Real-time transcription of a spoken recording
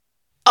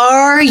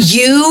Are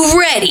you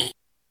ready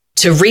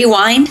to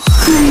rewind?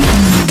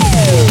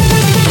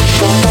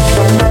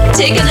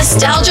 Take a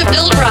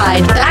nostalgia-filled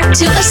ride back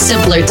to a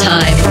simpler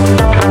time.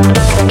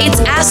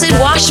 It's Acid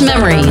Wash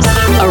Memories,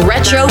 a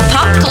retro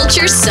pop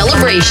culture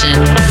celebration.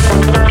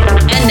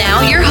 And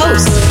now your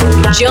hosts,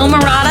 Joe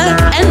Murata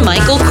and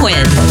Michael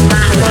Quinn.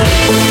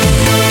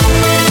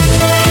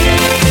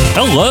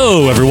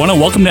 Hello, everyone, and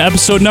welcome to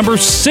episode number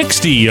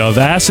 60 of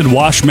Acid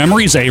Wash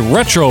Memories, a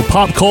retro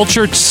pop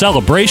culture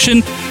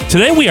celebration.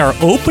 Today we are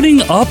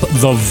opening up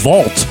the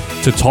vault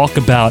to talk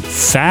about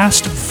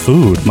fast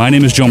food. My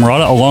name is Joe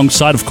Murata,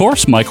 alongside, of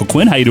course, Michael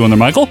Quinn. How you doing there,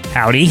 Michael?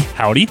 Howdy.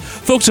 Howdy.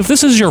 Folks, if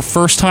this is your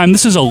first time,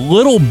 this is a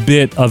little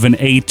bit of an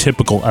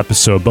atypical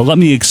episode, but let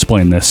me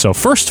explain this. So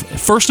first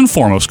and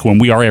foremost, Quinn,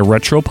 we are a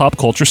retro pop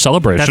culture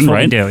celebration, That's what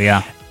right? we do,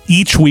 yeah.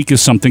 Each week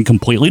is something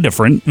completely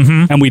different,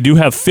 and we do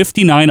have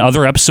 59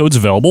 other episodes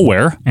available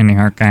where? In the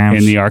archives.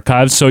 In the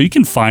archives, so you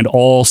can find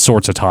all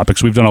sorts of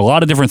topics. We've done a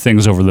lot of different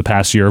things over the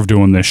past year of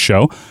doing this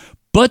show,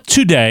 but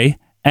today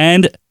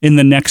and in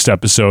the next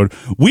episode,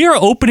 we are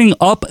opening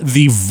up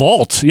the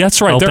vault. Yeah,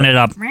 that's right. Open it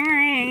up.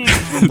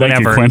 Thank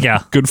you, Quinn.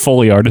 Yeah. Good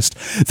Foley artist.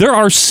 There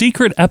are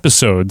secret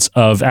episodes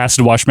of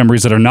Acid Wash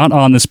Memories that are not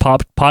on this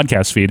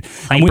podcast feed.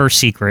 Hyper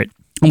secret.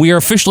 We are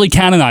officially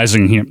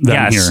canonizing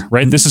them here,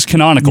 right? This is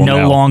canonical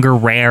now. No longer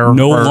rare.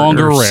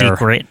 Or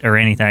secret or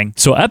anything.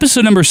 So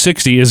episode number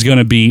 60 is going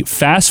to be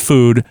Fast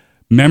Food,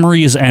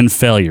 Memories and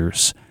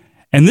Failures.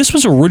 And this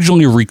was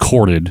originally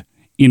recorded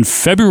in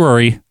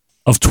February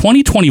of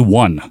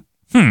 2021.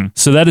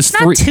 So that is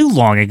Not too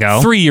long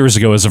ago. 3 years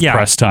ago as of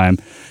press time.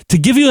 To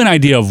give you an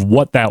idea of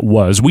what that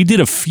was, we did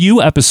a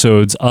few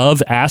episodes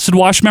of Acid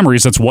Wash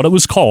Memories. That's what it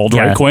was called,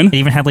 right, Quinn? It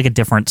even had like a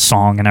different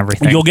song and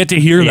everything. You'll get to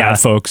hear that,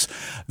 folks.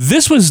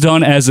 This was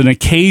done as an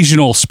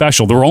occasional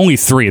special. There were only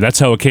 3. That's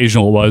how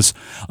occasional it was.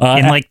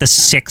 In like the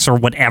 6 or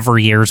whatever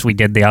years we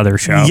did the other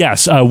show.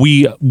 Yes,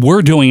 we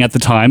were doing at the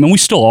time, and we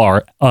still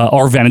are,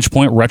 our Vantage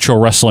Point Retro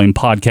Wrestling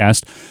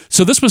podcast.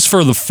 So this was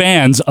for the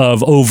fans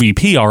of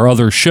OVP, our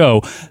other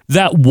show,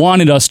 that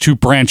wanted us to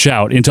branch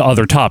out into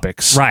other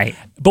topics. Right.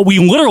 But we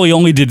literally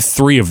only did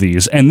 3 of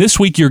these, and this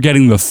week you're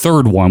getting the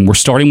 3rd one. We're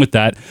starting with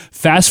that,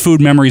 Fast Food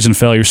Memories and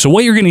Failures. So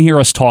what you're going to hear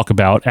us talk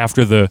about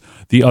after the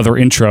other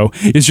intro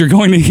is you're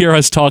going to hear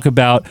us talk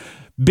about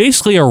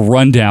basically a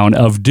rundown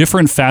of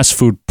different fast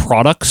food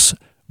products,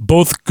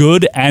 both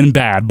good and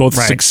bad, both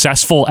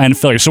successful and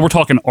failure. So we're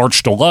talking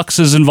Arch Deluxe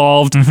is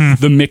involved,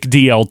 the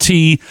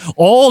McDLT,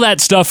 all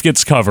that stuff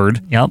gets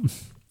covered. Yep.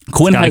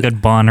 Quinn got a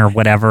good bun or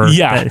whatever.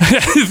 Yeah.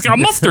 It's got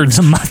mustard.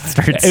 Some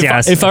mustards,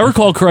 yes. If I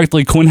recall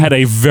correctly, Quinn had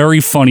a very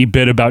funny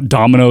bit about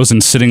Domino's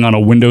and sitting on a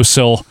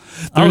windowsill.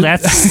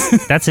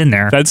 That's in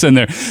there. That's in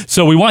there.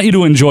 So we want you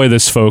to enjoy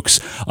this, folks.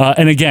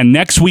 And again,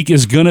 next week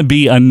is going to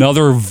be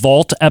another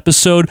Vault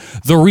episode.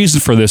 The reason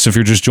for this, if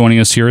you're just joining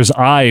us here, is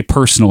I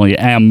personally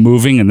am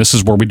moving, and this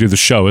is where we do the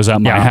show, is at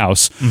my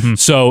house.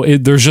 So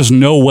there's just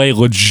no way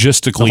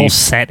logistically. The whole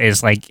set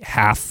is like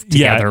half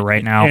together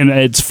right now. And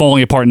it's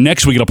falling apart.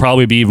 Next week, it'll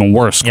probably be even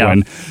worse,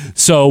 Quinn.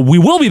 So we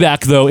will be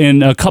back, though,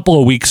 in a couple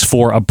of weeks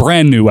for a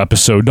brand new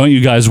episode. Don't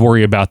you guys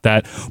worry about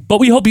that.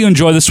 But we hope you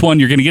enjoy this one.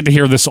 You're going to get to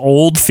hear this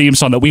old theme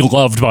song that we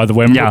loved, by the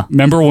way.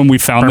 Remember when we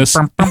found this?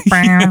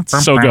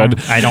 It's so good.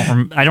 I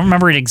don't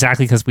remember it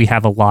exactly because we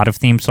have a lot of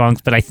theme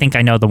songs, but I think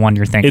I know the one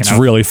you're thinking of. It's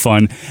really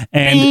fun.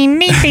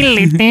 And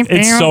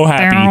it's so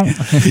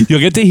happy. You'll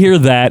get to hear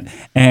that.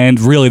 And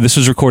really, this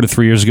was recorded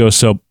 3 years ago,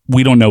 so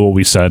we don't know what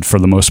we said for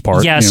the most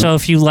part. Yeah, so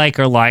if you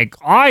are like,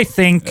 I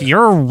think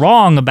you're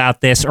wrong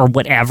about this or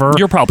whatever.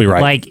 You're probably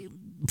right. Like,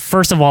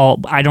 first of all,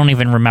 I don't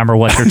even remember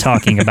what you're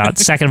talking about.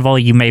 Second of all,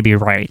 you may be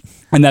right.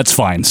 And that's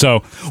fine.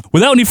 So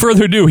without any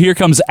further ado, here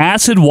comes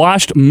Acid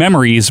Washed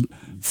Memories,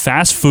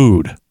 Fast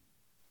Food.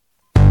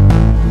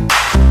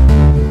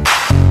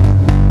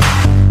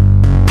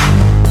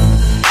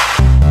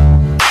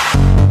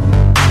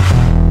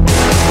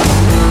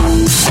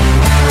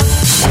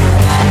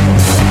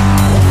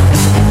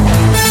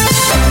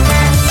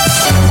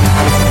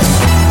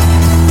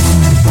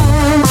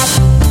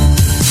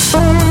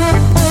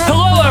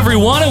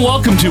 Everyone, and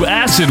welcome to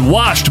Acid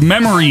Washed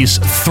Memories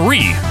 3,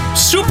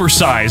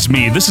 Supersize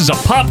Me. This is a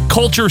pop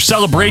culture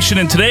celebration,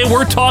 and today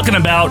we're talking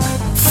about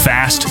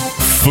fast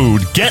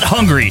food. Get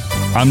hungry.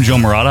 I'm Joe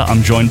Murata.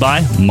 I'm joined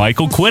by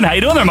Michael Quinn. How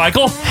you doing there,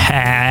 Michael?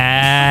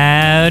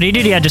 Howdy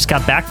doody. I just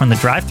got back from the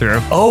drive-thru.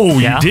 Oh,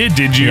 you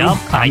did you? Yep,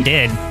 I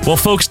did. Well,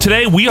 folks,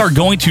 today we are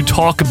going to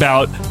talk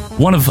about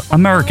one of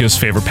America's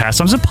favorite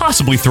pastimes, and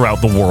possibly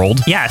throughout the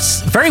world.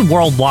 Yes, very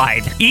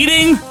worldwide.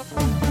 Eating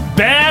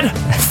bad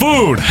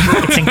food.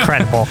 It's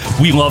incredible.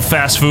 We love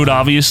fast food,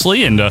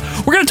 obviously, and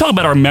we're going to talk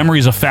about our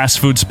memories of fast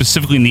food,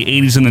 specifically in the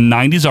 80s and the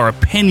 90s, our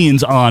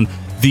opinions on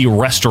the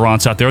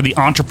restaurants out there, the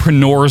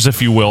entrepreneurs,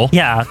 if you will.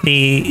 Yeah,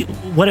 the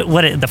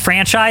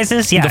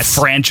franchises? Yes.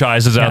 The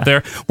franchises out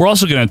there. We're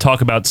also going to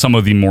talk about some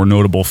of the more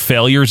notable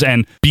failures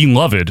and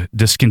beloved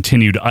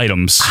discontinued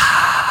items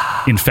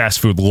in fast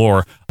food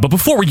lore. But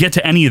before we get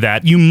to any of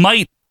that, you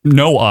might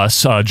know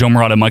us, Joe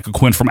Murata and Michael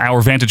Quinn, from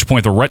our vantage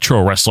point, the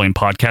Retro Wrestling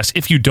Podcast.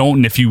 If you don't,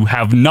 and if you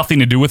have nothing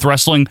to do with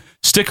wrestling,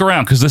 stick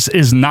around, because this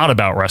is not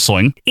about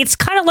wrestling. It's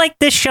kind of like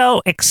this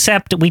show,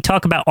 except we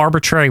talk about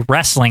arbitrary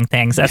wrestling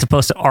things as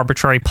opposed to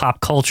arbitrary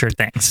pop culture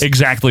things.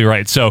 Exactly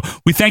right. So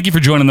we thank you for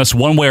joining us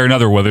one way or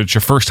another, whether it's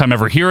your first time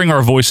ever hearing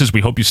our voices.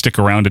 We hope you stick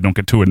around and don't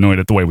get too annoyed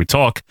at the way we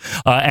talk.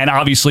 And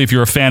obviously, if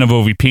you're a fan of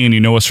OVP and you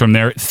know us from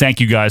there, thank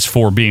you guys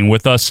for being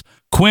with us.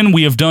 Quinn,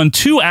 we have done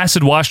 2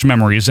 acid washed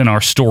memories in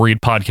our storied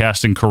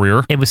podcasting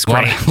career. It was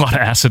great. A lot of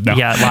acid now.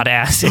 Yeah, a lot of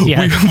acid.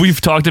 Yeah. We've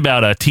talked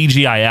about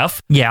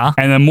TGIF. Yeah.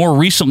 And then more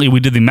recently,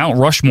 we did the Mount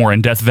Rushmore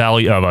and Death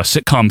Valley of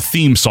sitcom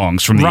theme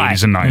songs from the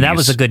 80s and 90s. That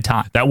was a good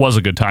time. That was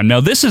a good time. Now,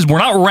 we're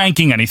not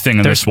ranking anything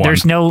in this one.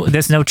 There's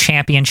no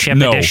championship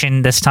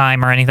edition this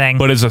time or anything.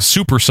 But it's a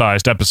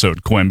supersized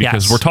episode, Quinn,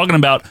 because we're talking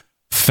about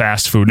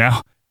fast food.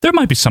 Now, there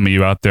might be some of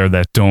you out there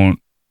that don't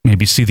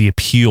maybe see the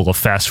appeal of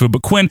fast food,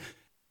 but Quinn,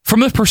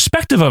 from the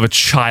perspective of a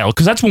child,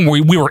 because that's when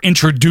we were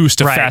introduced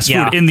to fast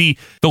food in the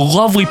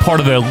lovely part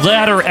of the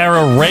latter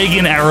era,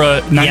 Reagan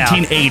era,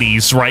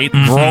 1980s, right?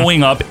 Mm-hmm.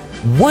 Growing up,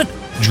 what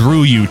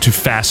drew you to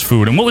fast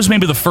food, and what was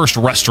maybe the first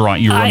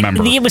restaurant you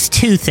remember? It was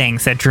 2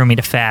 things that drew me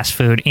to fast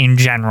food in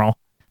general.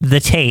 The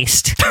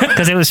taste,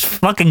 because it was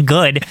fucking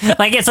good.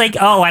 Like, it's like,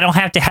 oh, I don't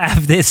have to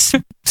have this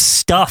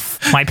stuff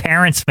my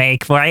parents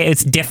make, right?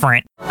 It's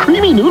different.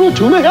 Creamy noodle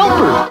tuna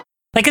helper.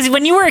 Like, because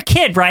when you were a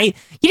kid, right,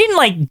 you didn't,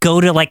 like,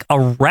 go to, like, a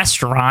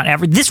restaurant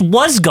ever. This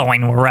was going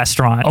to a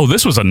restaurant. Oh,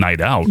 this was a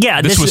night out.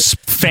 Yeah. This was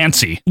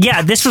fancy.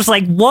 Yeah, this was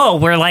like, whoa,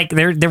 we're, like,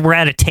 we're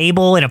at a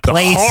table in a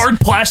place. The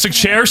hard plastic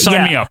chair,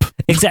 sign me up.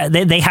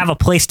 Exactly. They have a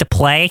place to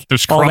play.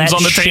 There's crumbs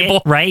on the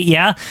table. Right,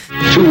 yeah.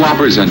 2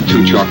 Whoppers and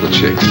 2 chocolate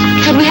shakes.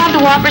 Could we have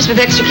the Whoppers with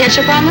extra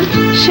ketchup on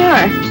them?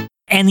 Sure.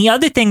 And the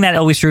other thing that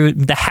always drew,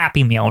 the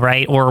Happy Meal,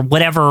 right, or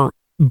whatever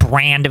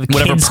brand of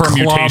whatever Kids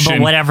permutation. Club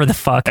or whatever the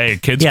fuck. Hey,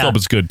 Kids Club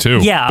is good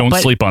too. Yeah, don't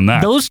sleep on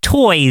that. Those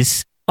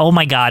toys, oh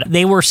my God,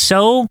 they were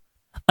so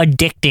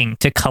addicting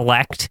to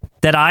collect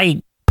that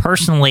I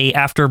personally,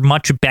 after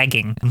much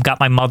begging, got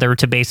my mother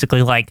to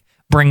basically like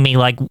bring me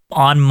like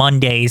on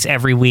Mondays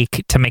every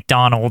week to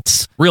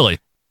McDonald's. Really?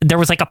 There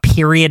was like a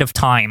period of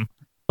time.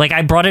 Like,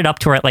 I brought it up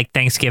to her at, like,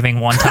 Thanksgiving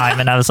one time,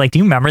 and I was like, do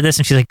you remember this?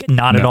 And she's like,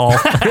 not at all.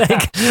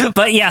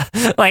 But, yeah,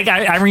 like,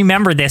 I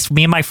remember this.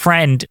 Me and my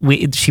friend,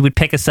 she would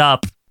pick us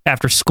up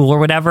after school or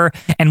whatever,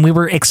 and we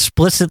were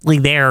explicitly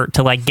there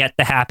to, like, get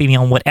the Happy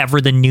Meal and whatever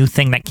the new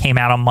thing that came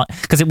out on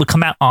because it would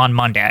come out on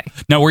Monday.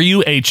 Now, were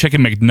you a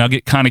Chicken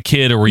McNugget kind of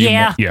kid, or were you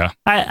more,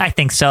 I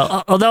think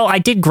so. Although I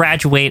did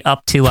graduate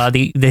up to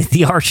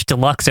the Arch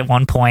Deluxe at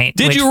one point.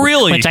 Did you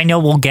really? Which I know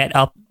we'll get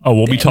up. Oh,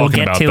 we'll be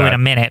talking about that. We'll get to in a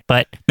minute,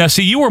 but... Now,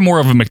 see, you were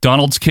more of a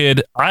McDonald's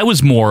kid. I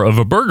was more of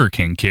a Burger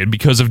King kid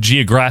because of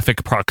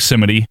geographic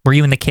proximity. Were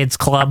you in the kids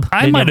club?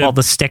 I might have all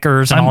the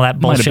stickers and all that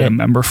bullshit. I might have been a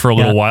member for a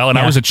little while, and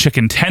I was a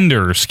Chicken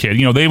Tenders kid.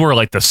 You know, they were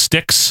like the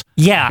sticks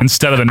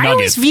instead of the nuggets. I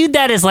always viewed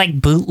that as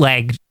like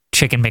bootleg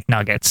Chicken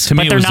McNuggets. To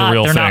me, it was the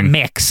real thing. They're not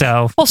mixed,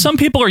 so... Well, some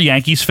people are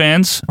Yankees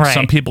fans. Right.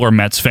 Some people are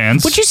Mets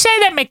fans. Would you say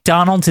that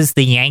McDonald's is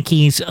the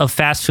Yankees of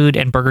fast food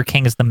and Burger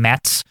King is the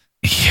Mets?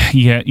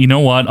 Yeah, you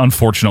know what?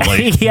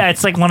 Unfortunately, yeah,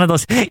 it's like one of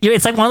those.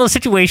 It's like one of those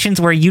situations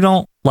where you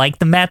don't like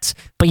the Mets,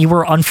 but you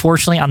were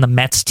unfortunately on the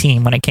Mets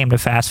team when it came to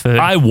fast food.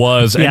 I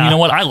was, and you know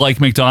what? I like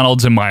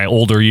McDonald's in my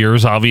older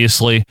years,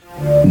 obviously.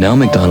 Now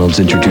McDonald's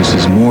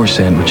introduces more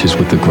sandwiches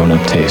with the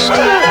grown-up taste.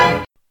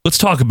 Let's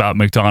talk about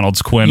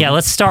McDonald's, Quinn. Yeah,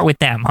 let's start with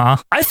them, huh?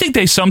 I think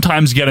they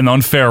sometimes get an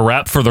unfair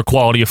rap for their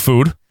quality of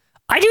food.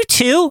 I do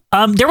too.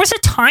 There was a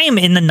time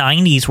in the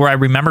 90s where I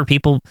remember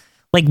people.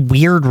 Like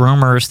weird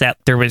rumors that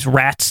there was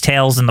rat's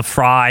tails in the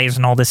fries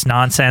and all this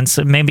nonsense.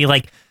 Maybe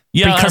like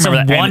because of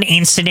one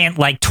incident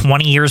like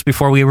 20 years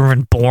before we were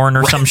even born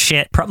or some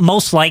shit.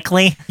 Most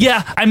likely.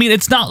 Yeah. I mean,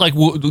 it's not like,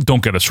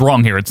 don't get us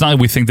wrong here. It's not like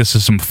we think this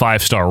is some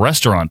 5-star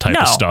restaurant type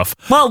of stuff.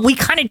 Well, we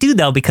kind of do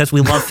though because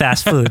we love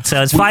fast food.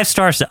 So it's 5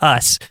 stars to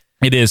us.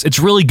 It is. It's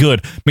really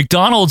good.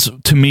 McDonald's,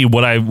 to me,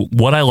 what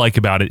I like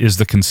about it is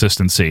the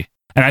consistency.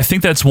 And I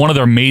think that's one of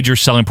their major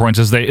selling points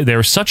is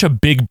they're such a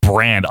big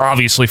brand,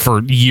 obviously,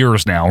 for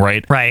years now,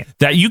 right? Right.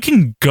 That you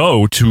can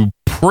go to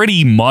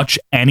pretty much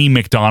any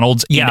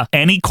McDonald's in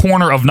any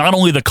corner of not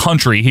only the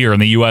country here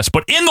in the U.S.,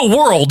 but in the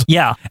world.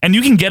 Yeah. And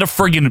you can get a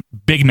friggin'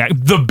 Big Mac,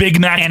 the Big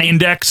Mac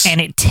Index. And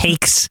it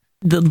takes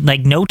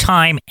no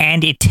time,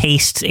 and it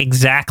tastes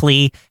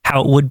exactly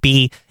how it would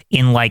be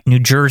in like New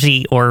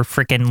Jersey or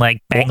freaking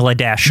like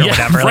Bangladesh or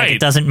whatever. Right. Like, it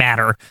doesn't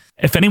matter.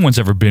 If anyone's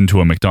ever been to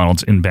a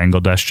McDonald's in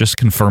Bangladesh, just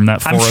confirm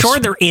that for us. I'm sure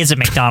there is a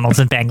McDonald's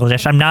in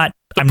Bangladesh. I'm not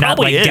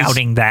like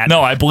doubting that.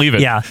 No, I believe it.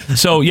 Yeah.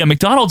 So yeah,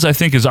 McDonald's I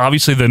think is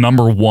obviously the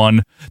number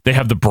one. They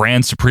have the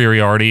brand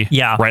superiority.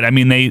 Yeah. Right. I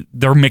mean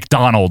they're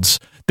McDonald's.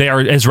 They are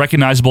as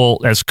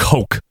recognizable as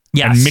Coke.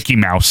 Yes. And Mickey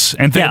Mouse.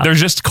 And they're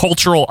just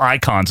cultural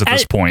icons at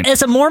this point.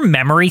 As a more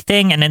memory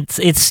thing, and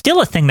it's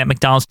still a thing that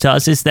McDonald's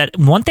does, is that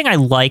one thing I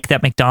like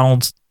that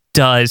McDonald's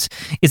does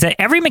is that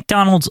every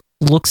McDonald's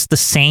looks the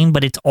same,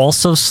 but it's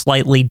also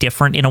slightly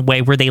different in a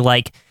way where they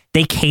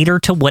cater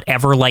to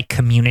whatever like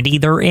community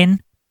they're in.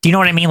 Do you know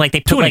what I mean? Like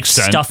they put an like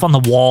extent. stuff on the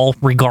wall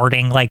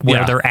regarding like where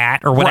Yeah. they're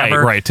at or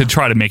whatever. Right, to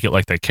try to make it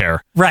like they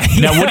care. Right.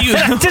 Now, what do you?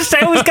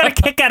 I always got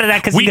a kick out of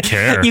that because We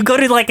care. you go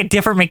to like a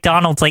different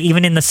McDonald's, like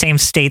even in the same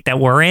state that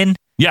we're in.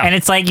 Yeah. And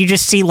it's like you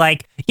just see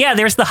like, yeah,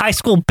 there's the high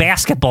school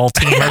basketball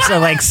team or so,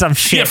 like some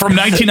shit. Yeah, from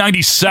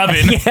 1997.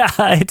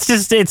 Yeah,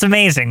 it's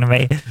amazing to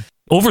me.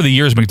 Over the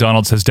years,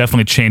 McDonald's has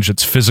definitely changed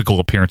its physical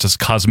appearance, its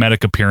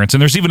cosmetic appearance.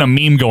 And there's even a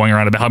meme going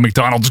around about how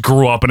McDonald's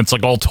grew up and it's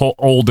like all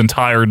old and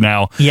tired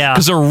now. Yeah.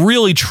 Because they're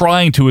really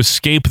trying to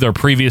escape their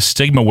previous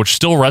stigma, which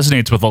still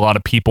resonates with a lot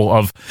of people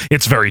of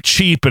it's very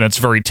cheap and it's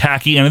very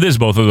tacky. And it is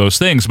both of those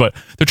things, but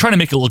they're trying to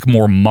make it look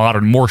more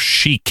modern, more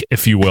chic,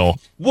 if you will.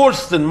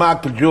 Worse than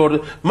Michael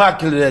Jordan,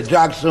 Michael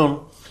Jackson.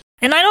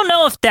 And I don't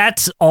know if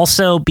that's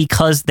also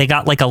because they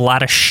got like a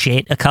lot of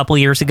shit a couple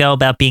years ago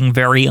about being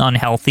very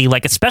unhealthy.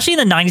 Like, especially in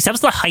the 90s, that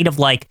was the height of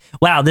like,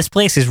 wow, this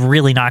place is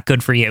really not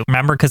good for you.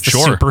 Remember? Because the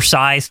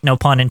supersized, no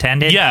pun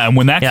intended. Yeah, and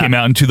when that came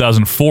out in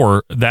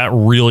 2004, that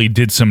really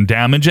did some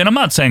damage. And I'm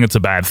not saying it's a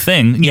bad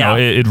thing. You know,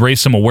 it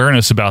raised some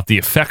awareness about the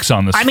effects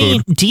on this food.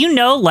 mean, do you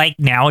know, like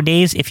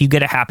nowadays, if you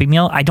get a Happy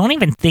Meal, I don't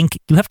even think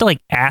you have to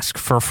like ask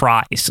for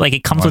fries. Like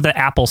it comes with an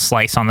apple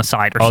slice on the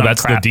side or something.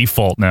 That's the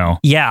default now.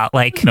 Yeah,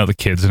 like the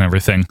kids and everything.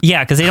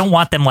 Yeah, because they don't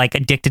want them like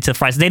addicted to the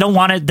fries. They don't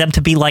want them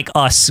to be like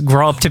us,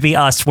 grow up to be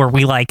us, where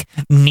we like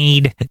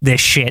need this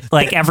shit.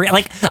 Like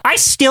I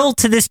still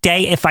to this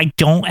day, if I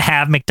don't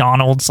have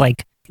McDonald's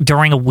like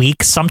during a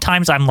week,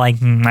 sometimes I'm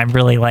like, I'm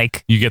really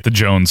like. You get the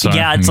Jones.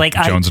 Yeah, it's like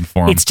Jones and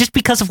Forum. It's just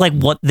because of like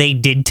what they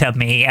did to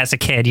me as a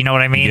kid. You know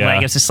what I mean? Yeah.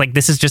 Like it's just like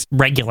this is just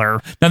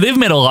regular. Now they've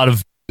made a lot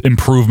of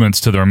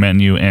improvements to their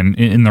menu and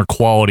in their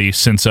quality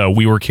since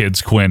we were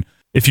kids, Quinn.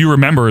 If you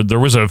remember, there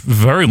was a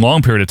very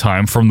long period of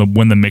time from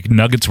when the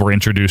McNuggets were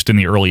introduced in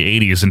the early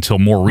 80s until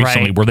more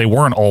recently where they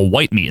weren't all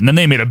white meat. And then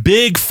they made a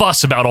big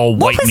fuss about all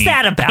white meat. What was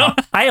that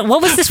about?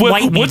 What was this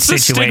white meat What's the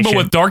situation? stigma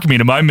with dark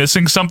meat? Am I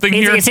missing something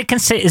here? Is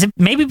it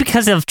maybe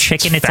because of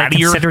chicken it's like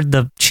considered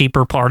the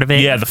cheaper part of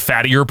it? Yeah, the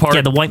fattier part.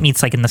 Yeah, the white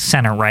meat's like in the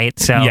center, right?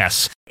 So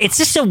yes. It's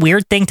just a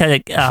weird thing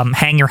to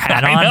hang your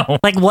hat on. I know.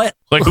 Like what?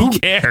 Like who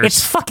cares?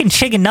 It's fucking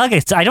chicken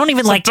nuggets. I don't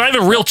even it's not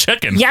even real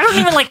chicken. Yeah, I don't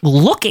even like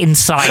look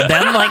inside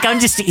them. Like I'm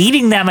just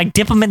eating them. I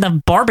dip them in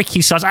the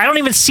barbecue sauce. I don't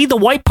even see the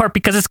white part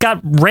because it's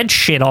got red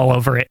shit all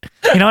over it.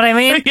 You know what I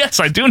mean? Yes,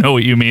 I do know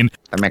what you mean.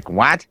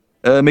 What?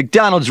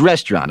 McDonald's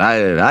restaurant.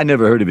 I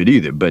never heard of it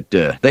either, but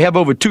they have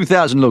over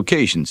 2,000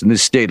 locations in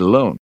this state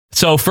alone.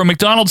 So from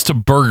McDonald's to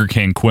Burger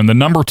King, Quinn, the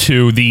number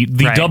two, the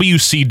Right.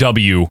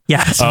 WCW.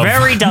 Yes,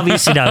 very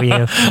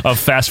WCW. of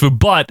fast food.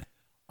 But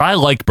I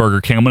like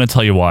Burger King. I'm going to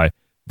tell you why.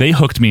 They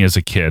hooked me as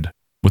a kid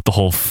with the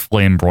whole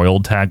flame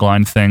broiled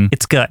tagline thing.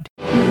 It's good.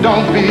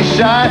 Don't be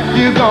shy,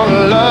 you're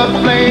gonna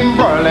love flame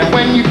broiling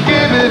when you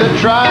give it a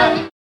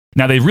try.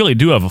 Now, they really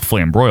do have a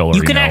flame broiler.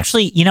 You can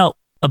actually,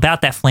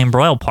 about that flame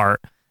broil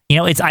part. I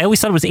always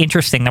thought it was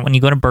interesting that when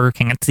you go to Burger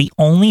King, it's the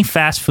only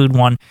fast food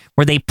one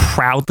where they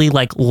proudly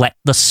like let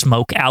the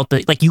smoke out.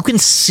 Like you can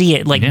see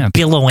it like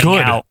billowing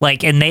out.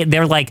 Like, and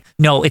they're like,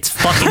 no, it's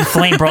fucking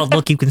flame broiled.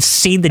 Look, you can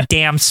see the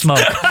damn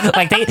smoke.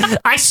 Like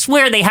I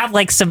swear they have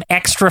like some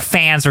extra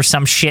fans or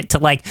some shit to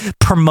like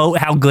promote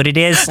how good it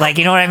is. Like,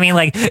 you know what I mean?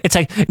 Like it's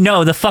like,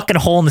 no, the fucking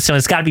hole in the stone,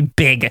 it's got to be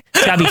big.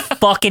 It's got to be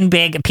fucking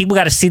big. People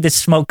got to see this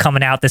smoke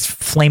coming out. This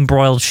flame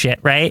broiled shit,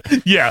 right?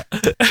 Yeah,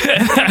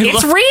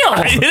 it's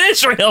real. It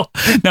is real.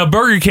 Now,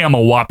 Burger King, I'm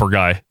a Whopper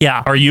guy.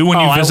 Yeah. Are you when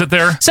you visit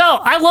there? So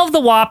I love the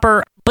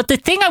Whopper, but the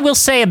thing I will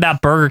say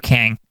about Burger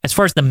King, as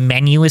far as the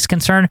menu is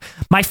concerned,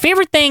 my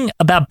favorite thing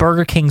about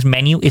Burger King's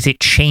menu is it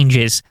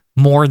changes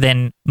more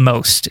than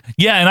most.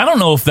 Yeah, and I don't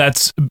know if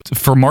that's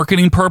for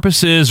marketing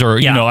purposes or,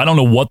 I don't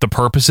know what the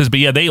purpose is, but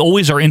yeah, they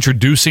always are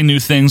introducing new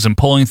things and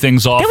pulling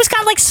things off. It was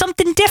got like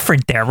something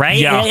different there, right?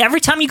 Yeah.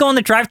 Every time you go in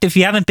the drive-thru, if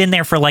you haven't been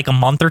there for like a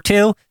month or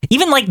two,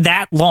 even like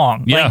that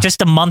long, like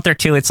just a month or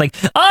two, it's like,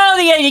 oh,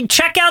 yeah, you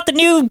check out the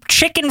new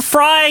chicken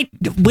fry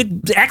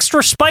with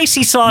extra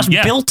spicy sauce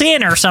built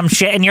in or some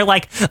shit. And you're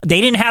like,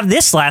 they didn't have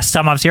this last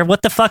time I was here.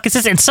 What the fuck is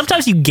this? And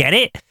sometimes you get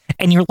it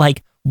and you're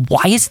like,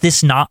 why is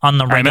this not on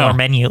the regular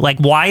menu? Like,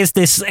 why is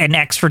this an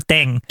extra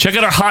thing? Check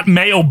out our hot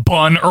mayo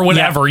bun or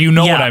whatever. Yeah. You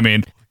know what I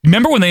mean.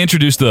 Remember when they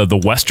introduced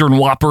the Western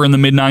Whopper in the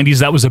mid-90s?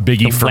 That was a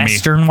biggie for me.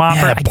 Western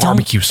Whopper? Yeah,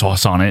 barbecue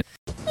sauce on it.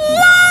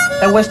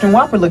 That Western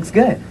Whopper looks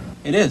good.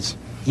 It is.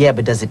 Yeah,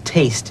 but does it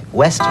taste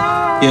Western?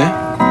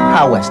 Yeah?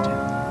 How Western?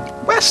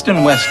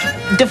 Western.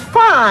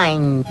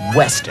 Define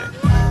Western.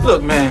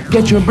 Look, man.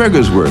 Get your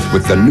burger's worth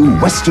with the new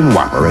Western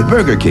Whopper at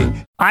Burger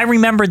King. I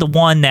remember the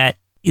one that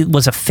it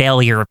was a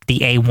failure, the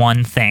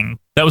A1 thing.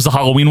 That was the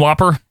Halloween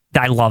Whopper?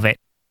 I love it.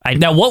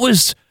 Now, what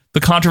was the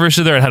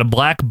controversy there? It had a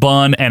black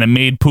bun and it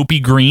made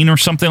poopy green or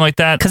something like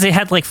that? Because it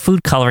had like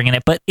food coloring in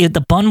it, but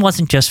the bun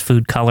wasn't just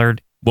food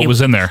colored. What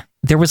was in there?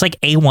 There was like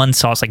A1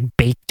 sauce like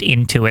baked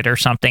into it or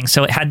something.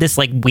 So it had this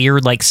like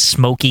weird like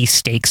smoky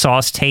steak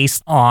sauce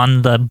taste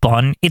on the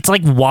bun. It's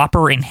like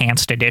Whopper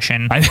Enhanced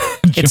Edition.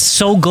 It's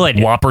so good.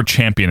 Whopper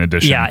Champion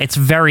Edition. Yeah, it's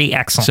very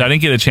excellent. So I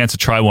didn't get a chance to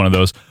try one of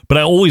those, but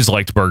I always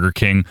liked Burger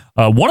King.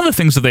 One of the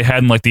things that they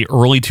had in like the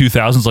early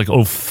 2000s,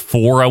 like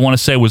 04, I want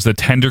to say, was the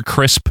Tender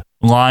Crisp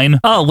line.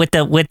 Oh, with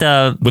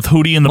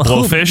Hootie and the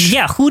Blowfish.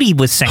 Yeah, Hootie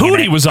was singing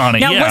Hootie was on it.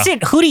 Now, yeah. was it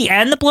Hootie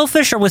and the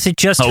Blowfish, or was it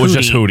just Hootie? It was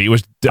just Hootie. It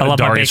was I love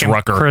my Darius bacon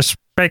Rucker. Crisp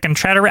bacon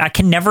cheddar. I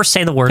can never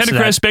say the words. Tender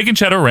Crisp Bacon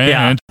Cheddar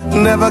Ranch.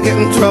 Never get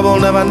in trouble,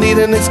 never need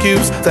an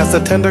excuse. That's the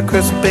Tender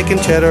Crisp Bacon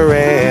Cheddar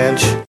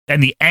Ranch.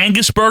 And the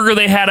Angus burger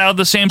they had out at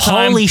the same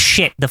time. Holy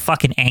shit, the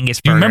fucking Angus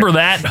burger. You remember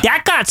that?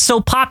 That got so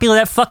popular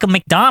that fucking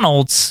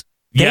McDonald's,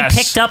 they Yes.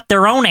 picked up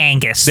their own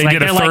Angus. They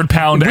did a third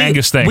pound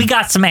Angus thing. We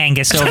got some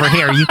Angus over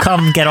here. You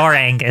come get our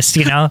Angus,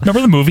 you know?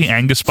 Remember the movie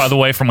Angus, by the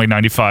way, from like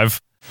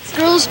 95?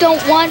 Girls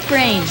don't want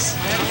brains.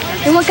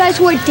 They want guys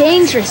who are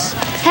dangerous,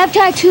 have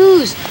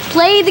tattoos,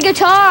 play the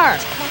guitar.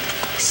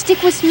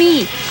 Stick with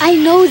me. I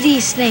know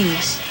these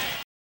things.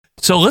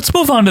 So let's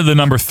move on to the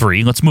number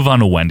 3. Let's move on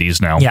to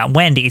Wendy's now. Yeah,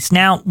 Wendy's.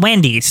 Now,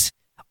 Wendy's.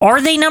 Are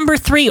they number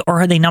 3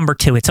 or are they number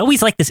 2? It's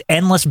always like this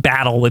endless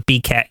battle with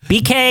BK.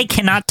 BK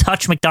cannot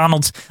touch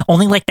McDonald's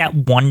only like that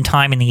one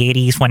time in the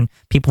 80s when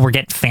people were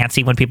getting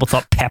fancy, when people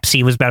thought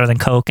Pepsi was better than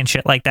Coke and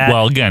shit like that.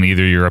 Well, again,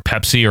 either you're a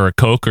Pepsi or a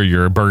Coke, or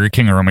you're a Burger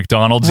King or a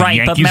McDonald's, right,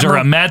 a Yankees or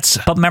a Mets.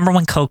 But remember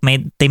when Coke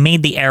made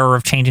the error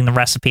of changing the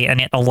recipe,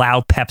 and it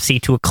allowed Pepsi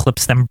to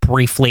eclipse them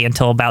briefly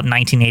until about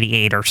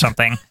 1988 or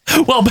something.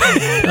 Well,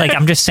 like,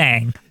 I'm just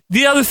saying.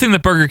 The other thing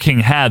that Burger King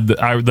had,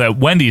 that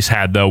Wendy's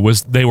had, though,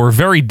 was they were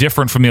very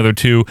different from the other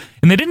two,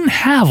 and they didn't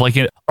have like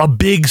a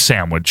big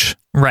sandwich.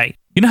 Right.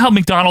 You know how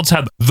McDonald's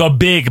had the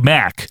Big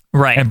Mac?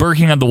 Right. And Burger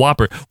King had the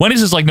Whopper.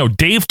 Wendy's is like, no,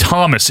 Dave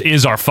Thomas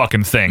is our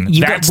fucking thing.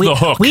 That's the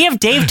hook. We have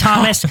Dave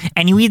Thomas,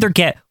 and you either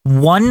get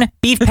 1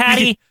 beef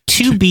patty,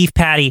 2 beef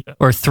patty,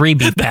 or 3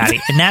 beef patty,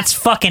 and that's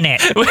fucking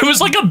it. It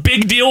was like a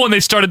big deal when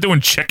they started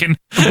doing chicken.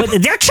 But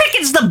their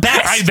chicken's the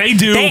best. They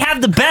do. They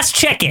have the best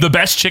chicken. The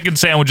best chicken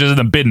sandwiches in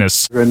the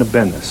business. We're in the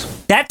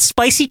business. That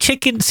spicy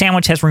chicken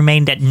sandwich has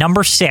remained at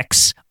number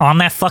 6 on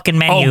that fucking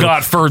menu. Oh,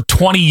 God, for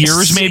 20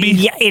 years, maybe?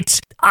 Yeah,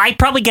 I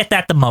probably get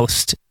that the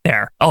most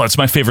there. Oh, that's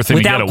my favorite thing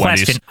Without to get at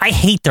question. Wendy's. I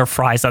hate their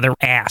fries, though. They're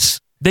ass.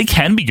 They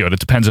can be good. It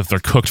depends if they're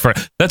cooked for.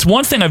 That's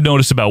one thing I've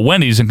noticed about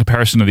Wendy's in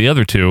comparison to the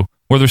other two,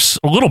 where there's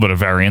a little bit of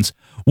variance.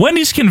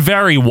 Wendy's can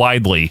vary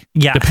widely,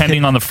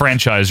 depending on the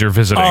franchise you're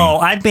visiting. Oh,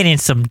 I've been in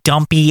some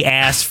dumpy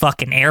ass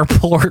fucking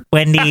airport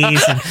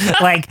Wendy's, and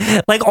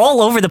like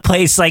all over the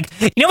place. Like,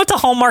 you know what's the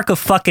hallmark of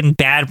fucking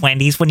bad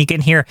Wendy's? When you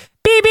can hear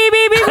beep beep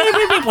beep beep beep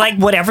beep, beep like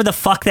whatever the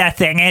fuck that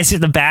thing is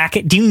in the back.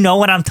 Do you know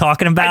what I'm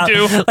talking about? I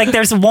do. Like,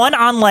 there's one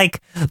on like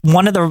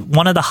one of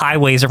the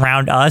highways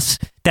around us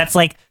that's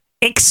like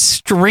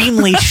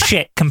extremely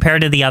shit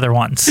compared to the other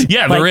ones.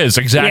 Yeah, like, there is,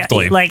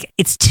 exactly. Yeah, like,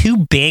 it's too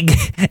big,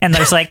 and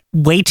there's like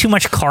way too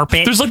much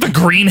carpet. There's like the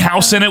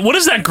greenhouse in it. What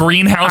is that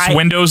greenhouse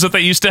windows that they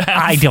used to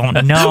have? I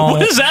don't know.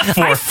 What is that for?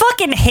 I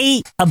fucking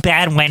hate a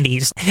bad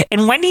Wendy's.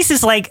 And Wendy's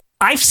is like,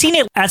 I've seen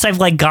it as I've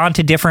like gone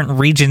to different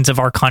regions of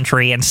our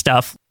country and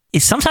stuff.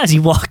 Sometimes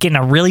you walk in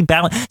a really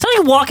bad one. Sometimes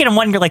you walk in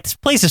one and you're like, this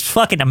place is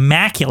fucking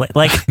immaculate.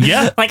 Like,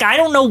 yeah. Like, I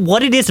don't know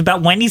what it is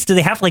about Wendy's. Do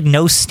they have like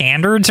no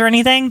standards or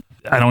anything?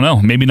 I don't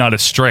know. Maybe not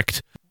as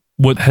strict.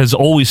 What has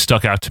always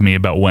stuck out to me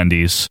about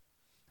Wendy's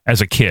as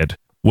a kid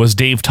was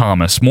Dave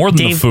Thomas, more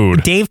than the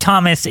food. Dave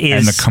Thomas is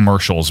and the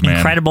commercials, man,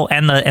 incredible,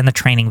 and the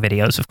training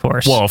videos, of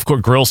course. Well, of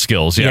course, grill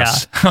skills,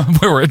 yes. Yeah.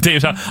 We were at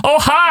Dave Thomas. Oh,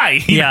 hi.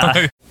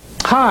 Yeah.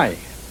 Hi,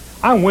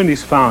 I'm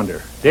Wendy's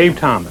founder, Dave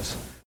Thomas.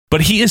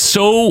 But he is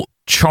so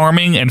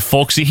charming and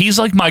folksy. He's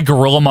like my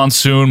Gorilla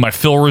Monsoon, my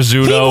Phil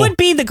Rizzuto. He would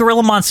be the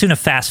Gorilla Monsoon of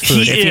fast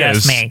food, if you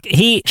ask me.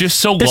 He just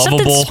so there's lovable.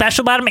 Something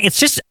special about him. It's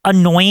just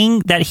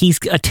annoying that he's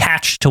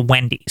attached to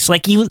Wendy's.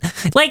 Like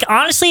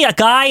honestly, a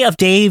guy of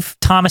Dave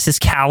Thomas's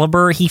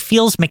caliber, he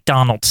feels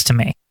McDonald's to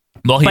me.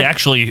 Well, he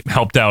actually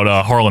helped out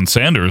Harlan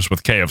Sanders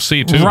with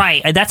KFC, too.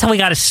 Right. That's how he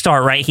got his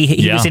start, right?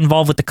 He was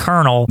involved with the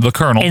Colonel. The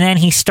Colonel. And then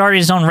he started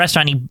his own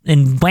restaurant,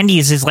 and Wendy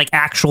is his, like,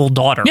 actual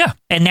daughter. Yeah.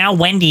 And now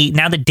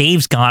that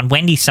Dave's gone,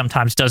 Wendy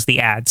sometimes does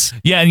the ads.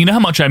 Yeah, and you know how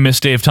much I miss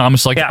Dave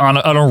Thomas? Like,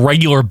 on a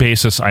regular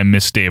basis, I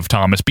miss Dave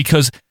Thomas,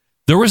 because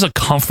there was a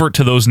comfort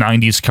to those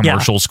 90s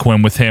commercials,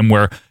 Quinn, with him,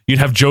 where you'd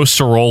have Joe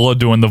Cirola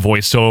doing the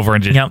voiceover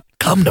and just,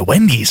 come to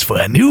Wendy's for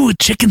a new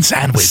chicken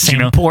sandwich.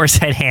 Same boar's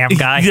head ham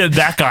guy. Yeah,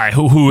 that guy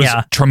who is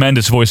a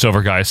tremendous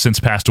voiceover guy, since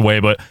passed away.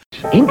 But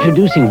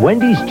introducing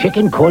Wendy's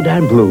Chicken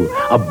Cordon Bleu,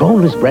 a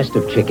boneless breast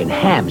of chicken,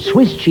 ham,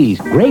 Swiss cheese,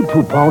 Grey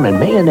Poupon, and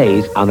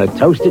mayonnaise on a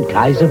toasted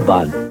Kaiser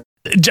bun.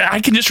 I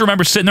can just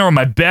remember sitting there with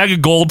my bag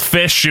of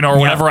goldfish, or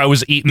whatever I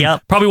was eating.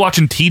 Probably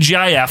watching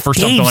TGIF or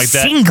something like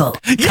that. Single.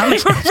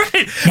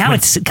 Right. Now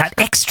it's got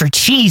extra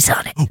cheese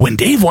on it. When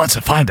Dave wants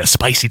to find a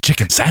spicy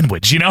chicken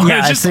sandwich, Yeah,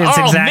 it's just, it's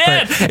oh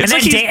exactly.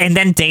 man. And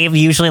then Dave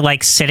usually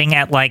like sitting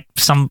at like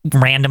some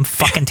random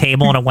fucking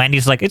table in a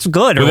Wendy's like, it's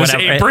good or with his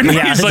whatever. apron,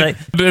 Yeah, he's like,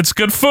 it's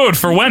good food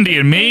for Wendy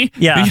and me.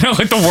 Yeah.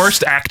 Like the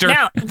worst actor.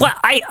 Now, well,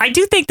 I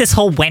do think this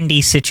whole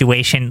Wendy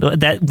situation,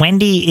 that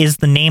Wendy is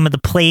the name of the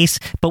place,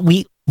 but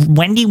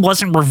Wendy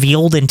wasn't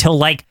revealed until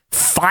like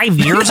 5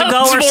 years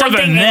ago or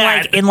something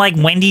in like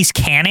Wendy's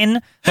canon.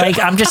 Like,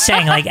 I'm just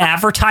saying, like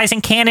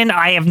advertising canon.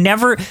 I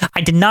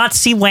did not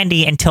see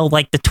Wendy until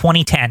like the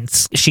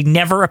 2010s. She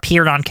never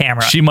appeared on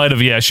camera. She might have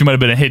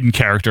been a hidden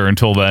character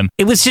until then.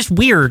 It was just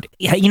weird.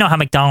 You know how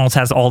McDonald's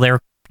has all their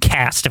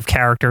cast of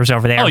characters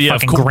over there,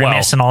 fucking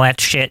Grimace and all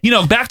that shit.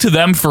 Back to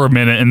them for a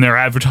minute and their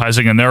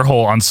advertising and their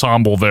whole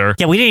ensemble there.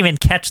 Yeah, we didn't even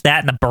catch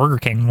that in the Burger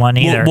King one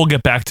either. We'll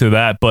get back to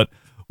that, but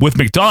with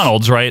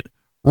McDonald's, right?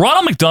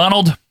 Ronald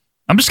McDonald,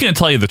 I'm just going to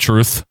tell you the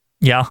truth.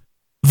 Yeah.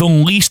 The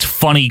least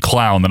funny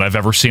clown that I've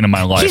ever seen in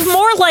my life. He's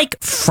more like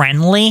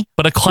friendly.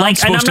 But a clown's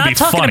supposed to be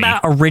funny. And I'm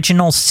not talking about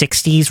original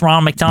 60s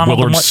Ronald McDonald.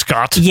 Willard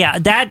Scott. Yeah,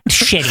 that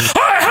shitty.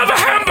 I have a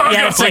hamburger!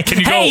 Yeah, it's like,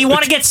 hey, you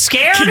want to get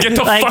scared? Can you get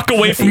the fuck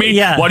away from me?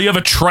 Yeah. Why do you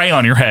have a tray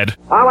on your head?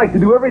 I like to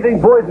do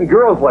everything boys and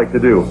girls like to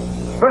do,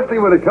 especially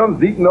when it comes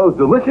to eating those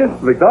delicious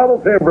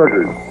McDonald's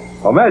hamburgers.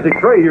 A magic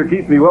tray here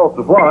keeps me well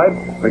supplied.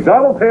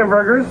 McDonald's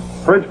hamburgers,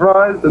 French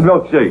fries, and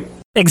milkshake.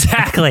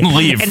 Exactly.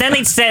 Leave. And then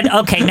they said,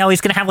 okay, no,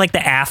 he's going to have like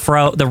the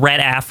afro, the red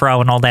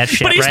afro and all that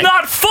shit. But he's right?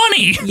 not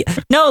funny.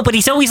 No, but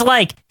he's always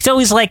like,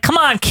 come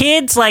on,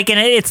 kids. Like, and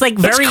it's like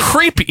very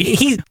creepy.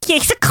 He's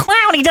a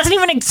clown. He doesn't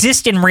even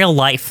exist in real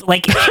life.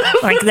 Like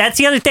that's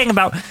the other thing.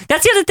 Well,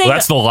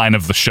 that's the line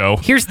of the show.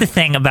 Here's the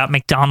thing about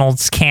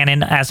McDonald's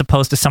canon as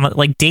opposed to some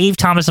like Dave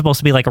Thomas is supposed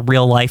to be like a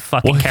real life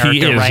fucking character, he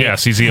is, right?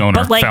 Yes, he's the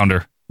owner,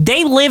 founder.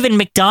 They live in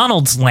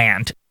McDonald's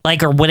land.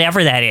 Like, or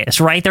whatever that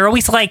is, right? They're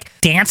always like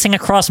dancing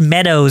across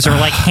meadows or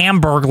like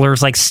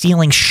hamburglers, like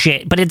stealing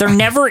shit, but they're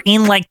never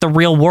in like the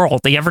real world.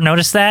 Do you ever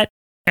notice that?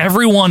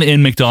 Everyone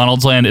in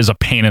McDonald's land is a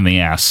pain in the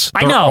ass.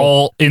 They're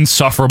all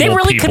insufferable people. They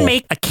really people. could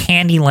make a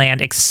candy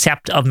land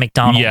except of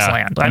McDonald's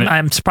land.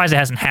 I'm surprised it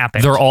hasn't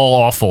happened. They're all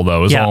awful,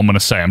 though, is all I'm going to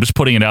say. I'm just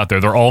putting it out there.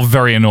 They're all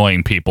very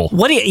annoying people.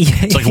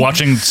 It's like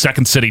watching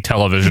Second City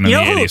television in the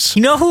 80s.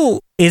 You know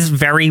who is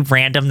very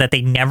random that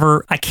they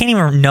never... I can't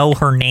even know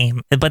her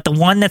name, but the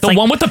one that's the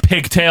one with the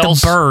pigtails?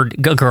 The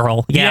bird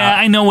girl. Yeah,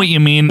 I know what you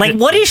mean. Like,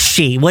 what is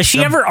she? Was she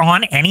ever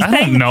on anything?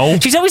 I don't know.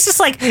 She's always just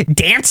like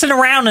dancing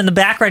around in the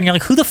background. You're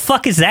like, who the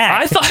fuck is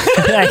that?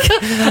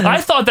 I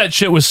thought that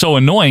shit was so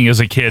annoying as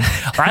a kid.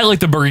 I like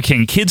the Burger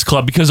King Kids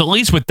Club because at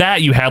least with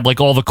that you had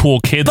like all the cool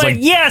kids. But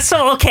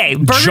like okay,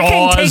 Burger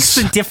King takes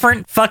a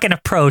different fucking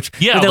approach.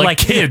 Yeah, they're like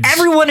kids.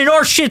 Everyone in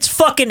our shit's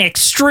fucking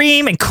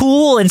extreme and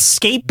cool and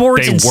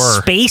skateboards and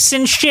space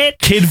and shit.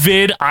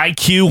 Kidvid,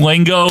 IQ,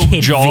 Lingo,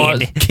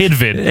 Jaws,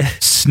 Kidvid,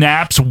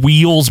 Snaps,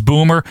 Wheels,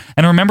 Boomer,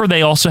 and remember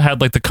they also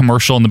had like the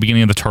commercial in the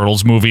beginning of the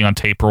Turtles movie on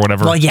tape or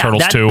whatever. Well, yeah,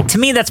 Turtles 2. To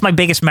me, that's my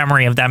biggest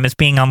memory of them is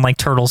being on like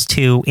Turtles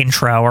 2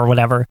 intro or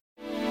whatever.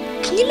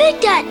 Can you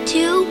make that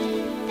too?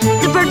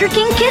 The Burger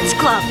King Kids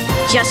Club.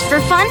 Just for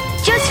fun,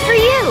 just for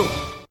you.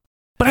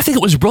 But I think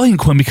it was brilliant,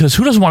 Quinn, because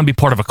who doesn't want to be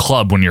part of a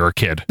club when you're a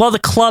kid? Well, the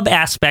club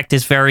aspect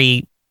is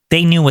very...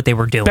 They knew what they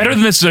were doing. Better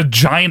than this a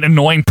giant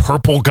annoying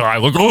purple guy.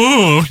 Like,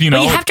 oh, you know.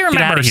 Well, you have to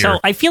remember.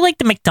 So I feel like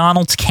the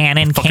McDonald's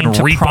canon came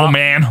to Repo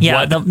Man. Yeah,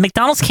 what? the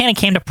McDonald's canon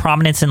came to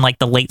prominence in like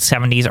the late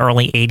 70s,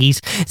 early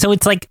 80s. So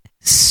it's like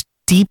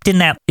steeped in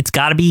that. It's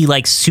got to be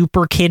like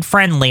super kid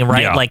friendly,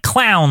 right? Yeah. Like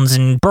clowns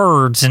and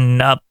birds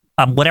and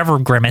whatever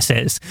Grimace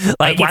is.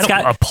 Like it's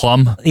got a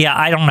plum. Yeah,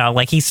 I don't know.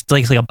 Like he's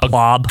like a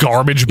blob,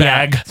 garbage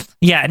bag.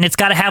 Yeah, and it's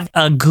got to have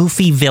a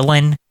goofy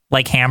villain.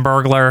 Like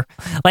Hamburglar.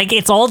 Like,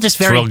 it's all just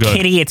very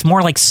kiddie. It's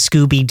more like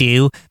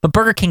Scooby-Doo. But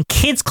Burger King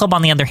Kids Club,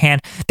 on the other hand,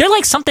 they're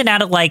like something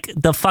out of like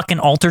the fucking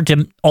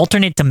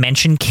alternate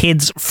dimension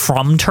kids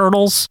from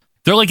Turtles.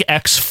 They're like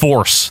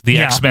X-Force, the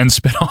X-Men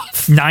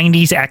spinoff.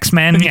 90s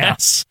X-Men,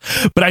 yes.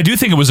 But I do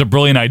think it was a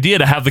brilliant idea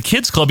to have the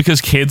kids club because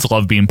kids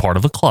love being part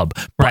of a club.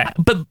 Right.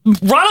 But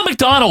Ronald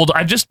McDonald,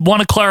 I just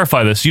want to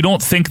clarify this. You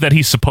don't think that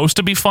he's supposed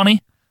to be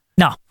funny?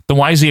 No. Then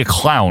why is he a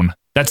clown?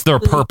 That's their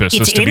purpose,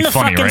 is to be funny, right? It's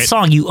in the fucking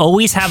song. You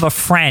always have a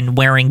friend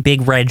wearing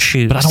big red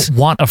shoes. But I don't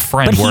want a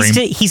friend wearing...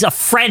 He's a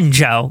friend,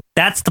 Joe.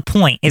 That's the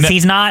point.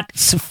 He's not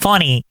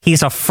funny.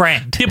 He's a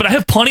friend. Yeah, but I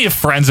have plenty of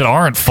friends that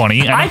aren't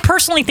funny. I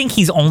personally think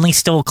he's only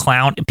still a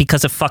clown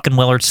because of fucking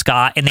Willard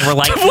Scott. And they were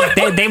like...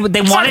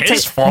 they wanted to...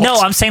 His fault. No,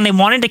 I'm saying they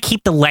wanted to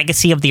keep the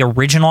legacy of the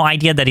original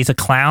idea that he's a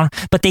clown,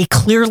 but they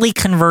clearly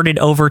converted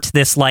over to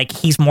this, like,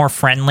 he's more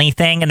friendly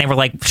thing. And they were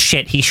like,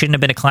 shit, he shouldn't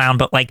have been a clown.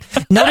 But, like,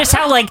 notice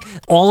how, like,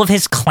 all of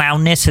his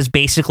clownness has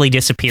basically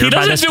disappeared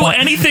by this point.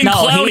 He doesn't do anything no,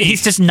 clowny.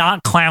 He's just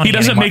not clowny He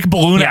doesn't anymore. make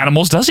balloon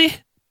animals, does he?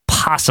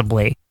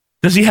 Possibly.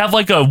 Does he have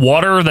like a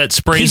water that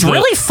sprays? He's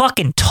really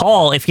fucking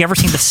tall. If you ever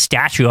seen the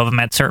statue of him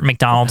at certain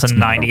McDonald's in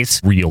the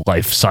 90s, real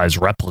life size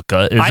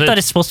replica. I thought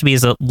it's supposed to be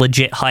as a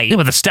legit height. Yeah,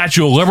 but the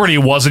Statue of Liberty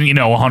wasn't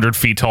 100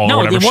 feet tall or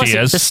whatever she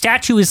is. The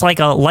statue is like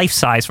a life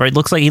size, right?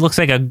 He looks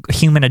like a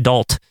human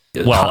adult.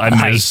 Well, I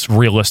mean, as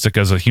realistic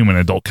as a human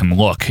adult can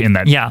look in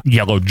that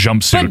yellow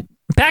jumpsuit.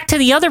 But back to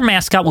the other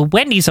mascot with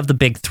Wendy's of the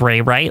big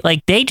three, right?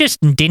 Like, they just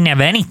didn't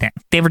have anything.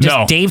 They were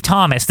just Dave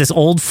Thomas, this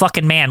old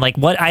fucking man. Like,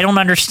 what? I don't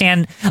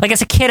understand. Like,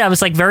 as a kid, I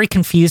was like very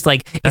confused.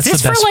 Like, is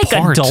this for like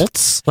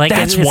adults? Like,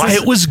 that's why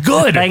it was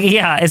good. Like,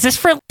 yeah, is this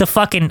for the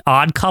fucking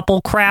Odd Couple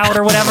crowd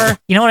or whatever?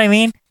 You know what I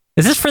mean?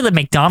 Is this for the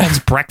McDonald's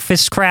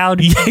breakfast crowd?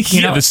 The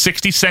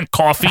 60-cent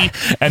coffee.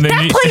 And then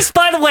that place,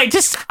 by the way,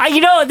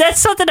 that's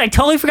something I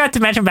totally forgot to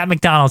mention about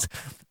McDonald's.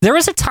 There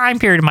was a time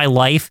period in my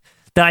life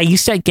that I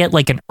used to get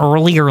like an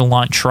earlier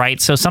lunch,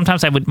 right? So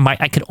sometimes I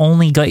could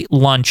only get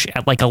lunch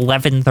at like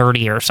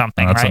 11:30 or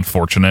something. That's right?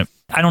 unfortunate.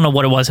 I don't know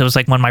what it was. It was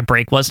like when my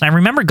break was, and I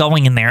remember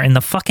going in there, and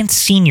the fucking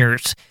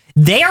seniors,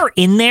 they are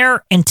in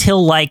there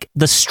until like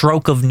the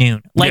stroke of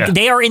noon. Like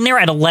they are in there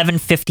at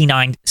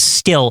 11:59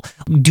 still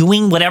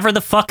doing whatever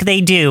the fuck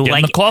they do. Getting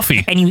like the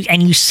coffee.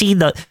 And you see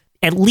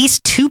at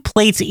least 2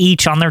 plates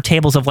each on their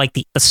tables of like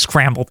the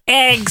scrambled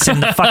eggs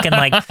and the fucking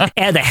like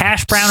the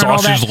hash brown and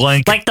all that. Sausage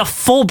link. Like the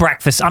full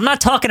breakfast. I'm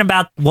not talking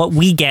about what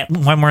we get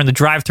when we're in the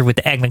drive-thru with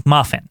the Egg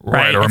McMuffin,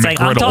 right? Or it's a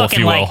like I'm McGriddle, talking if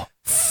you will. like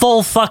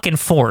full fucking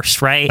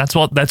force, right? That's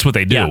what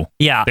they do.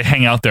 Yeah. They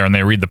hang out there and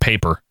they read the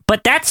paper.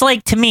 But that's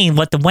like, to me,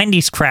 what the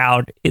Wendy's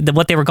crowd,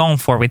 what they were going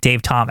for with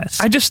Dave Thomas.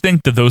 I just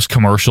think that those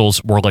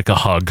commercials were like a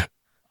hug.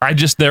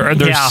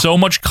 There's so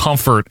much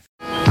comfort.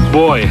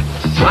 Boy,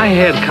 I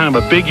had kind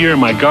of a big year in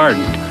my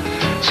garden.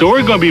 So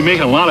we're going to be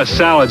making a lot of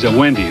salads at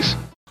Wendy's.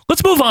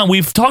 Let's move on.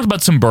 We've talked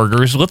about some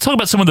burgers. Let's talk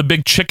about some of the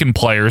big chicken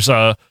players.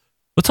 Let's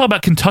talk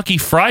about Kentucky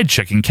Fried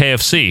Chicken,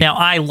 KFC. Now,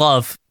 I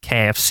love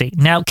KFC.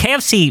 Now,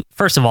 KFC,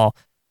 first of all,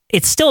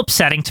 it's still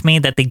upsetting to me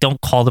that they don't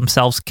call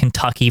themselves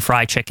Kentucky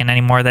Fried Chicken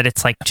anymore, that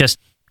it's like just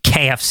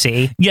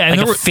KFC. Yeah,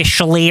 like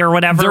officially or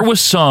whatever. There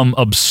was some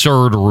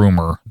absurd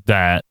rumor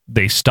that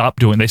they stopped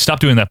doing. They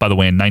stopped doing that, by the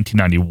way, in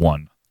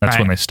 1991. That's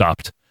when they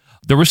stopped.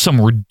 There was some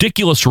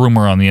ridiculous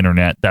rumor on the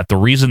internet that the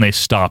reason they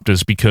stopped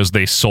is because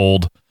they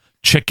sold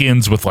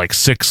chickens with like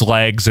 6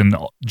 legs and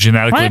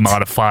genetically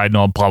modified and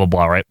all blah, blah,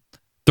 blah, right?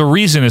 The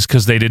reason is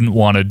because they didn't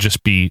want to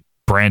just be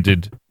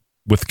branded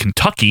with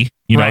Kentucky.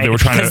 You know, they were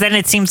trying because then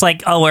it seems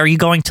like, are you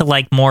going to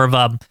like more of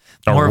a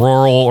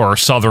rural or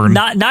southern?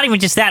 Not even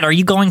just that. Are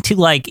you going to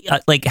like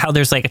how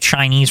there's like a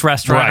Chinese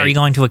restaurant? Or are you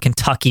going to a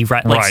Kentucky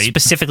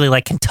specifically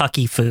like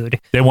Kentucky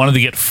food? They wanted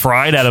to get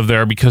fried out of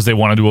there because they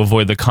wanted to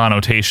avoid the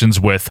connotations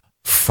with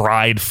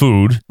fried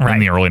food in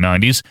the early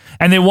 90s,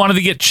 and they wanted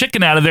to get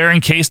chicken out of there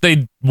in case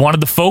they wanted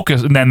to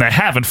focus, and then they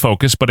haven't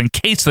focused, but in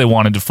case they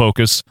wanted to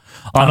focus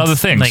on other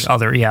things.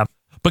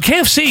 But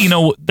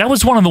KFC, that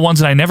was one of the ones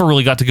that I never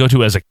really got to go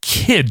to as a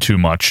kid too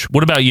much.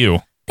 What about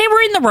you? They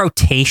were in the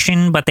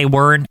rotation, but they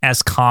weren't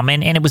as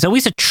common, and it was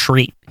always a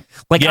treat.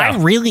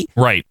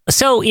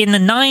 So in the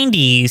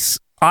 90s,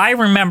 I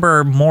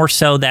remember more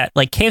so that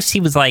like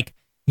KFC was like,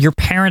 your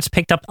parents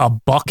picked up a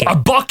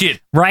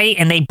bucket, right?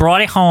 And they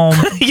brought it home,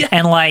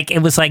 and like it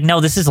was like, no,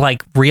 this is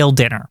like real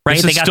dinner,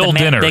 right? This is still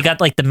dinner. They got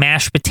like the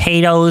mashed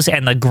potatoes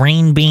and the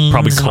green beans.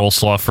 Probably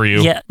coleslaw for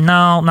you. Yeah,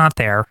 no, not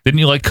there. Didn't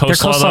you like coleslaw? Their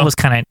coleslaw though? Was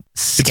kind of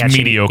sketchy. It's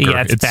mediocre.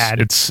 Yeah, it's bad.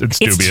 It's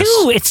dubious.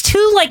 It's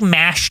too like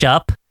mashed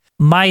up.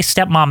 My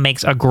stepmom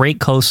makes a great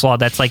coleslaw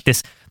that's like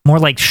this more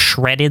like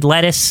shredded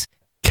lettuce.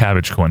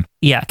 Cabbage, Quinn.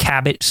 Yeah,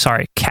 cabbage.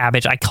 Sorry,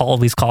 cabbage. I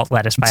always call it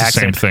lettuce by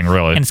accident. Same thing,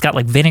 really. And it's got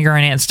like vinegar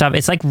in it and stuff.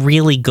 It's like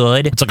really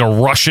good. It's like a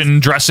Russian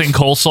dressing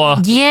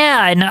coleslaw.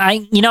 Yeah, and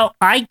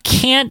I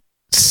can't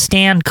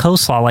stand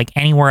coleslaw like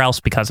anywhere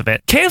else because of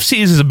it.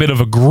 KFC's is a bit of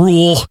a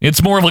gruel.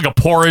 It's more like a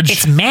porridge.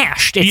 It's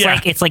mashed.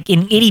 It's like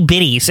in itty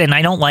bitties, and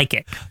I don't like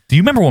it. Do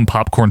you remember when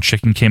popcorn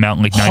chicken came out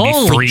in like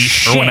 93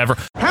 or whenever?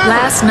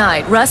 Last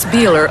night, Russ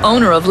Beeler,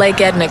 owner of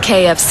Lake Edna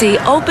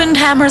KFC, opened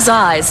Hammer's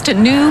eyes to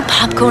new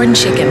popcorn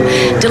chicken.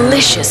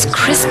 Delicious,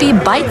 crispy,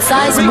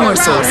 bite-sized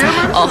morsels.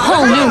 A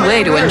whole new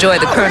way to enjoy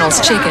the Colonel's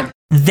chicken.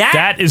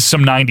 That is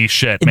some 90s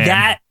shit, man.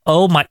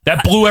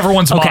 That blew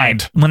everyone's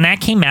mind. When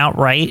that came out,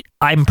 right,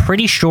 I'm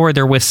pretty sure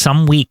there was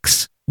some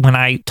weeks when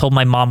I told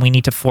my mom we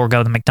need to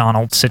forego the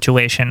McDonald's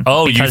situation.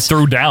 Oh, you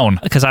threw down.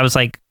 Because I was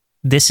like,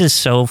 this is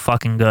so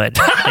fucking good.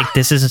 Like,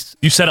 this is...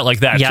 You said it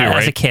like that, too, right?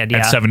 As a kid,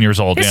 At 7 years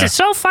old, This is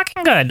so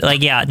fucking good.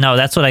 Like, yeah, no,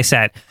 that's what I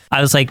said.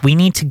 I was like, we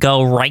need to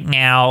go right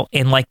now.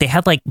 And, like, they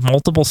had, like,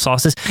 multiple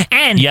sauces.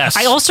 And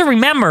I also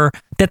remember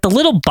that the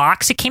little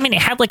box it came in,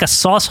 it had, like, a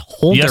sauce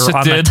holder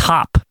on the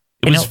top.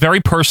 It was very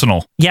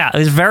personal. Yeah, it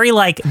was very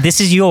like, this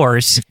is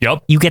yours.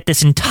 Yep. You get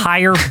this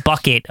entire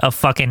bucket of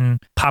fucking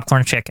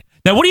popcorn chicken.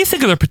 Now, what do you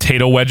think of their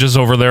potato wedges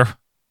over there?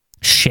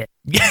 Shit.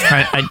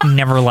 I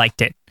never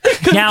liked it.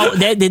 Now,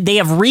 they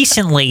have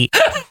recently,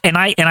 and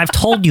I've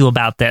told you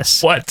about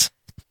this. What?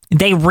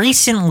 They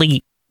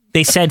recently,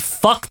 they said,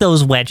 fuck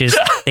those wedges.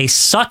 They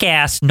suck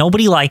ass.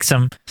 Nobody likes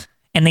them.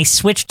 and they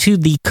switched to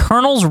the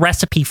Colonel's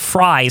recipe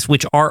fries,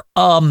 which are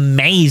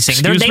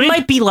amazing. They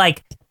might be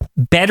like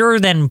better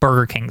than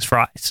Burger King's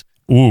fries.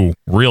 Ooh,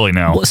 really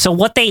now? So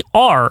what they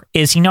are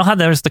is, you know how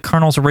there's the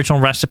Colonel's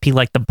original recipe,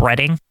 like the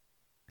breading?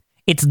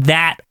 It's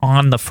that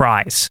on the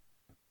fries.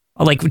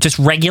 Like just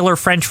regular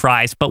French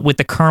fries, but with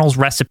the Colonel's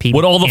recipe.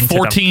 With all the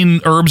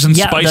 14 herbs and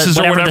spices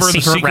or whatever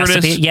the secret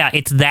recipe is? Yeah,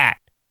 it's that.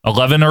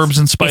 11 herbs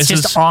and spices?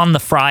 It's just on the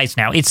fries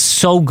now. It's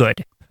so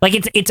good. Like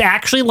it's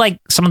actually like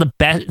some of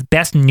the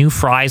best new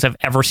fries I've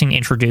ever seen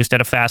introduced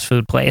at a fast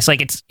food place.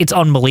 Like it's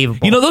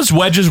unbelievable. You know, those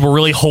wedges were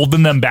really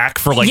holding them back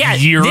for like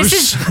years.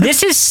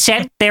 This is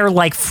sent their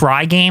like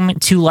fry game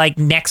to like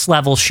next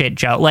level shit,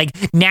 Joe.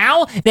 Like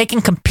now they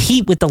can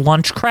compete with the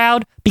lunch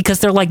crowd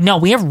because they're like, no,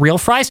 we have real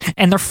fries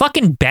and they're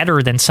fucking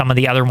better than some of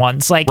the other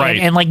ones. Like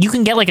and like you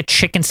can get like a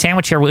chicken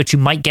sandwich here, which you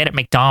might get at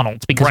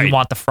McDonald's because you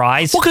want the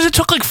fries. Well, because it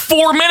took like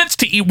 4 minutes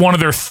to eat one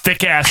of their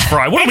thick ass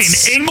fries. What do you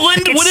mean,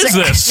 England? What is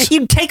this?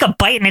 You take a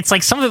bite and it's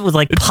like some of it would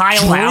like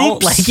pile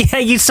out. Like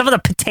some of the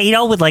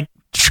potato would like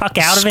chuck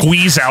out of it.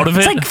 Squeeze out of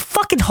it. It's like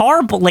fucking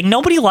horrible. Like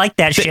nobody liked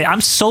that shit.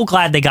 I'm so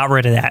glad they got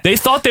rid of that. They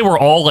thought they were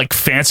all like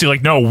fancy.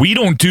 Like, no, we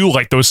don't do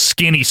like those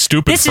skinny,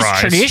 stupid fries. This is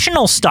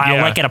traditional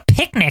style, like at a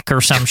picnic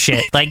or some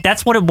shit. Like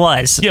that's what it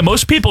was. Yeah,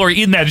 most people are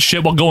eating that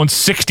shit while going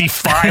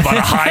 65 on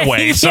a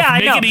highway. So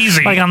make it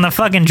easy. Like on the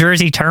fucking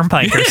Jersey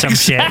Turnpike or some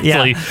shit.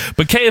 Yeah.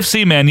 But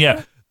KFC, man,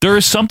 there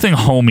is something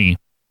homey.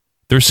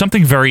 There's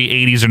something very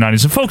 80s or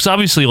 90s. And folks,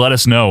 obviously, let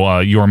us know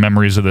your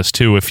memories of this,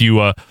 too. If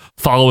you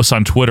follow us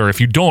on Twitter.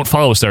 If you don't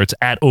follow us there, it's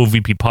at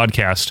OVP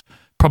Podcast.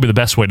 Probably the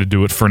best way to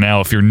do it for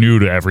now if you're new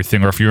to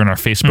everything or if you're in our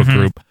Facebook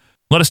group.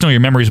 Let us know your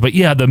memories. But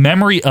yeah, the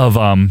memory of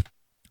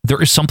there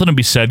is something to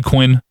be said,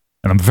 Quinn,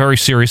 and I'm very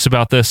serious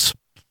about this,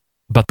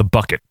 about the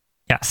bucket.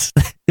 Yes.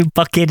 The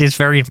bucket is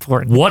very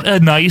important. What a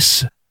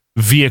nice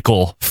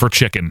vehicle for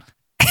chicken.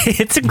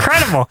 It's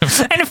incredible.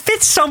 And it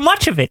fits so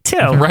much of it, too.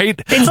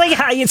 Right? It's like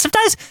how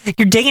sometimes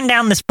you're digging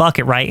down this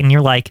bucket, right? And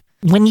you're like,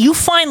 when you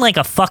find like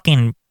a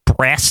fucking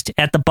breast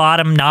at the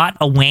bottom, not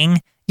a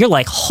wing, you're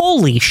like,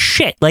 holy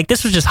shit. Like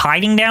this was just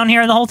hiding down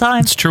here the whole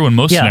time. It's true in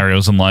most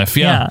scenarios in life.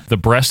 Yeah. The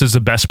breast is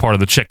the best part of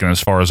the chicken as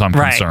far as I'm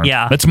concerned.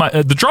 Yeah. That's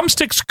the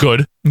drumstick's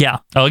good. Yeah.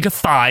 I like a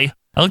thigh.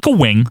 I like a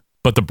wing.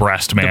 But the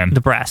breast, man.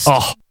 The breast.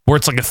 Oh, where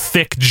it's like a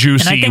thick,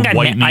 juicy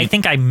white meat. I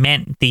think I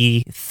meant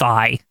the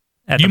thigh.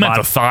 You meant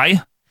the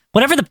thigh?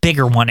 Whatever the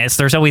bigger one is.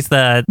 There's always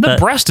the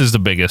breast is the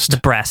biggest. The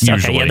breast.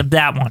 Usually. Okay, yeah,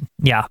 that one.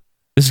 Yeah.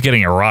 This is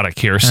getting erotic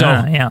here.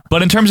 So,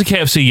 But in terms of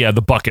KFC,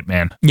 the bucket,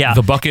 man. Yeah.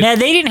 The bucket. Yeah,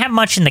 they didn't have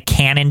much in the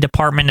cannon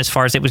department as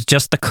far as it was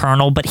just the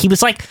Colonel, but he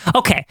was like,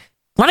 okay,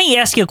 let me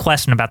ask you a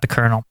question about the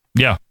Colonel.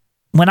 Yeah.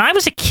 When I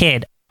was a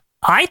kid,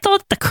 I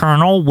thought the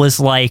Colonel was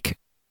like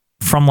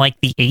from like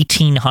the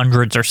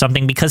 1800s or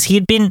something because he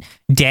had been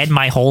dead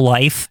my whole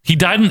life. He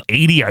died in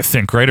 80, I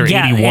think, right? Or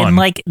 81. And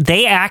like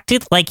they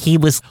acted like he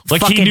was like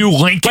fucking, he knew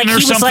Lincoln like or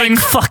he something.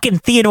 Was like fucking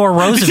Theodore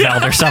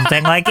Roosevelt or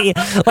something. Like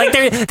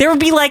there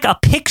would be like a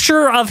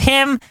picture of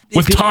him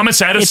with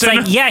Thomas Edison.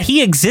 It's like,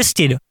 he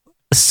existed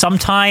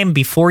sometime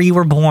before you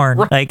were born.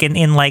 Right. Like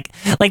in like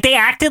they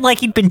acted like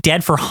he'd been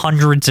dead for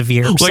hundreds of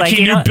years. Like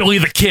he knew Billy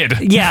the Kid.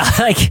 Yeah,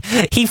 like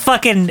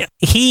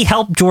he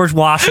helped George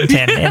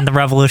Washington in the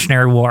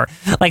Revolutionary War.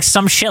 Like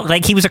some shit.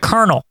 Like he was a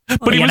colonel.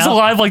 But he was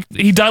alive. Like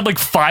he died like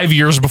 5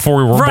 years before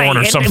we were born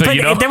or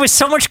something. But there was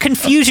so much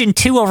confusion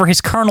too over his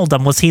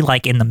coloneldom. Was he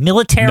like in the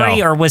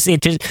military or was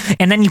it just?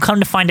 And then you come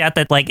to find out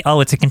that like,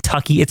 oh, it's a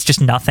Kentucky. It's just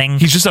nothing.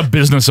 He's just a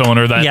business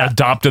owner that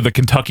adopted the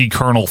Kentucky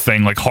colonel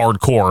thing like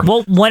hardcore.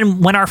 Well,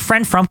 when our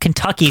friend from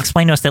Kentucky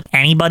explained to us that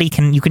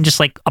you can just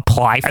like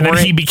apply for it. And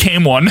then he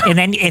became one. And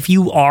then if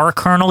you are a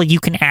colonel, you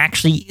can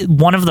actually,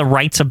 one of the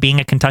rights of being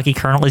a Kentucky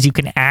colonel is you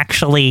can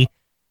actually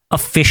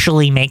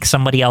officially make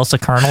somebody else a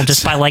colonel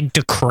just by like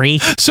decree.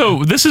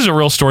 So this is a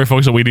real story,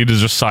 folks, that we need to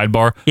just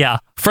sidebar. Yeah.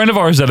 Friend of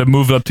ours that had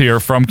moved up here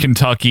from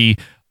Kentucky,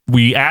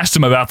 we asked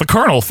him about the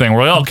colonel thing.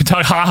 We're like, oh,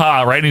 Kentucky,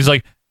 haha, right? And he's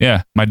like,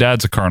 yeah, my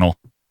dad's a colonel.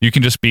 You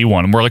can just be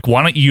one. And we're like,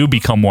 why don't you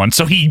become one?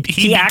 So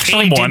he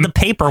actually one. did the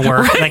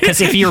paperwork. Right.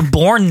 Because if you're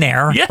born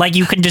there, like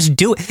you can just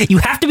do it. You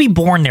have to be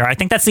born there. I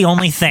think that's the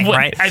only thing,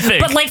 right? I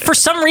think. But like for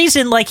some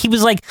reason, like he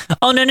was like,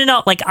 oh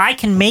no, like I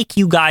can make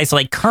you guys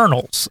like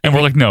colonels. And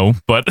we're like, no,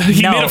 but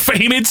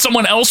he made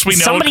someone else we know.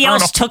 Somebody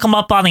else took him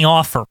up on the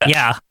offer.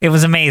 Yeah, it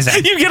was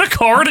amazing. You get a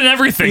card and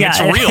everything. Yeah,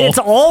 it's real. It's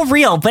all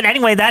real. But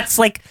anyway, that's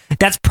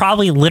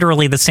probably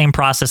literally the same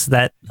process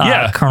that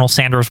Colonel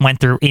Sanders went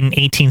through in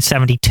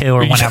 1872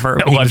 or whenever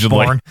he was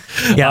born.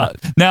 Yeah.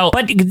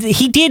 But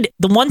he did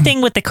the one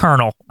thing with the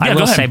Colonel, I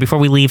will say before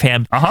we leave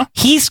him.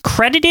 He's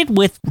credited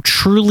with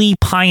truly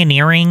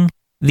pioneering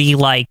the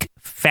like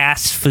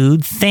fast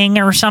food thing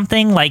or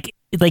something. Like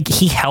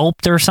he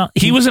helped or something.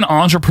 He was an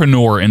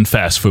entrepreneur in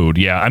fast food.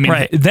 Yeah. I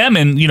mean, them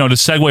and, to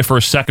segue for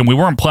a second, we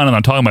weren't planning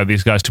on talking about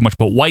these guys too much,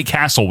 but White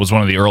Castle was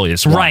one of the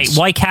earliest ones. Right.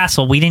 White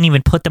Castle. We didn't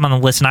even put them on the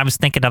list, and I was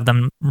thinking of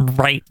them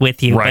right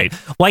with you. Right.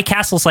 But White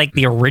Castle's like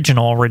the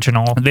original.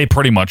 They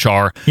pretty much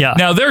are. Yeah.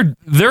 Now, they're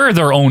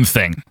their own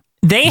thing.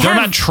 They're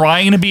not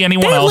trying to be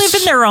anyone They else.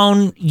 live in their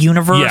own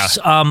universe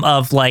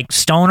of like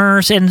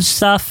stoners and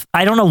stuff.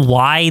 I don't know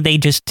why they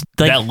just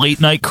like that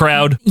late night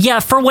crowd. Yeah,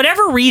 for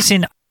whatever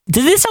reason,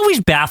 did this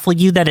always baffle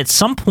you that at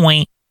some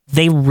point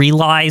they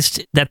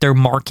realized that their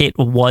market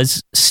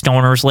was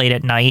stoners late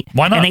at night?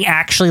 Why not? And they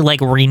actually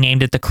like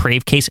renamed it the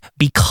Crave Case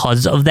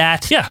because of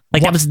that. Yeah,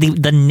 like that was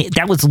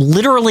that was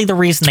literally the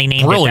reason they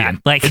named it that.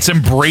 Like it's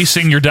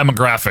embracing your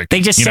demographic.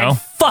 they just said, know?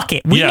 "Fuck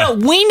it, we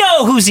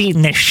know who's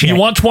eating this shit." You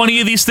want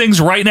 20 of these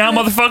things right now,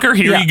 motherfucker?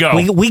 Here you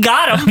go. We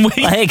got them.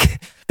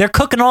 Like they're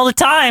cooking all the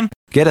time.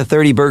 Get a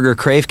 30-burger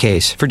Crave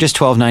Case for just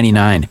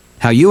 $12.99.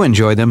 How you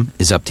enjoy them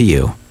is up to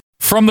you.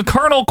 From the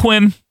Colonel,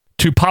 Quinn,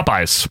 to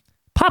Popeyes.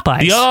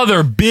 Popeyes. The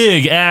other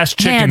big ass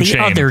chicken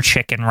chain. Other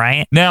chicken,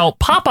 right? Now,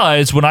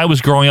 Popeyes, when I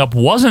was growing up,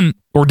 wasn't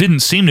or didn't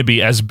seem to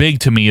be as big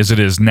to me as it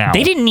is now.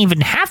 They didn't even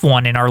have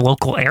one in our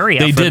local area.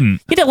 They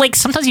didn't. You know, like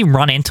sometimes you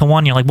run into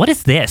one, you're like, what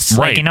is this?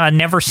 Right. Like, you know, I've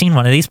never seen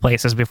one of these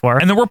places before.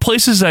 And there were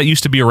places that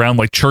used to be around,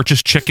 like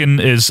Church's Chicken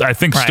is, I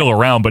think, Right. still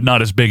around, but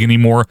not as big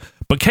anymore.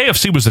 But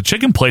KFC was a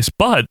chicken place.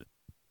 But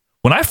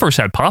when I first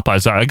had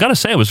Popeyes, I got to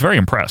say, I was very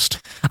impressed.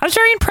 I was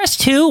very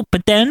impressed too.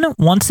 But then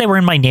once they were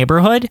in my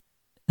neighborhood,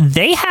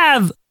 they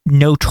have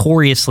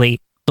notoriously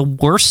the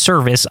worst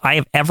service I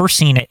have ever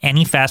seen at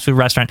any fast food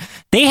restaurant.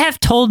 They have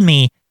told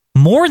me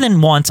more than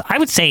once, I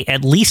would say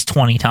at least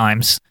 20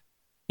 times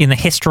in the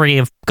history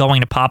of going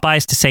to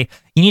Popeyes to say,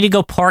 you need to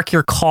go park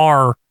your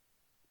car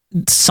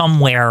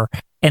somewhere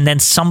and then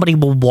somebody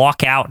will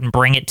walk out and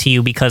bring it to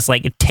you because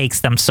like it takes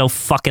them so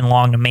fucking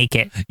long to make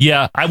it.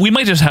 Yeah, we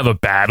might just have a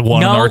bad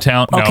one in our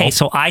town. No. Okay,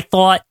 so I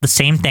thought the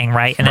same thing,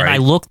 right? And then I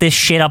looked this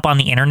shit up on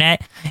the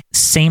internet.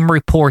 Same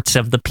reports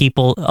of the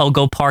people,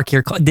 go park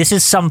your car. This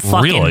is some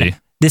fucking... Really?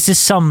 This is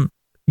some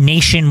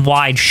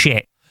nationwide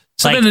shit.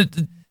 So like,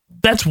 then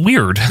that's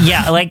weird.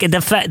 Yeah, like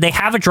they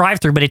have a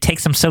drive-through, but it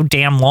takes them so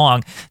damn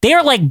long. They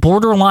are like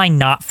borderline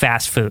not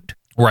fast food.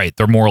 Right.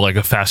 They're more like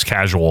a fast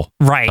casual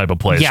type of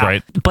place,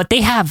 right? But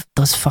they have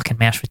those fucking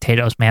mashed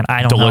potatoes, man.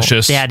 I don't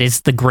Delicious. know. That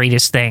is the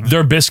greatest thing.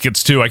 Their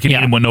biscuits, too. I can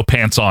eat them with no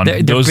pants on.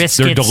 Their They're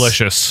biscuits,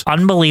 delicious.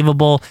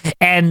 Unbelievable.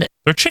 And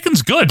their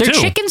chicken's good, too. Their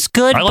chicken's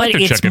good, I like but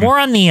their it's chicken. more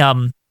on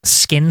the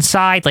skin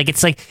side. Like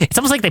it's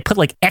almost like they put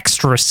like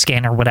extra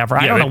skin or whatever.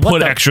 I Yeah, don't know they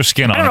what put extra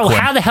skin on I don't it, know Quinn.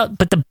 how the hell,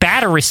 but the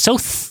batter is so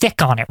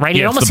thick on it, right?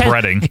 Yeah, it it's almost the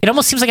breading. It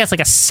almost seems like it's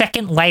like a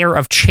second layer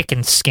of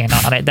chicken skin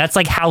on it. That's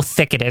like how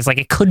thick it is. Like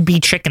it could be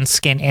chicken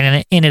skin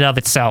in and of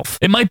itself.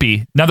 It might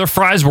be. Now, their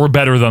fries were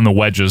better than the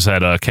wedges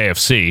at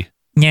KFC.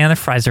 Yeah, their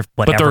fries are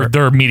whatever. But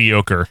they're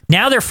mediocre.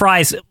 Now their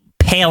fries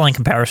pale in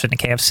comparison to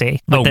KFC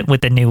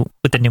with the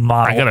new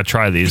model. I gotta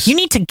try these. You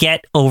need to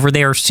get over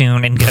there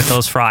soon and get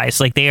those fries.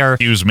 Like they are.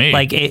 Excuse me.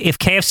 Like if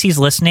KFC's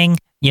listening,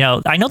 you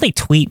know, I know they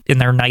tweet and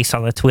they're nice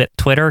on the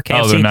Twitter.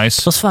 KFC, they're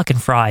nice. Those fucking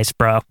fries,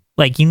 bro.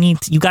 Like you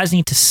guys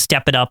need to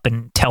step it up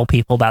and tell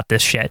people about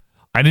this shit.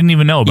 I didn't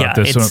even know about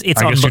this.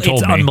 It's I guess you told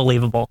it's me.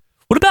 unbelievable.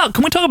 What about?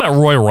 Can we talk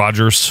about Roy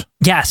Rogers?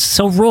 Yes.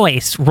 So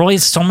Roy's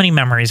so many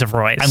memories of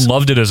Roy's. I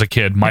loved it as a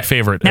kid. My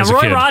favorite. Now as a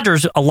Roy kid.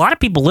 Rogers. A lot of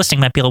people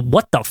listening might be like,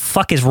 "What the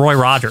fuck is Roy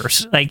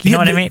Rogers?" Like, you know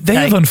what I mean? They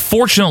have,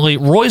 unfortunately,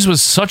 Roy's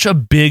was such a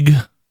big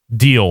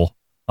deal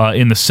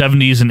in the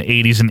 70s and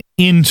 80s and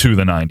into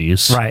the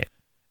 90s. Right.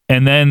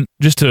 And then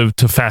just to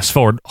fast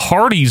forward,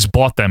 Hardee's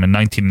bought them in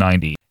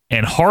 1990,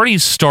 and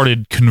Hardee's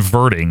started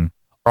converting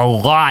a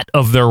lot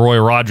of their Roy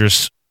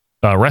Rogers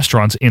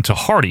restaurants into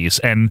Hardee's,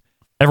 and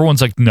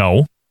everyone's like,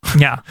 no.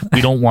 Yeah.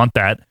 We don't want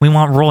that. We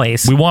want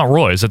Roy's. We want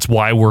Roy's. That's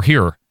why we're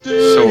here.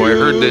 So I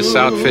heard this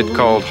outfit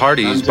called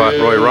Hardee's bought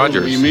Roy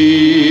Rogers.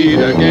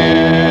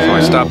 So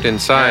I stopped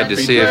inside to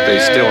see if they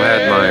still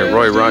had my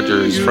Roy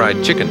Rogers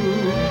fried chicken.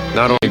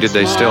 Not only did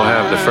they still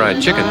have the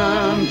fried chicken,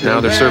 now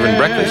they're serving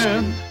breakfast.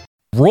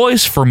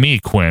 Roy's, for me,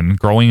 Quinn,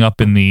 growing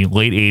up in the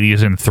late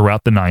 80s and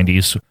throughout the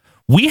 90s,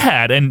 we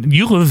had, and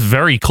you lived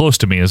very close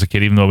to me as a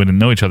kid, even though we didn't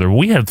know each other,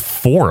 we had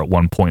 4 at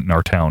one point in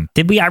our town.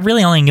 Did we? I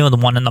really only knew the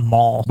one in the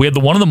mall. We had the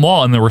one in the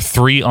mall, and there were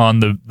 3 on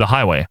the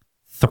highway.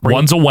 3?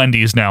 One's a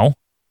Wendy's now.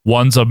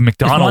 One's a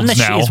McDonald's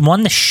now. Is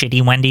one the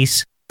shitty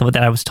Wendy's that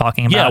I was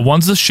talking about? Yeah,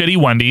 one's the shitty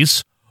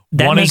Wendy's.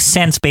 That one makes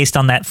sense based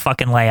on that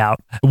fucking layout.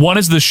 One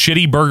is the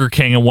shitty Burger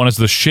King, and one is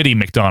the shitty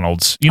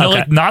McDonald's. You know, Okay.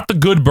 like not the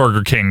good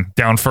Burger King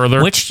down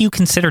further. Which do you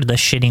consider the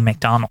shitty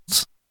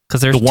McDonald's? Because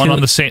there's the one two,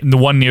 on the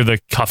one near the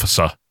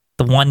Cuffasa.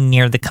 The one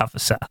near the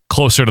Cuffasa.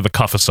 Closer to the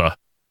Cuffasa.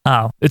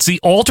 Oh. It's the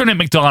alternate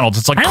McDonald's.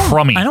 It's like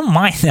crummy. I don't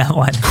mind that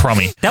one.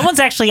 Crummy. That one's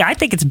actually, I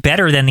think it's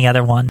better than the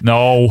other one.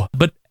 No.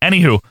 But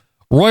anywho,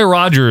 Roy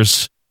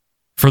Rogers,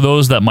 for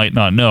those that might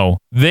not know,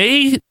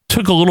 they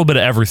took a little bit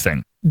of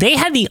everything. They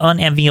had the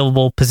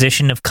unenviable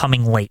position of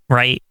coming late,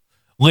 right?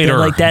 Later.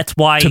 Like that's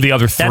why to the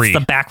other 3. That's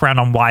the background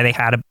on why they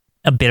had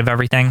a bit of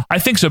everything. I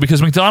think so,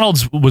 because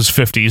McDonald's was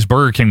 50s,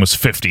 Burger King was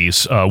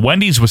 50s,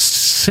 Wendy's was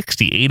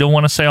 68, I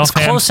want to say It's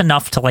offhand. close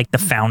enough to like the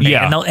founding.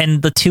 Yeah.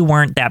 And the 2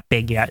 weren't that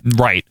big yet.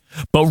 Right.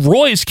 But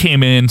Roy's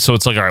came in, so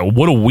it's like, all right,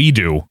 what do we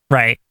do?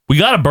 Right. We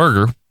got a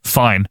burger,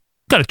 fine.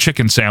 Got a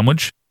chicken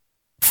sandwich.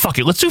 fuck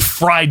it, let's do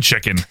fried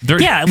chicken.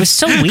 Yeah, it was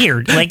so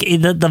weird. Like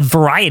the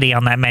variety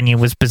on that menu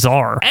was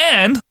bizarre.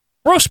 And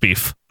roast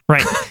beef.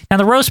 Right. Now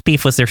the roast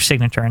beef was their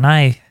signature, and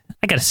I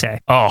gotta say,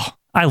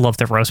 I love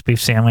the roast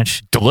beef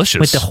sandwich. Delicious.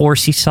 With the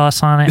horsey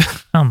sauce on it.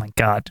 Oh my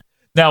God.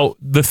 Now,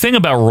 the thing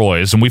about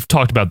Roy's, and we've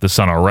talked about this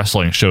on our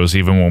wrestling shows,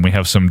 even when we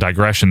have some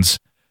digressions,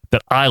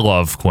 that I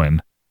love,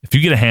 Quinn. If you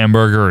get a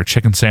hamburger or a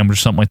chicken sandwich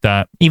or something like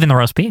that. Even the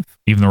roast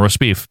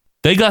beef.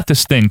 They got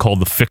this thing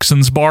called the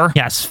Fixins Bar.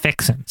 Yes,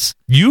 Fixins.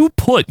 You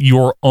put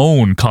your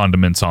own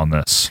condiments on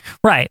this.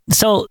 Right.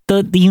 So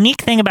the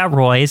unique thing about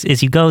Roy's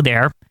is you go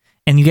there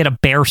and you get a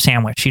bear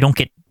sandwich. You don't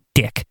get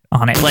dick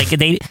on it. Like you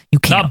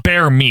can't. Not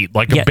bear meat,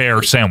 like a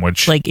bear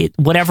sandwich. Like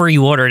whatever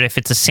you ordered, if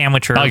it's a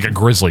sandwich or not like a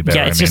grizzly bear.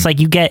 Yeah, it's just like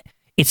you get.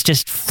 It's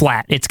just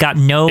flat. It's got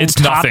no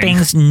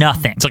toppings,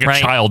 nothing. It's like a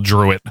child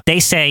drew it. They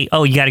say,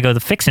 oh, you got to go to the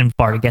Fixin'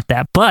 Bar to get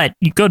that. But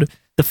you go to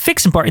the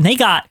Fixin' Bar and they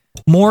got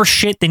more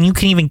shit than you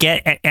can even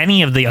get at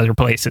any of the other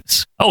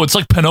places. Oh, it's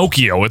like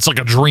Pinocchio. It's like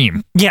a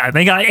dream. Yeah,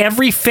 they got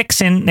every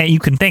fixin' that you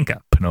can think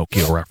of.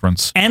 Pinocchio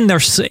reference. And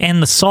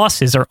the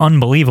sauces are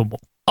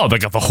unbelievable. Oh, they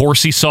got the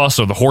horsey sauce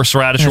or the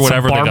horseradish or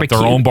whatever. They got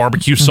their own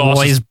barbecue sauce.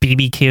 Roy's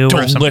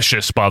BBQ.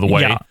 Delicious, by the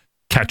way. Yeah.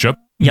 Ketchup,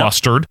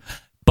 mustard.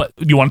 But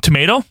you want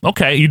tomato?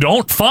 Okay. You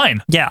don't?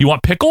 Fine. Yeah. You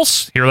want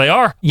pickles? Here they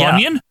are. Yeah.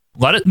 Onion?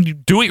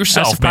 Do it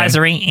yourself, I'm surprised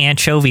there ain't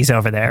anchovies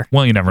over there.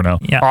 Well, you never know.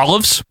 Yeah.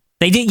 Olives?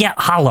 They did,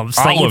 olives.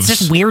 Like, it's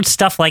just weird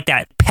stuff like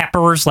that.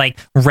 Peppers, like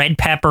red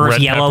peppers,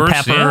 yellow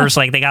peppers.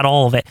 Like, they got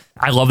all of it.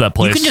 I love that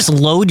place. You can just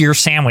load your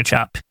sandwich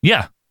up.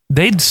 Yeah.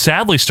 They'd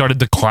sadly started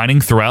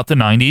declining throughout the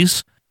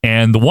 90s.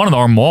 And the one in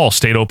our mall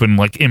stayed open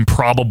like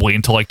improbably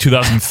until like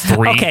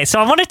 2003. Okay, so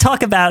I want to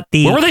talk about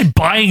the... Where were they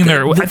buying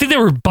their... I think they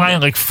were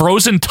buying like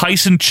frozen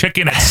Tyson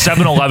chicken at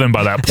 7-Eleven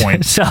by that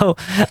point. So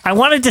I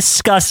want to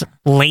discuss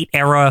late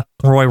era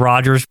Roy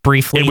Rogers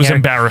briefly. It was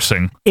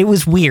embarrassing. It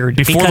was weird.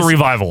 Before the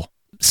revival.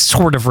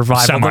 Sort of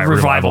revival.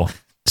 Semi-revival.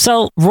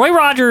 So Roy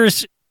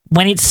Rogers,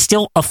 when it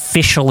still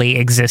officially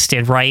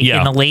existed, right? Yeah.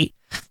 In the late...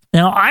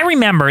 Now, I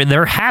remember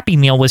their Happy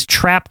Meal was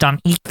trapped on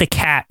Eat the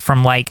Cat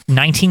from like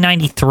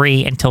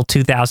 1993 until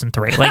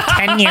 2003. Like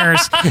 10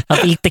 years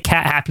of Eat the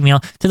Cat Happy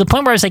Meal to the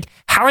point where I was like,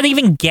 how are they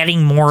even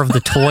getting more of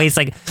the toys?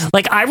 Like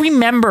I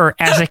remember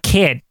as a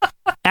kid,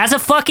 as a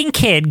fucking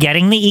kid,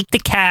 getting the Eat the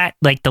Cat,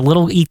 like the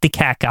little Eat the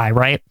Cat guy,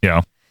 right?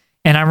 Yeah.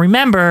 And I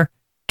remember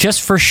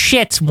just for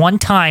shits one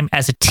time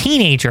as a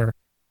teenager,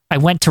 I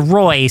went to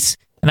Roy's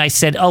and I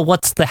said, oh,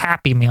 what's the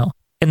Happy Meal?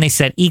 And they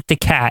said, Eat the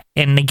Cat.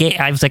 And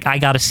I was like, I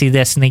got to see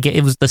this. And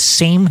it was the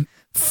same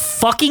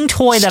fucking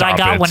toy that I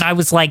got when I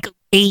was like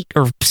 8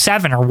 or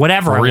 7 or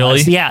whatever. Really? It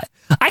was. Yeah.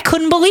 I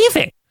couldn't believe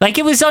it. Like,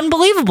 it was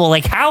unbelievable.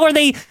 Like, how are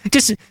they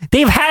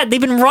they've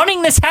been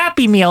running this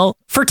Happy Meal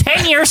for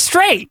 10 years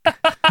straight.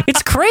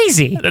 It's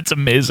crazy. That's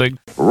amazing.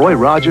 Roy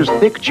Rogers'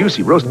 thick,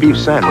 juicy roast beef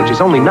sandwich is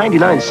only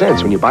 99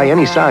 cents when you buy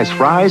any size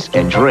fries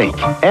and drink.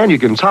 And you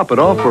can top it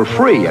off for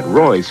free at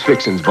Roy's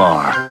Fixins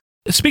Bar.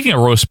 Speaking of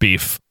roast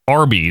beef,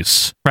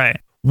 Arby's. Right.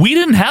 We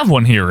didn't have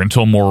one here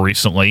until more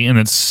recently, and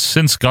it's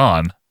since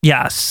gone.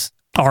 Yes.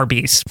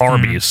 Arby's.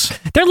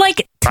 They're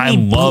like... I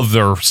love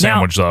their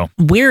sandwich, though.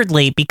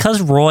 Weirdly,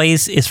 because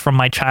Roy's is from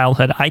my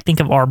childhood, I think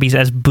of Arby's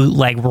as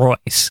bootleg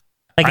Roy's.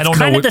 Like, it's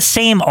kind of the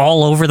same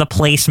all over the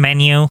place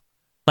menu.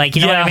 Like,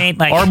 you know what I mean?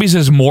 Like, Arby's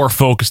is more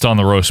focused on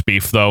the roast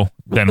beef, though,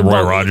 than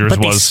Roy Rogers was.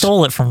 But they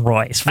stole it from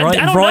Roy's. I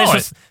don't Roy's know.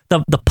 was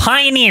the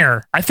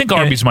pioneer. I think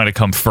Arby's might have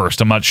come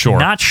first. I'm not sure.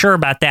 Not sure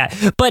about that.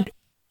 But,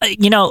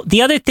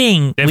 the other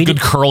thing... They have good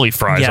curly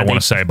fries, I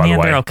want to say, by the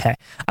way. They're okay.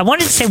 I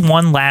wanted to say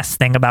one last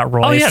thing about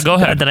Roy's. Oh, yeah, go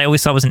ahead. That I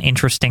always thought was an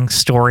interesting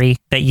story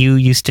that you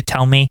used to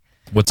tell me.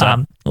 What's that?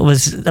 It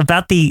was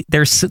about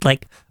there's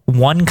like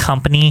one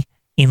company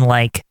in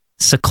like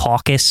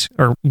Secaucus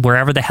or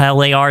wherever the hell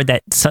they are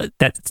that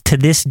to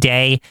this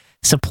day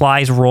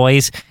supplies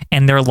Roy's,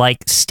 and they're like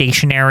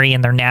stationery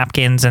and their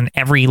napkins and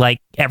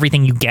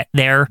everything you get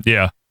there.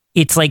 Yeah.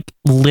 It's like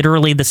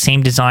literally the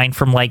same design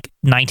from like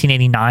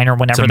 1989 or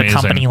whenever the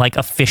company like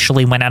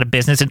officially went out of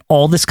business, and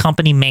all this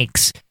company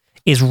makes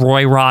is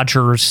Roy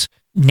Rogers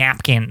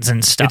napkins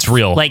and stuff. It's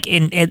real. Like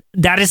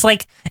that is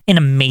like an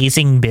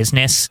amazing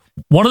business.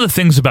 One of the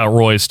things about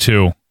Roy's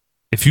too,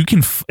 if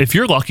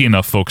you're lucky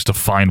enough, folks, to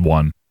find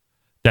one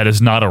that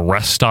is not a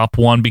rest stop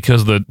one,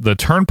 because the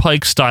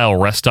Turnpike style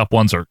rest stop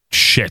ones are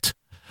shit.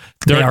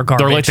 They are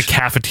garbage. They're like the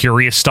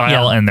cafeteria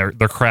style, and they're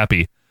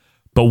crappy.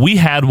 But we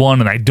had one,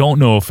 and I don't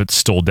know if it's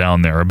still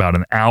down there, about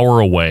an hour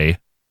away,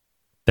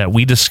 that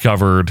we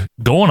discovered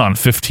going on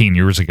 15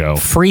 years ago.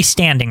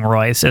 Freestanding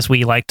Roy's, as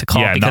we like to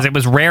call it, because it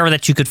was rare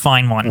that you could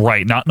find one.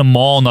 Right, not in a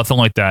mall, nothing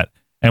like that.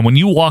 And when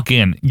you walk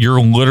in,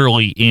 you're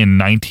literally in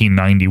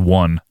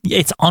 1991.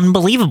 It's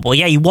unbelievable.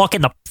 Yeah, you walk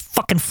in, the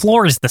fucking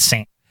floor is the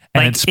same.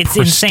 And like, it's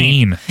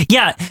pristine. Insane.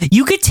 Yeah,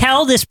 you could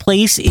tell this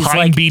place is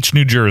Pine Beach,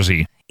 New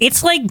Jersey.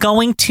 It's like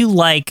going to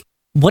like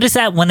what is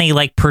that when they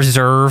like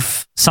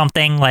preserve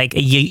something like a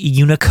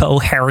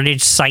UNESCO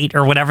heritage site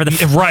or whatever?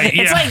 Right,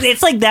 It's yeah.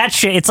 it's like that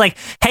shit. It's like,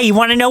 hey, you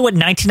want to know what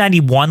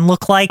 1991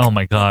 looked like? Oh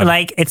my God.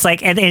 Like it's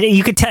like, and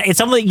you could tell.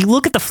 It's almost, you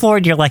look at the floor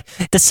and you're like,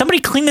 does somebody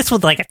clean this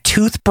with like a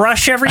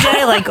toothbrush every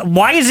day? Like,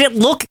 why does it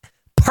look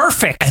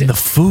perfect? And the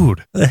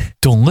food,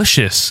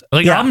 delicious.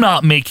 Like, Yeah. I'm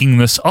not making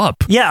this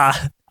up. Yeah.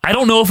 I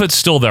don't know if it's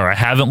still there. I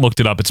haven't looked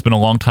it up. It's been a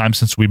long time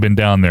since we've been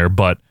down there,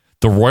 but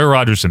the Roy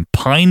Rogers in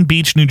Pine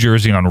Beach, New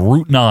Jersey on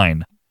Route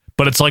 9.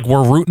 But it's like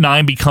where Route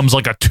 9 becomes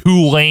like a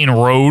 2-lane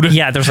road.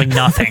 Yeah, there's like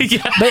nothing.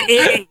 But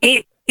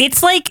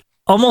it's like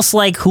almost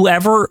like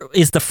whoever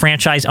is the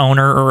franchise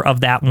owner or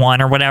of that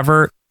one or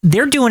whatever,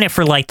 they're doing it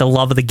for like the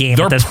love of the game.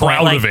 They're at this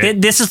proud point. Like, of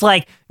it. This is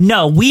like,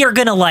 no, we are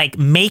gonna like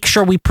make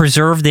sure we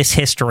preserve this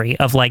history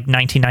of like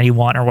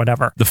 1991 or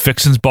whatever. The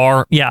Fixins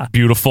Bar. Yeah.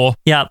 Beautiful.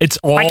 Yeah. It's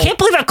all. I can't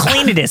believe how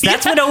clean it is.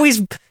 That's what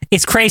always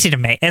it's crazy to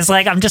me. It's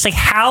like I'm just like,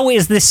 how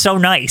is this so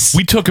nice?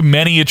 We took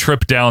many a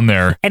trip down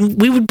there. And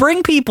we would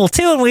bring people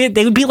too, and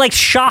they would be like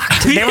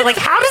shocked. They were like,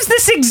 "How does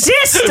this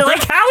exist?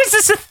 Like, how is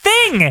this a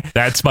thing?"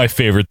 That's my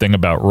favorite thing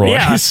about Roy's.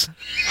 Yeah.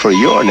 For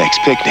your next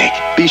picnic,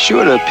 be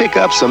sure to pick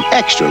up some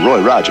extra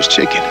Roy Rogers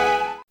chicken.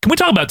 Can we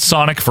talk about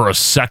Sonic for a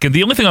second?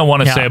 The only thing I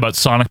want to say about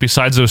Sonic,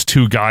 besides those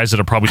two guys that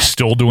are probably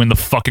still doing the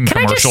fucking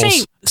Can commercials. I just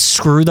say,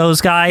 screw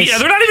those guys? Yeah,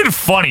 they're not even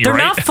funny, They're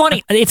right? not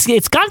funny.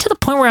 It's gotten to the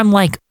point where I'm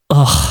like,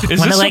 ugh.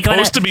 Is this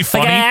supposed to be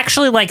funny? Like, I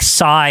actually like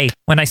sigh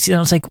when I see them.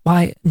 I was like,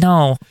 why?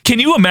 No. Can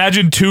you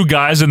imagine two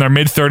guys in their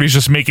mid-30s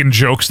just making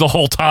jokes the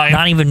whole time?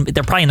 Not even.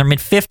 They're probably in their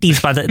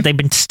mid-50s. They've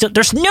been still.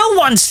 There's no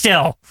one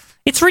still.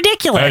 It's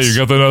ridiculous. Hey, you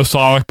got the no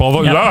Sonic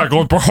ball? Yeah,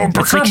 go.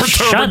 It's like,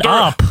 shut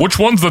up. Which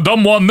one's the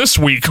dumb one this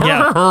week?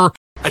 Yeah.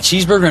 A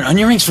cheeseburger and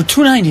onion rings for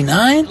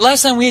 $2.99?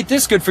 Last time we ate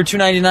this good for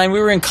 $2.99, we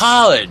were in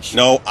college.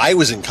 No, I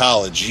was in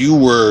college. You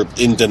were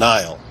in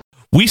denial.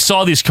 We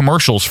saw these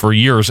commercials for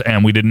years,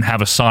 and we didn't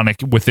have a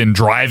Sonic within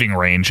driving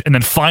range. And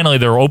then finally,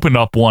 there opened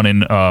up one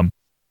in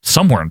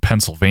somewhere in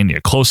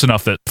Pennsylvania, close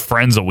enough that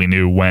friends that we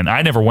knew went.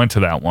 I never went to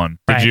that one.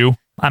 Did Right. you?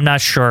 I'm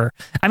not sure.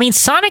 I mean,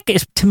 Sonic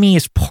is to me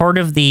is part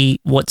of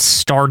what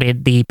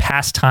started the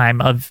pastime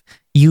of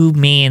you,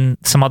 me, and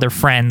some other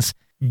friends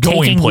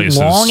Going taking places.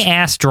 long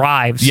ass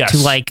drives Yes. to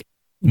like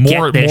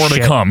More get this to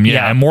shit. come.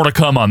 Yeah, and more to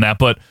come on that.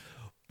 But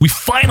we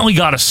finally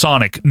got a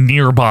Sonic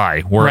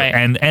nearby, where Right.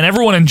 and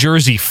everyone in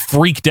Jersey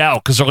freaked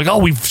out because they're like, "Oh,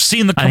 we've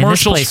seen the I mean,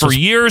 this commercials place for was-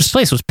 years." This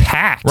place was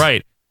packed.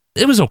 Right.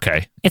 It was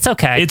okay. It's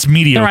okay. It's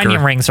mediocre. Their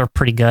onion rings are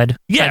pretty good.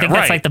 Yeah, I think right.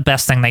 that's like the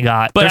best thing they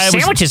got. But Their I was-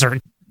 sandwiches are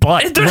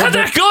but They're not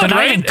that good, They're not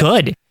right? even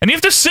good. And you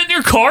have to sit in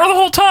your car the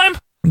whole time?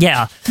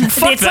 Yeah.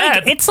 Fuck it's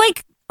that. Like, it's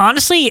like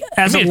honestly,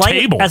 as Give a me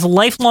a table. as a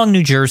lifelong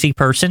New Jersey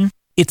person,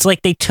 it's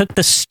like they took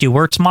the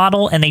Stewart's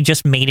model and they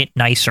just made it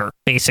nicer,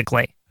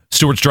 basically.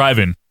 Stewart's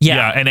Drive-In.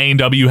 Yeah. And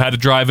A&W had a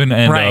drive-in.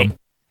 And, Right.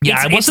 yeah,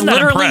 I wasn't that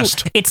literally,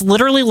 impressed. It's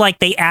literally like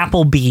they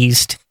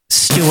Applebee'sed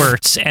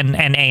Stewart's and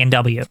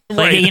A&W. Like,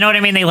 Right. you know what I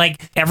mean? They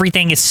like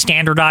everything is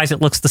standardized. It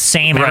looks the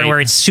same Right. everywhere.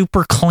 It's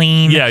super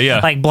clean. Yeah.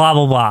 Like blah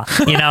blah blah.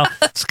 You know?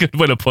 That's a good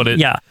way to put it.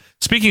 Yeah.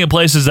 Speaking of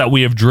places that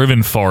we have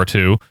driven far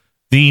to,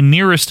 the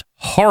nearest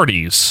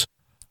Hardee's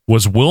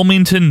was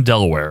Wilmington,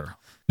 Delaware.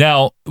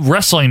 Now,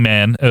 Wrestling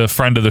Man, a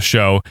friend of the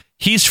show,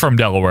 he's from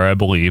Delaware, I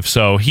believe,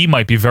 so he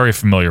might be very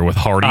familiar with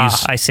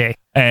Hardee's. I see.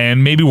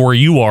 And maybe where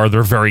you are,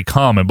 they're very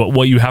common. But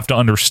what you have to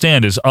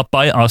understand is up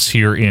by us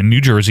here in New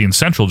Jersey, in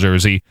Central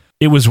Jersey,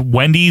 it was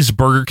Wendy's,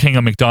 Burger King,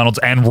 and McDonald's,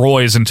 and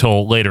Roy's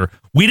until later.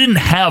 We didn't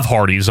have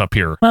Hardee's up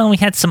here. Well, we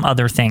had some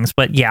other things,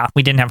 but yeah,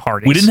 we didn't have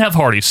Hardee's. We didn't have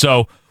Hardee's.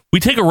 So we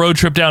take a road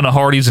trip down to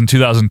Hardee's in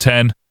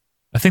 2010.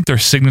 I think their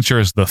signature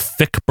is the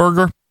thick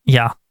burger.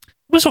 Yeah.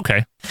 It was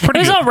okay. It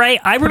was all right.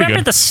 I Pretty remember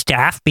good. the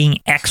staff being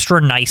extra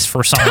nice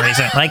for some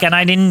reason. Like, and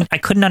I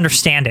couldn't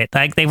understand it.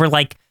 Like, they were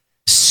like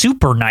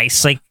super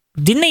nice. Like,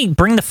 didn't they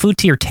bring the food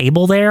to your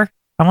table there?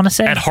 I want to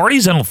say At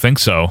Hardee's, I don't think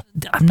so.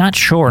 I'm not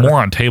sure. More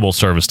on table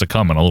service to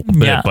come in a little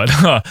bit. Yeah.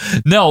 But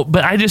no,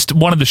 but I just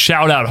wanted to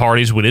shout out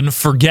Hardee's. We didn't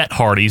forget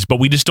Hardee's, but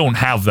we just don't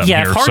have them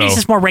Yeah, here. if Hardee's so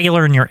is more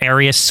regular in your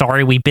area,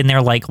 sorry, we've been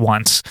there like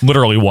once.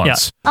 literally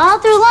once. All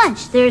through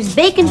lunch, there's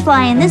bacon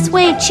flying this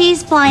way,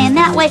 cheese flying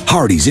that way.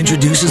 Hardee's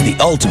introduces the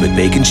ultimate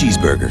bacon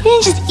cheeseburger. You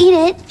didn't just eat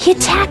it, you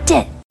attacked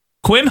it.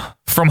 Quinn,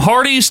 from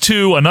Hardee's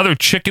to another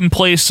chicken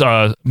place,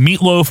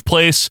 meatloaf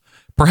place,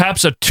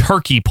 perhaps a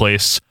turkey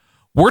place,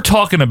 we're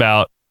talking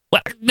about.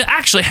 Well,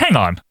 actually, hang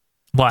on.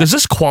 What? Is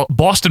this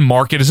Boston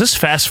Market? Is this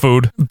fast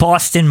food?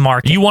 Boston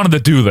Market. You wanted to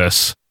do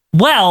this.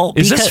 Well,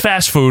 Is this because-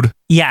 fast food?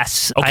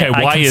 Yes. Okay,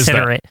 I why is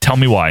consider that? it. Tell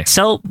me why.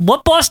 So,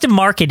 what Boston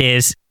Market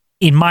is,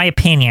 in my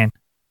opinion,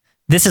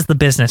 this is the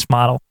business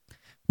model.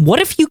 What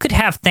if you could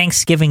have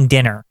Thanksgiving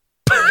dinner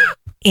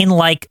in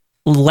like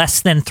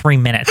less than 3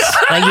 minutes?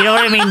 Like, you know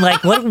what I mean?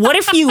 Like, what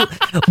if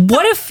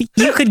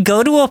you could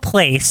go to a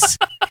place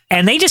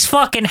and they just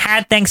fucking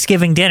had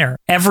Thanksgiving dinner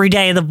every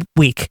day of the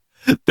week,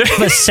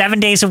 but 7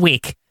 days a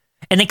week,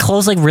 And they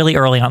close like really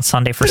early on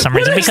Sunday for some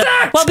reason. What is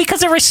that? Well, because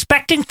they're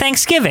respecting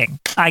Thanksgiving,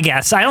 I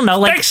guess. I don't know.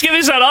 Like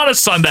Thanksgiving's not on a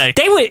Sunday.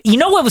 They would. You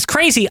know what was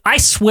crazy? I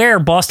swear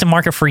Boston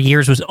Market for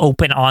years was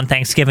open on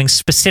Thanksgiving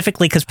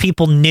specifically because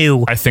people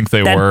knew. I think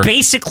they that were.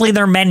 Basically,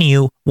 their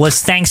menu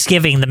was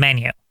Thanksgiving. The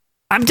menu.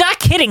 I'm not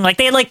kidding. Like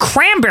they had like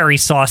cranberry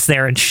sauce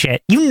there and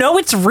shit. You know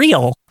it's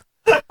real.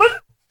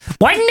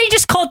 Why didn't they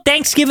just call it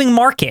Thanksgiving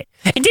Market?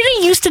 And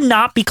didn't it used to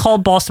not be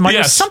called Boston Market?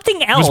 It was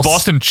something else. It was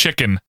Boston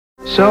Chicken.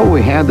 So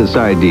we had this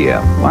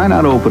idea. Why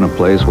not open a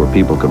place where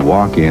people could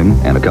walk in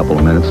and a couple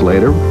of minutes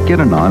later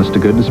get an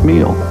honest-to-goodness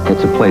meal?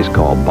 It's a place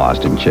called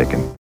Boston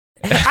Chicken.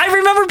 I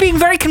remember being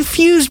very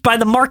confused by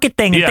the market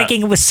thing and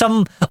thinking it was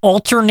some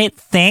alternate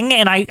thing.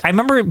 And I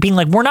remember being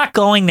like, we're not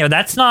going there.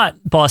 That's not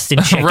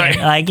Boston Chicken. Right.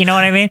 Like, you know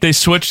what I mean? They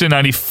switched in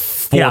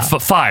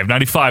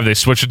 95. They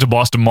switched it to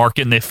Boston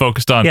Market and they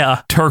focused on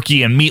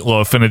turkey and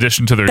meatloaf in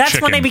addition to their That's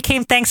chicken. when they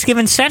became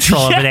Thanksgiving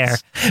Central over there.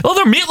 Well,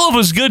 their meatloaf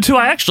was good too.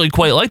 I actually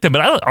quite like them,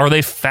 but are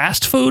they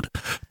fast food?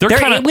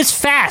 It was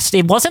fast.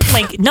 It wasn't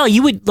like, no,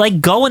 you would like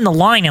go in the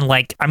line and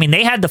like, I mean,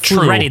 they had the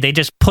food ready. They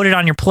just put it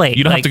on your plate.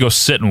 You don't have to go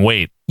sit and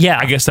wait. Yeah.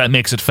 I guess that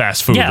makes it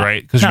fast food,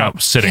 right? Because you're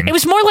not sitting. It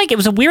was more like, it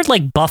was a weird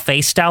like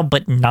buffet style,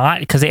 but not,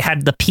 because it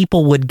had the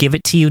people would give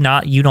it to you,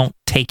 not you don't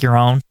take your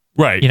own.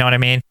 Right. You know what I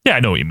mean? Yeah, I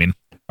know what you mean.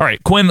 All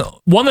right, Quinn,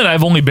 one that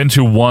I've only been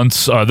to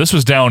once. This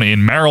was down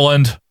in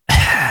Maryland.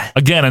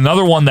 Again,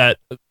 another one that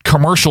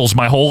commercials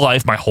my whole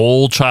life, my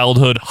whole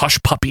childhood,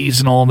 Hush Puppies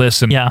and all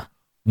this. And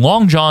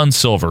Long John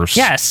Silver's.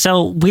 Yeah,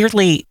 so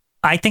weirdly,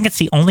 I think it's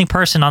the only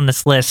person on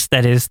this list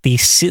that is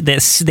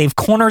they've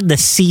cornered the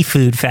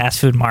seafood fast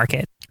food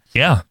market.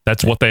 Yeah,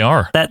 that's what they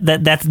are.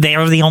 They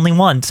are the only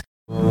ones.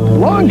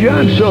 Long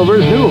John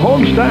Silver's new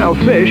home-style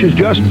fish is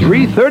just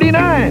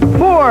 $3.39.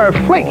 4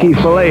 flaky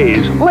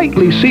fillets,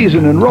 lightly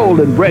seasoned and rolled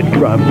in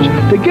breadcrumbs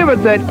to give it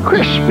that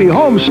crispy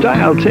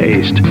home-style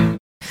taste. And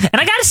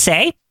I gotta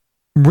say,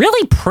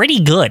 really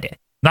pretty good.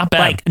 Not bad.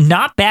 Like,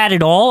 not bad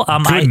at all.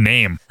 Good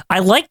name. I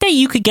like that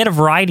you could get a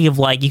variety of,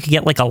 like, you could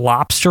get, like, a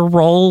lobster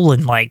roll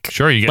and, like...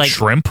 Sure, you get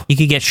shrimp. You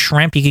could get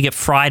shrimp. You could get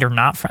fried or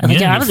not fried. Like,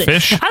 Yeah,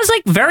 fish. I was,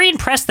 like, very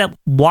impressed that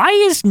why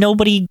is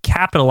nobody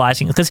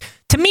capitalizing? Because,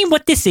 to me,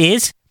 what this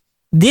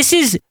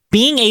is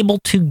being able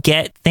to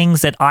get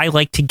things that I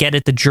like to get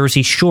at the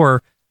Jersey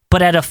Shore,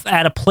 but at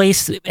a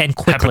place and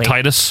quickly.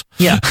 Hepatitis?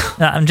 Yeah.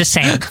 I'm just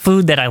saying,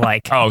 food that I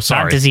like. Oh,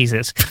 sorry. Not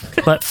diseases,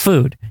 but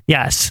food.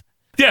 Yes.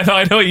 Yeah, no,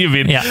 I know what you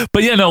mean. Yeah.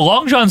 But yeah, no,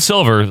 Long John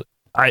Silver,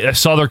 I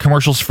saw their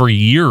commercials for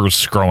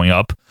years growing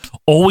up.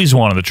 Always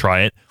wanted to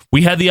try it.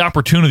 We had the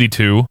opportunity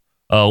to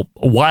a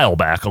while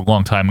back, a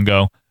long time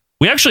ago.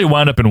 We actually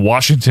wound up in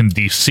Washington,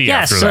 D.C.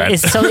 after that.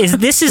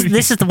 This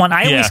is the one.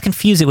 I always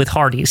confuse it with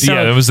Hardee's. So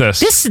yeah, it was this.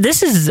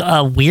 This is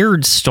a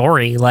weird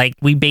story. Like,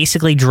 we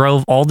basically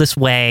drove all this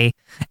way,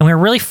 and we were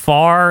really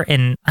far,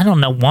 and I don't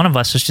know, one of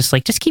us was just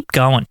like, just keep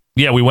going.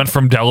 Yeah, we went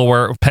from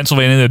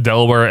Pennsylvania to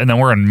Delaware, and then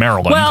we're in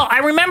Maryland. Well, I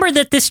remember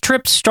that this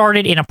trip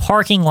started in a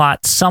parking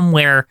lot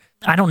somewhere,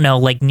 I don't know,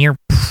 like near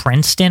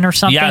Princeton or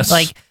something. Yes.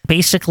 Like,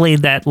 basically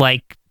that,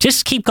 like,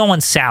 just keep going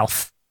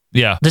south.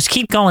 Yeah. Just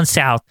keep going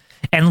south.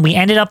 And we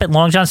ended up at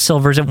Long John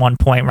Silver's at one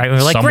point, right? We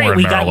were like, Somewhere great, in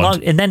we got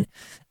Maryland. Long... And then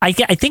I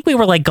think we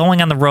were, like,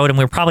 going on the road, and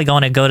we were probably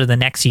going to go to the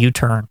next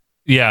U-turn.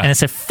 Yeah. And I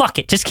said, fuck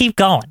it, just keep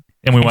going.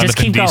 And we wound just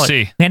up in keep going.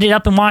 D.C. We ended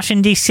up in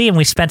Washington, D.C., and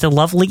we spent a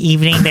lovely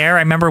evening there. I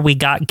remember we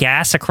got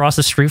gas across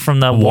the street from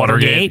the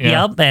Watergate.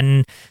 yeah. Yep.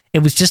 And it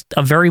was just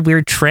a very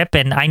weird trip.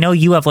 And I know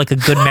you have like a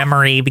good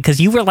memory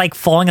because you were like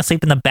falling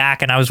asleep in the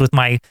back, and I was with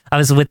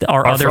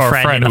our other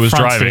friend in the who was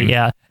front driving. seat.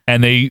 Yeah.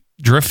 And they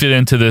drifted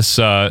into this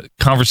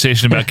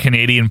conversation about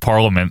Canadian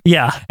Parliament.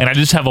 Yeah. And I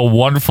just have a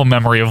wonderful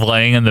memory of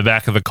laying in the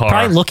back of the car.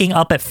 Probably looking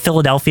up at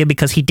Philadelphia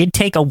because he did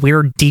take a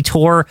weird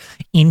detour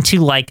into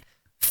like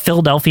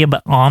Philadelphia,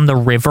 but on the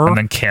river. And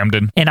then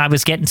Camden. And I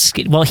was getting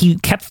well, he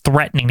kept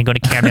threatening to go to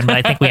Camden, but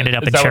I think we ended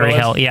up in Cherry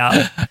Hill.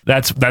 Yeah.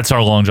 That's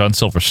our Long John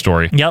Silver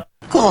story. Yep.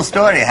 Cool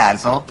story,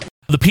 Hansel.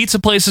 The pizza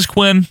places,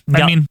 Quinn.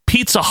 I mean,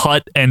 Pizza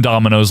Hut and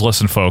Domino's.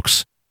 Listen,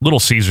 folks, Little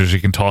Caesars you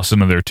can toss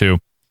into there too.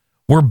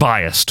 We're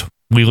biased.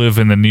 We live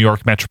in the New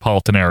York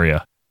metropolitan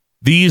area.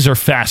 These are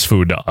fast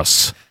food to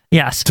us.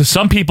 Yes. To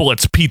some people,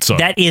 it's pizza.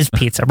 That is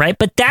pizza, right?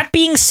 But that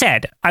being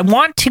said, I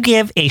want to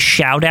give a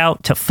shout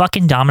out to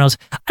fucking Domino's.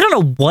 I don't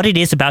know what it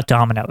is about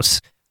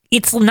Domino's.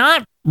 It's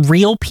not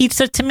real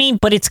pizza to me,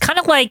 but it's kind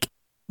of like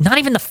not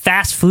even the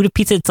fast food of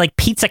pizza. It's like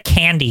pizza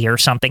candy or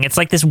something. It's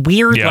like this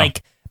weird,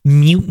 like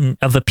mutant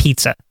of a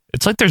pizza.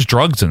 It's like there's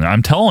drugs in there.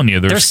 I'm telling you,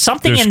 there's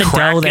something in the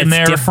crack dough that's in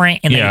there. different,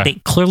 and they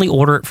clearly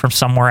order it from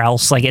somewhere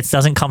else. Like, it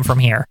doesn't come from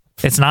here.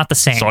 It's not the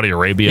same. Saudi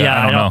Arabia.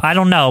 Yeah, I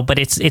don't know, but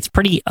it's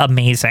pretty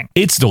amazing.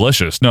 It's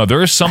delicious. No,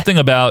 there is something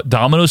about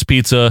Domino's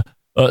Pizza,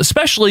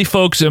 especially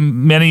folks,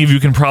 and many of you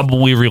can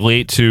probably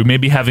relate to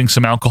maybe having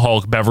some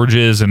alcoholic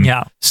beverages and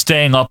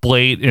staying up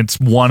late. It's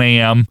 1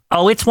 a.m.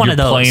 Oh, it's one You're of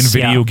those. playing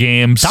video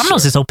games.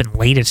 Domino's is open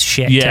late as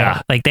shit. Yeah.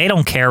 too. Like, they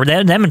don't care.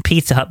 Them and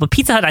Pizza Hut. But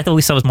Pizza Hut, I thought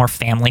we said was more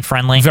family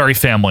friendly. Very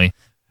family.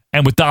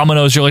 And with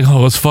Domino's, you're like,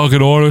 oh, let's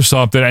fucking order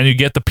something. And you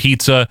get the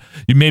pizza.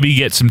 You maybe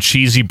get some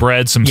cheesy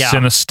bread, some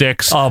Cinna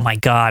sticks. Oh, my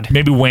God.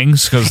 Maybe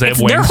wings, because they have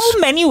wings. Their whole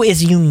menu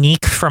is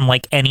unique from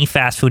like any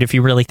fast food if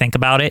you really think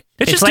about it.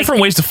 It's just like,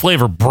 different ways to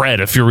flavor bread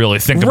if you really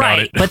think about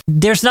it. But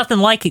there's nothing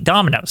like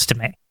Domino's to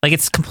me. Like,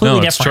 it's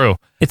completely different.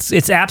 It's true.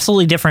 It's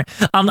absolutely different.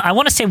 I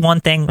want to say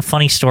one thing, a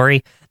funny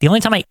story. The only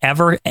time I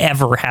ever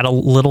had a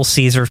Little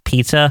Caesars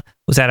pizza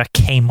was at a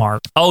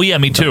Kmart. Oh, yeah,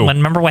 me too.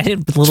 Remember when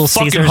Little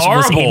Caesars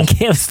horrible.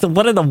 was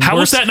one of the worst. How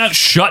was that not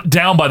shut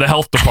down by the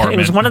health department? It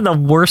was one of the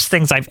worst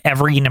things I've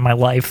ever eaten in my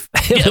life.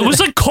 It was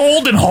like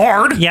cold and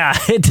hard. Yeah.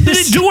 What are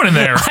they doing in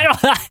there? I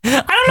don't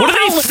know. What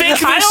do they think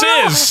this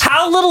is?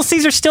 How Little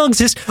Caesars still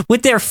exists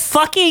with their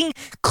fucking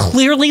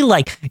clearly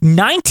like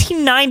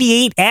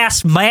 1998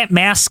 ass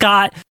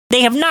mascot.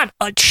 They have not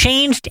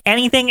changed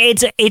anything.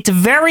 It's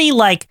very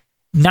like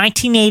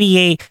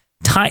 1988.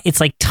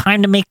 It's like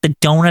Time to Make the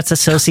Donuts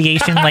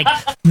Association. Like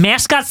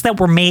mascots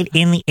that were made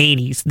in the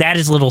 80s. That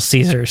is Little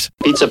Caesars.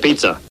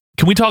 Pizza.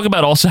 Can we talk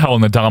about also how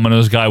when the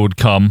Domino's guy would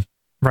come,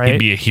 right? He'd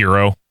be a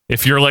hero.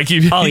 If you're like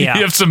you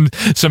have some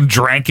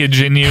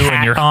drankage in you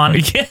and you're on.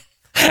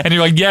 And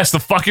you're like, yes, the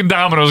fucking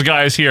Domino's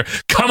guy is here.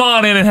 Come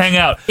on in and hang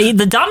out.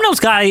 The Domino's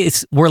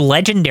guys were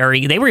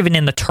legendary. They were even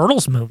in the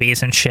Turtles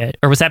movies and shit.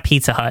 Or was that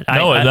Pizza Hut?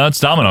 No, that's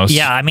Domino's.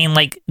 Yeah, I mean,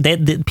 like,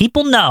 the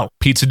people know.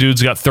 Pizza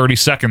Dude's got 30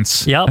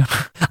 seconds. Yep.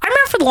 I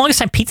remember for the longest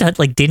time, Pizza Hut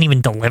like didn't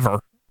even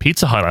deliver.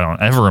 Pizza Hut, I don't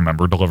ever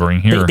remember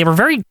delivering here. They were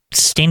very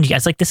stingy. I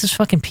was like, this is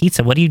fucking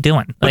pizza. What are you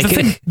doing? Like,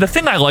 the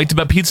thing I liked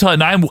about Pizza Hut,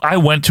 and I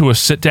went to a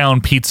sit-down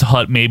Pizza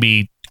Hut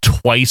maybe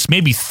twice,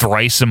 maybe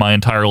thrice in my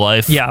entire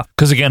life. Yeah.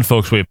 Because again,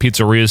 folks, we have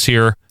pizzerias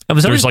here. It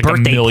was There's always like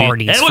birthday a million.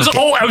 parties. And it was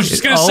I was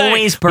just gonna say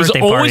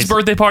always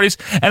birthday parties.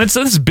 And it's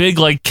this big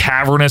like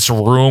cavernous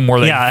room where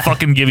they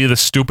fucking give you the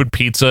stupid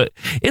pizza.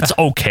 It's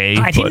okay.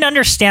 I didn't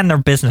understand their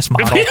business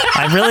model.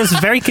 I really was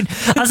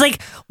I was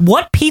like,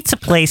 what pizza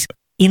place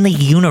in the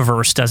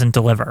universe doesn't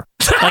deliver?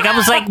 Like I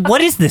was like,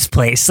 what is this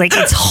place? Like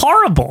it's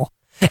horrible.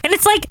 And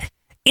it's like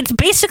it's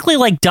basically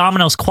like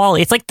Domino's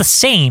quality. It's like the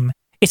same.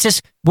 It's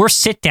just we're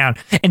sit down.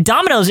 And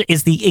Domino's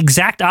is the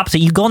exact opposite.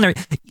 You go in there.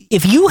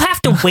 If you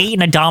have to wait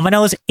in a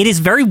Domino's, it is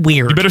very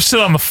weird. You better sit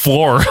on the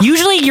floor.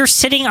 Usually you're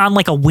sitting on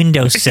like a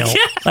windowsill.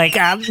 Like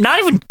I'm not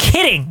even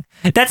kidding.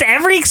 That's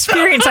every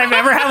experience I've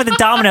ever had with a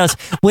Domino's.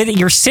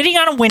 You're sitting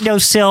on a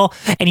windowsill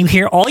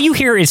and all you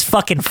hear is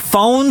fucking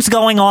phones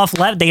going off.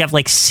 They have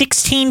like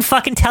 16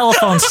 fucking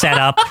telephones set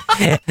up.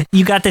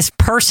 You got this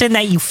person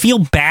that you feel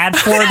bad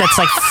for that's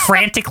like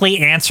frantically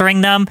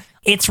answering them.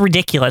 It's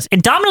ridiculous.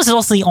 And Domino's is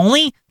also the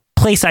only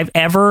place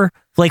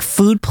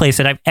food place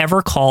that I've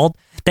ever called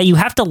that you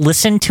have to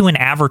listen to an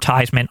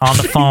advertisement on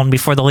the phone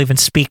before they'll even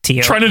speak to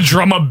you. Trying to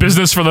drum up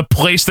business for the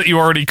place that you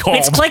already called.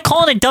 It's like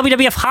calling a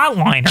WWF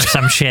hotline or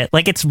some shit.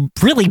 Like, it's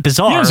really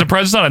bizarre. Yeah, I'm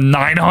surprised it's not a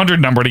 900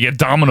 number to get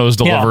Domino's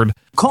delivered. Yeah.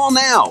 Call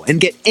now and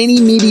get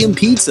any medium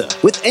pizza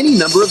with any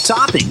number of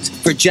toppings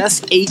for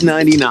just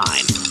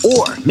 $8.99.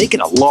 Or make it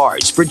a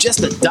large for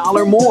just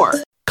 $1 more.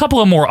 Couple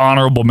of more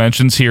honorable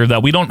mentions here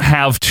that we don't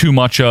have too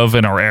much of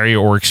in our area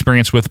or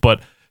experience with,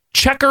 but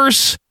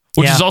Checkers,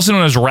 which is also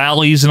known as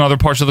Rallies in other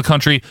parts of the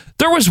country.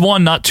 There was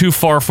one not too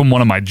far from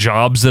one of my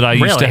jobs that I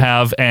used to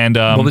have. And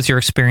what was your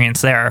experience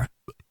there?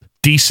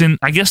 Decent.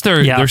 I guess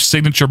their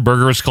signature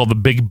burger is called the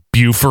Big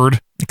Buford.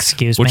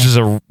 Excuse me. Which is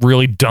a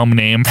really dumb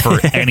name for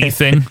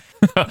anything.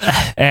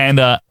 And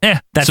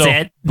that's so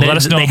it. Let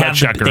us know about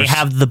Checkers. They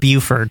have the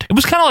Buford. It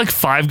was kind of like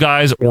Five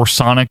Guys or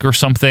Sonic or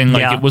something.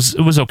 Like it was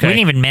okay. We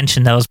didn't even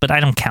mention those, but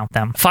I don't count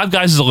them. Five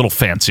Guys is a little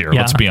fancier.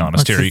 Let's be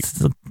honest here.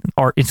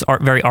 It's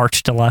very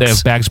arch deluxe. They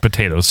have bags of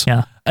potatoes.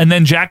 Yeah. And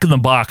then Jack in the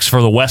Box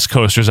for the West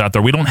Coasters out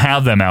there. We don't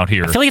have them out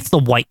here. I feel like it's the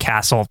White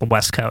Castle of the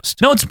West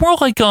Coast. No, it's more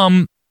like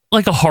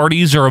a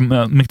Hardee's or a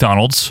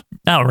McDonald's.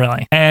 Oh,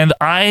 really? And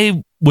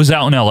I was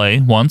out in LA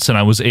once, and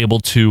I was able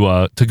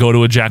to go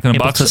to a Jack in the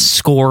Box to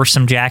score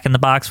some Jack in the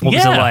Box. What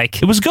was it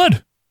like? It was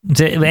good. Is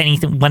it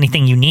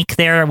anything unique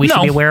there we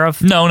should be aware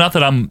of? No, not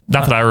that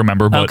I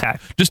remember, but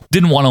just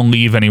didn't want to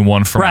leave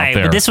anyone from out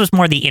there. But this was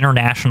more the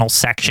international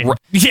section.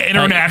 Yeah,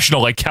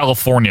 international, like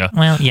California.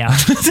 Well, yeah.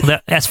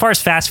 As far as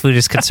fast food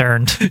is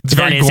concerned, it's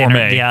very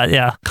gourmet.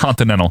 Yeah.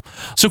 Continental.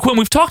 So, Quinn,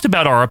 we've talked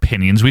about our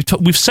opinions.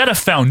 We've set a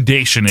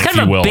foundation, if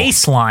you will. Kind of a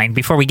baseline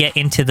before we get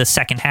into the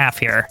second half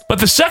here. But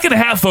the second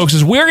half, folks,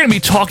 is we're going to be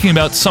talking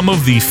about some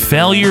of the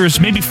failures,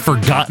 maybe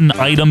forgotten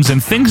items,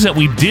 and things that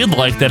we did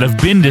like that have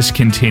been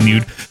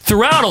discontinued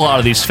throughout a lot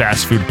of these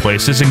fast food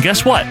places. And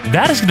guess what?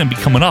 That is going to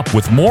be coming up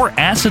with more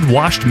Acid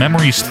Washed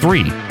Memories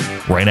 3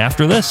 right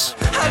after this.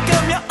 How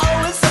come you're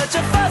always such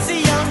a fussy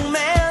young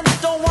man?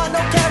 Don't want no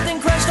Captain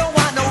Crunch, don't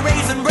want no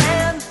Raisin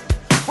Bran.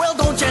 Well,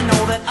 don't you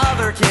know that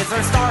other kids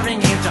are starving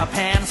in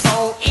Japan?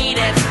 So eat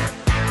it,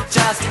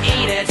 just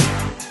eat it.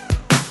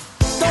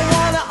 Don't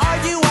want to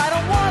argue, I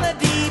don't want to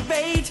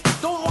debate.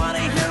 Don't want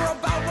to hear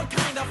about what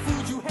kind of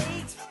food you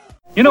hate.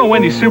 You know,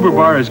 Wendy's Super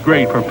Bar is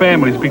great for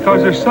families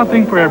because there's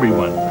something for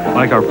everyone.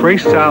 Like our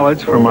fresh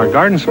salads from our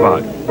garden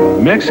spot,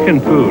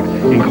 Mexican food,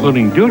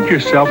 including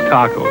do-it-yourself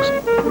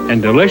tacos,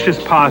 and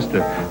delicious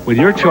pasta with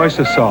your choice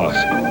of sauce.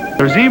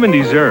 There's even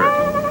dessert.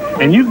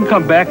 And you can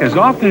come back as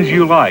often as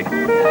you like.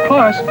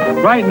 Plus,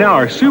 right now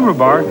our Super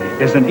Bar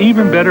is an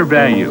even better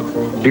value.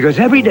 Because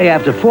every day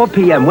after 4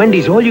 p.m.,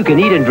 Wendy's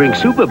all-you-can-eat and drink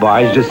Super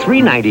Bar is just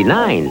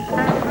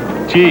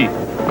 $3.99. Gee,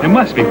 it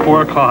must be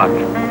 4 o'clock.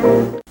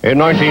 In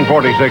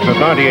 1946, at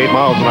 98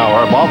 miles an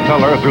hour, Bob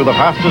Feller threw the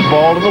fastest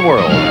ball in the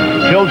world,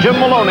 till Jim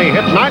Maloney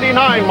hit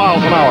 99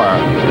 miles an hour.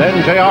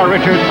 Then J.R.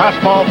 Richards'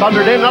 fastball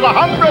thundered in at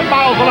 100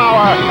 miles an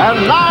hour.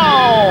 And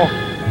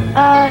now...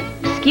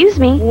 Excuse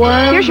me.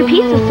 Here's your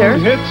pizza, sir.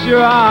 Hits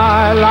your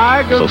eye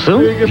like So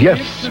soon?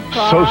 Yes,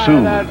 so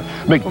soon.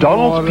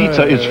 McDonald's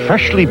pizza is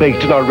freshly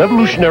baked in our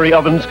revolutionary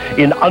ovens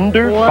in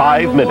under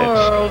 5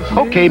 minutes.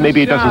 Okay,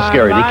 maybe it doesn't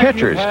scare any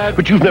catchers,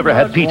 but you've never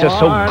had pizza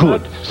so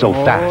good, so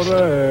fast.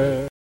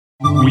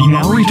 We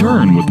now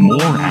return with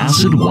more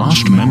Acid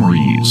Washed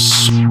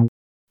Memories.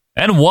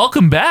 And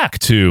welcome back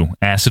to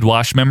Acid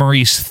Washed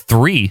Memories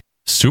 3.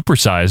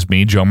 Supersize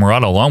Me, Joe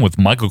Morata, along with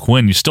Michael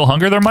Quinn. You still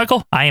hungry there,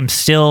 Michael? I am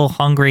still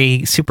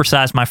hungry.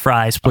 Supersize my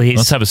fries, please.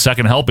 Let's have a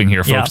second helping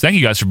here, folks. Yeah. Thank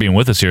you guys for being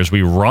with us here as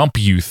we romp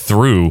you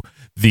through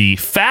the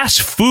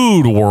fast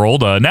food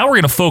world. Now we're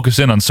going to focus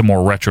in on some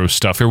more retro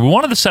stuff here. We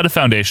wanted to set a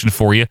foundation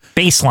for you.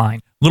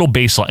 Baseline. Little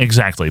baseline.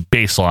 Exactly.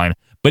 Baseline.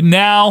 But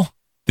now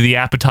the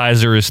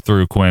appetizer is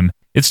through, Quinn.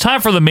 It's time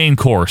for the main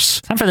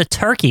course. Time for the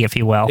turkey, if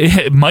you will.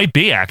 It might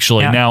be,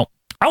 actually. Yeah. Now,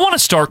 I want to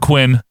start,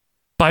 Quinn,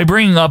 by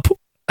bringing up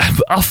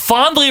a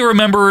fondly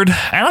remembered,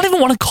 I don't even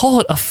want to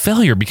call it a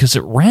failure because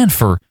it ran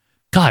for,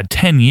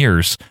 10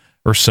 years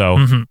or so.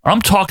 Mm-hmm.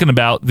 I'm talking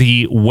about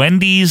the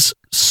Wendy's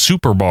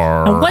Super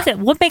Bar. Now,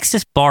 what makes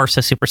this bar so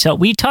super? So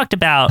we talked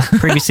about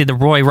previously the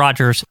Roy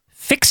Rogers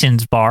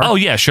Fixins Bar. Oh,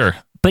 yeah, sure.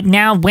 But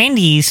now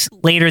Wendy's,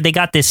 later, they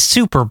got this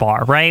Super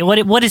Bar, right?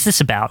 What is this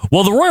about?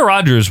 Well, the Roy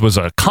Rogers was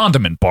a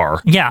condiment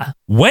bar. Yeah.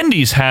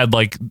 Wendy's had,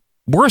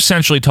 we're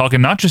essentially talking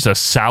not just a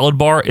salad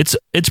bar, it's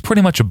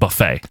pretty much a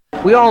buffet.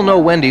 We all know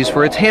Wendy's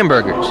for its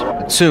hamburgers,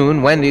 but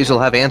soon Wendy's will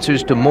have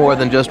answers to more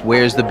than just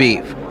where's the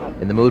beef.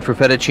 In the mood for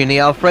fettuccine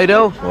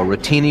alfredo or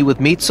rotini with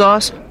meat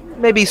sauce?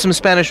 Maybe some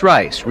Spanish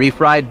rice,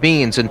 refried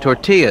beans, and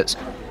tortillas.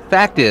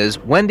 Fact is,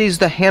 Wendy's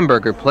the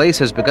hamburger place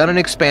has begun an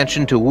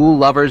expansion to woo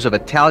lovers of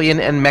Italian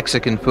and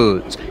Mexican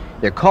foods.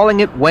 They're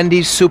calling it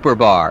Wendy's Super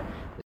Bar.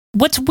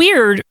 What's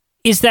weird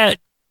is that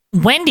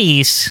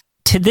Wendy's,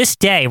 to this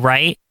day,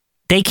 right,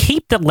 they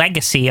keep the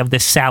legacy of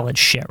this salad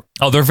shit.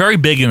 Oh, they're very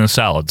big in the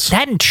salads.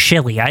 That and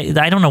chili.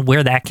 I don't know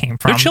where that came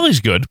from. Their chili's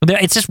good.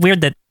 It's just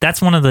weird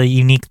that's one of the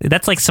unique...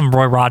 That's like some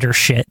Roy Rogers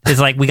shit. It's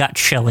like we got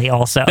chili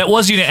also. That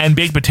was, and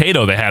baked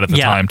potato they had at the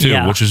time, too,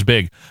 which is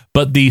big.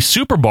 But the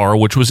Super Bar,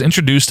 which was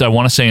introduced, I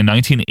want to say, in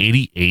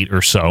 1988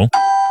 or so,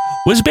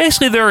 was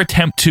basically their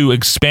attempt to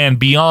expand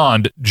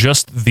beyond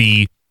just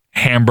the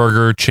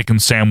hamburger, chicken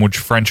sandwich,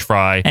 French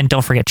fry, and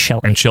don't forget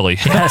chili. And chili.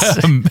 Yes.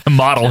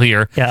 Model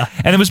here. Yeah.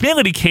 And it was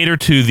mainly to cater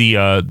to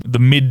the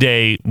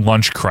midday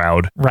lunch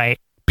crowd. Right.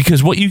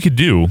 Because what you could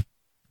do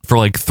for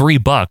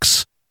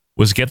 $3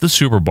 was get the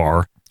Super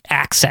Bar.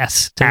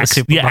 Access to the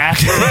Super Bar.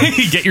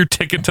 You get your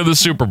ticket to the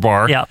Super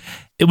Bar. Yeah.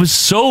 It was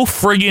so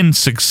friggin'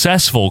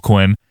 successful,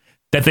 Quinn,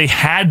 that they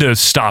had to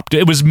stop.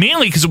 It was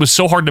mainly because it was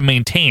so hard to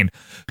maintain.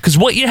 Because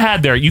what you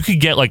had there, you could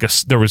get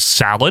there was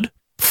salad,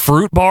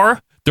 fruit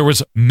bar, there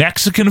was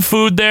Mexican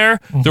food there.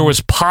 Mm-hmm. There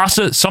was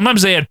pasta.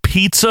 Sometimes they had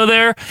pizza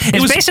there.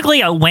 It was basically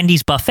a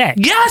Wendy's buffet.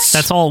 Yes!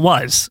 That's all it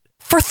was.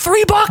 For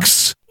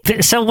 $3.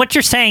 So what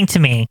you're saying to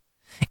me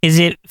is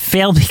it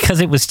failed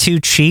because it was too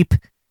cheap?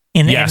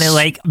 And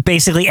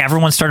basically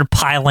everyone started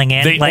piling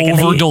in. They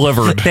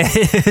over-delivered.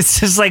 It's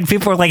just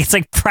people are it's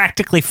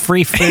practically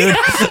free food.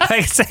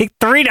 It's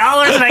 $3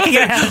 and I can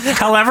get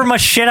however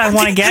much shit I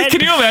want to get.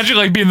 Can you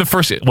imagine being the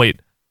first?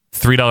 Wait,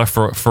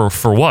 $3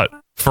 for what?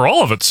 For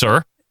all of it,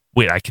 sir.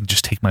 Wait, I can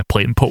just take my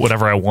plate and put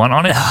whatever I want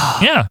on it?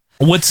 Yeah.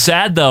 What's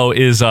sad, though,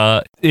 is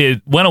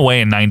it went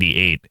away in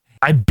 98.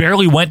 I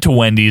barely went to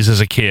Wendy's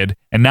as a kid,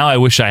 and now I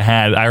wish I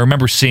had. I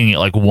remember seeing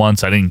it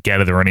once. I didn't get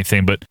it or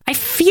anything, but I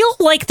feel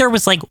like there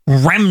was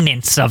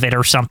remnants of it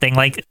or something.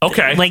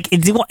 Okay.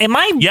 Am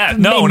I? Yeah,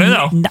 no.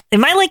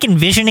 Am I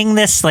envisioning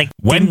this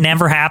didn't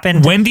never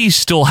happen? Wendy's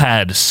still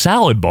had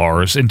salad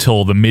bars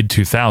until the mid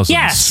 2000s.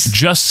 Yes,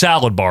 just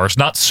salad bars,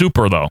 not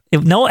super though.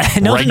 No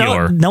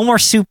more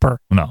super.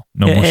 No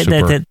more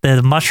super.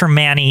 The mushroom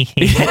man he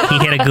hit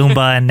a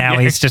Goomba and now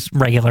he's just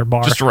regular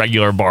bar. Just a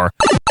regular bar.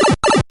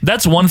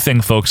 That's one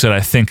thing, folks, that I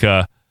think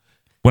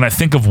when I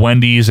think of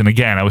Wendy's, and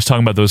again, I was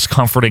talking about those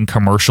comforting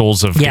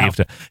commercials of Dave.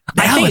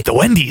 Now at the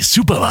Wendy's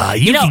Super Bar,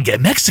 you can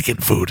get Mexican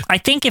food. I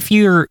think if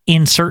you're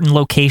in certain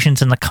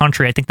locations in the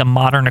country, I think the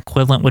modern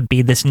equivalent would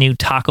be this new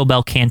Taco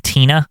Bell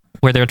Cantina,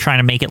 where they're trying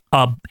to make it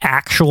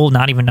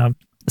not even a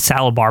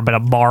salad bar, but a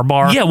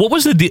bar. Yeah, what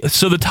was the deal?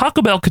 So the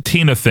Taco Bell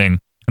Cantina thing,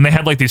 and they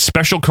had these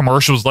special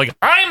commercials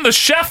I'm the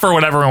chef or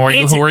whatever.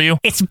 And who are you?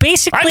 It's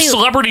basically... I'm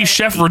celebrity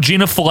chef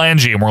Regina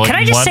Phalange. And we're can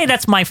I just say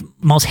that's my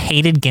most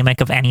hated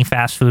gimmick of any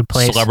fast food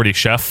place? Celebrity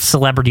chef?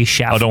 Celebrity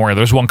chef. Oh, don't worry.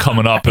 There's one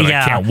coming up and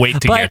I can't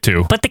wait to get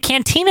to. But the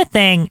Cantina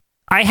thing,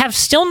 I have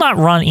still not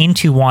run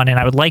into one, and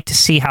I would like to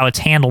see how it's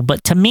handled.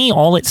 But to me,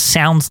 all it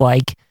sounds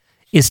like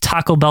is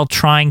Taco Bell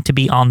trying to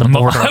be on the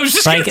border. I was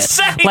just gonna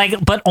say.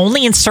 But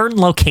only in certain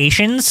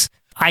locations.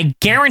 I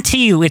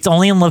guarantee you, it's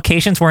only in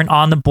locations where an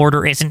on the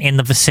border isn't in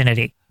the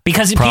vicinity.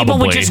 Because people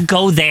would just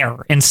go there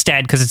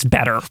instead because it's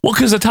better. Well,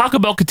 because the Taco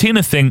Bell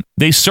Cantina thing,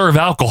 they serve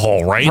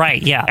alcohol, right?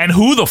 Right, yeah. And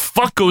who the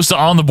fuck goes to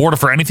On the Border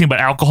for anything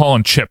but alcohol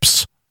and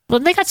chips? Well,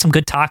 they got some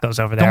good tacos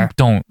over there.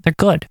 Don't. They're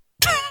good.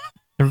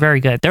 They're very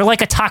good. They're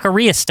like a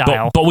taqueria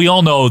style. But we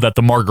all know that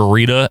the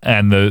margarita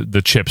and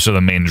the chips are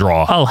the main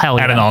draw. Oh, hell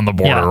yeah. At an On the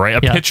Border, Yeah, right? A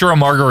yeah. pitcher of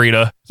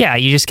margarita. Yeah,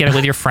 you just get it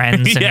with your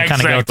friends and Yeah, you kind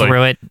of exactly. go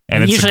through it.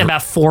 And it's usually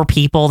about 4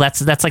 people.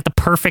 That's like the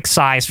perfect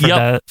size for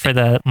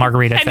the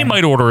margarita And thing. you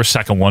might order a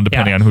second one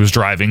depending Yeah. on who's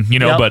driving,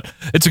 Yep. but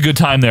it's a good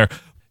time there.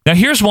 Now,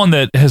 here's one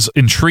that has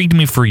intrigued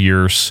me for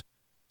years.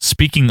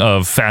 Speaking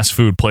of fast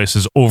food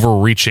places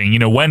overreaching,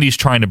 Wendy's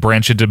trying to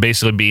branch into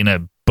basically being a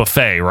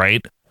buffet,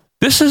 right?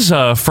 This is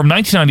from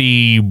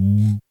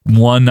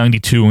 1991,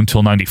 92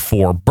 until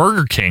 94.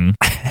 Burger King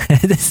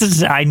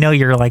I know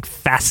you're like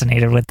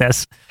fascinated with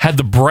this. had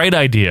the bright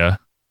idea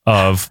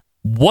of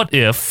what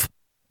if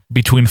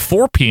between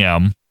 4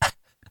 p.m.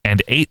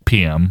 and 8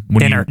 p.m.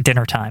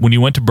 Dinner time. when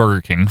you went to Burger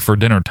King for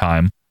dinner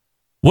time,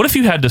 what if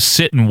you had to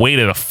sit and wait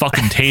at a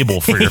fucking table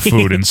for your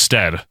food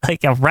instead?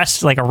 Like a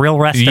real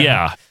restaurant.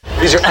 Yeah.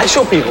 These are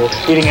actual people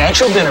eating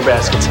actual dinner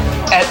baskets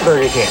at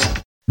Burger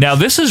King. Now,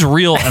 this is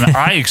real, and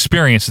I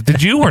experienced it.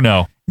 Did you or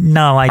no?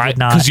 No, I did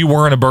not. Because you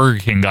weren't a Burger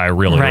King guy,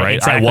 really, right?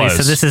 Exactly. I was.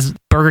 So this is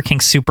Burger King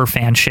super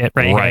fan shit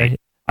right here.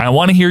 I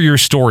want to hear your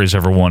stories,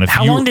 everyone.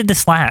 How long did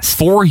this last?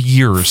 4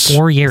 years.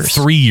 4 years.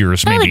 3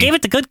 years, No, maybe. they gave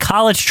it the good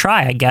college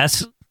try, I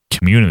guess.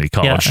 Community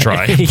college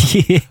try.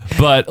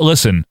 But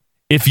listen,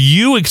 if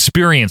you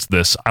experienced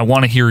this, I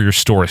want to hear your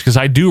stories, because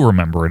I do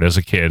remember it as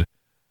a kid.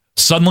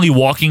 Suddenly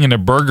walking into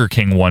Burger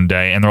King one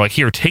day, and they're like,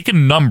 here, take a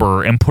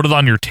number and put it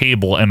on your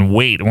table and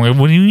wait. And we're like,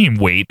 what do you mean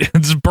wait?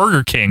 It's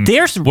Burger King.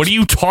 What are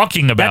you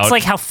talking about? That's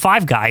like how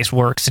Five Guys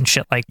works and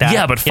shit like that.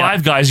 Yeah, but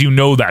Five Guys, you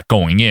know that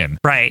going in.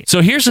 Right.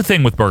 So here's the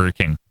thing with Burger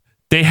King.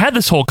 They had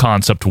this whole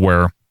concept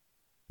where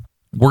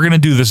we're going to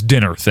do this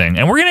dinner thing,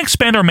 and we're going to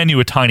expand our menu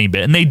a tiny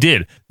bit. And they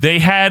did. They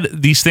had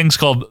these things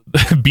called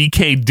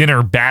BK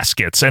dinner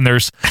baskets, and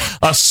there's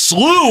a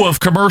slew of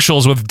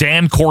commercials with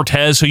Dan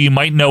Cortez, who you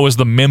might know as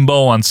the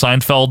Mimbo on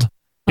Seinfeld,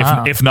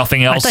 if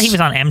nothing else. I thought he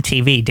was on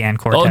MTV, Dan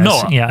Cortez. Oh,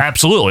 no, yeah.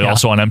 absolutely.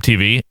 Also on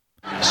MTV.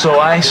 So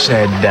I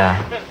said,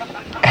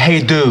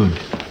 hey, dude,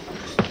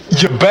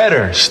 you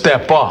better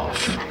step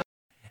off.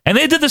 And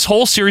they did this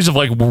whole series of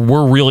like,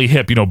 we're really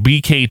hip,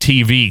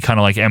 BKTV, kind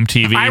of like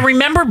MTV. I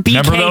remember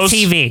those?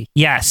 BKTV.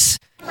 Yes.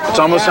 It's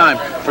almost time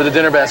for the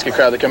dinner basket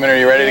crowd to come in. Are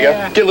you ready to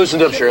go? Get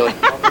loosened up, Shirley.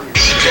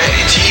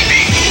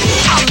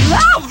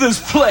 I love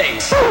this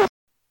place.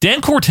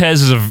 Dan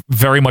Cortez is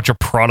very much a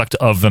product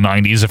of the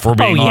 90s, if we're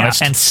being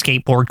honest. And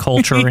skateboard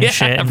culture and Yeah,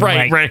 shit. And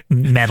right.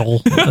 Metal.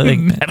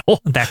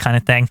 That kind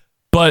of thing.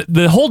 But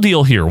the whole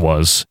deal here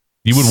was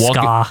you would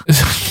walk.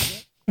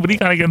 Ska. What do you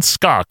got against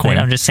ska, Quinn?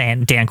 I'm just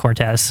saying, Dan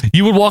Cortez.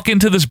 You would walk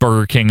into this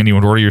Burger King and you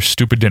would order your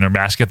stupid dinner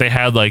basket. They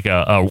had like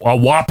a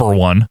Whopper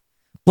one.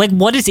 Like,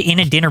 what is in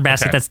a dinner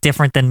basket that's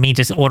different than me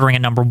just ordering a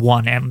number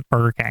one at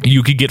Burger King?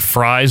 You could get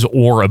fries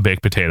or a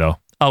baked potato.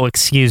 Oh,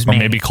 excuse me. Or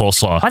maybe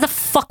coleslaw. Why the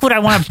fuck would I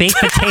want a baked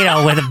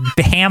potato with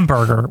a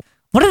hamburger?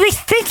 What are they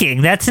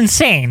thinking? That's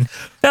insane.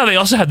 Now, they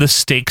also had the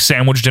steak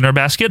sandwich dinner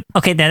basket.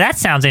 Okay, now that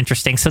sounds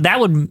interesting. So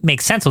that would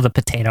make sense with a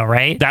potato,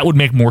 right? That would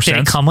make more Did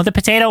sense. it come with a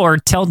potato? Or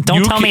don't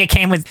tell me it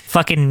came with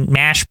fucking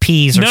mashed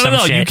peas or some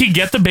No. shit. You could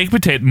get the baked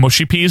potato,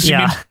 mushy peas.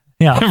 Yeah.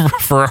 Yeah.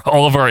 For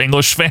all of our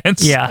English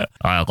fans. Yeah.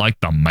 I like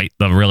them, mate.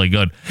 They're really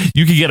good.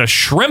 You could get a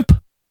shrimp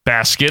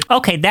basket.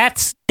 Okay,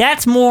 that's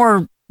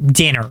more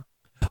dinner.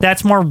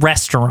 That's more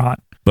restaurant.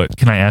 But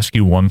can I ask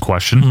you one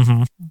question?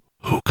 Mm-hmm.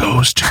 Who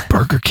goes to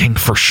Burger King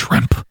for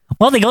shrimp?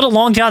 Well, they go to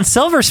Long John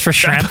Silver's for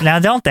shrimp now,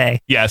 don't they?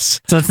 Yes.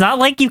 So it's not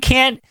like you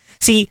can't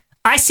see.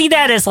 I see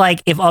that as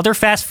like if other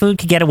fast food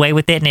could get away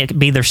with it and it could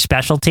be their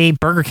specialty,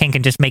 Burger King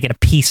can just make it a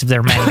piece of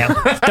their menu.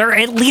 They're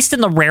at least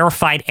in the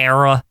rarefied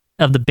era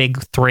of the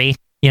big three,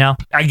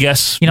 I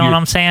guess. You know what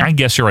I'm saying? I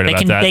guess you're right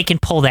about that. They can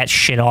pull that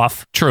shit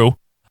off. True.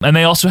 And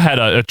they also had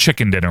a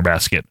chicken dinner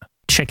basket.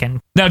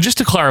 Chicken. Now, just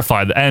to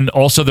clarify, and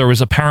also there was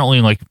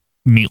apparently like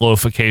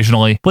meatloaf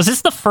occasionally. Was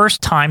this the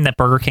first time that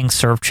Burger King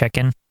served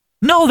chicken?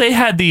 No, they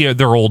had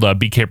their old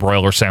BK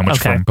broiler sandwich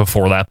from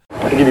before that.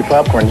 I can give you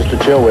popcorn just to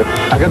chill with.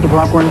 I got the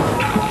popcorn.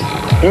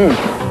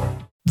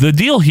 The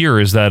deal here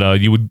is that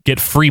you would get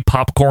free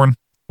popcorn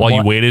while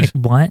you waited.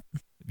 What?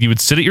 You would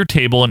sit at your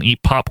table and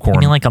eat popcorn.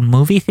 You mean like a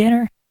movie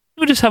theater?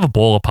 You would just have a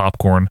bowl of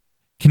popcorn.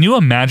 Can you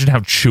imagine how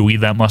chewy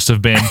that must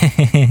have been?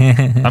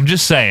 I'm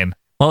just saying.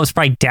 Well, it was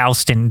probably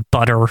doused in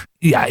butter.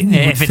 Yeah,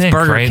 if it's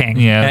Burger King.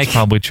 Yeah, that's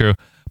probably true.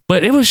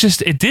 But it was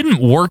just, it didn't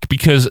work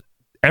because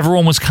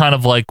everyone was kind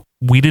of like,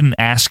 we didn't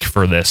ask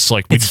for this.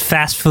 Like, It's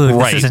fast food.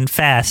 Right. This isn't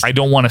fast. I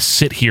don't want to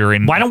sit here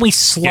and Why don't we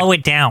slow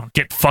it down?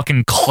 get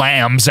fucking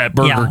clams at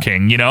Burger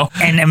King, you know?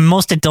 And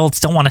most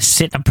adults don't want to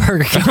sit in a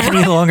Burger King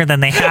any longer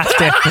than they have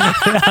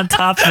to on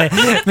top of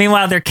it.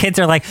 Meanwhile, their kids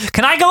are like,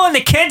 can I go in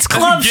the kids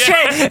club?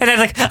 Shit. And they're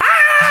like,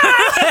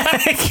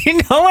 you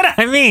know what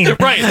I mean?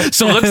 Right.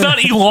 So let's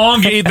not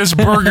elongate this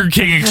Burger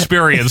King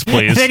experience,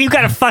 please. And then you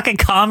got to fucking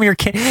calm your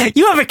kid.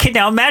 You have a kid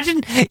now.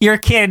 Imagine your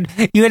kid.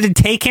 You had to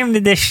take him to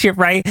this shit,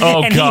 right?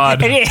 Oh, God.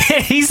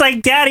 He's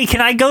like, Daddy,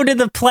 can I go to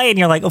the play? And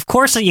you're like, of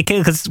course you can,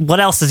 because what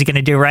else is he going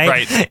to do, right?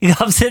 Right. He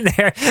comes in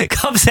there,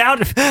 comes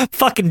out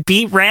fucking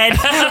beet red.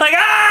 Like,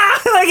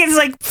 like it's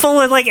like full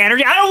of like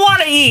energy. I don't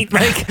want to eat.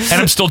 Like, And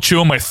I'm still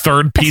chewing my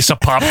third piece of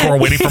popcorn,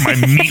 waiting for my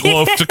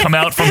meatloaf to come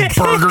out from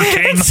Burger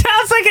King. It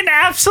sounds like an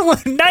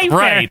absolute nightmare.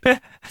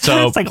 Right.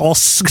 So it's like all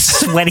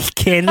sweaty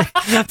kid.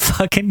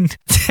 Fucking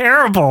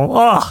terrible.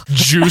 Oh.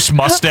 Juice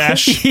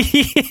mustache.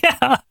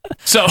 Yeah.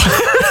 So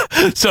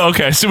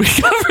okay, so we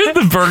covered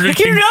the Burger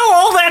King. You know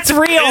all that's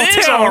real, It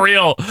is too. all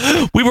real.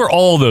 We were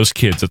all those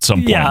kids at some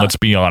point, Yeah. let's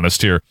be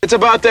honest here. It's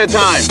about that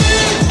time.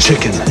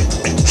 Chicken,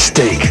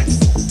 steak,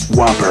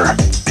 Whopper,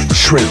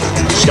 shrimp.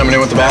 Just coming in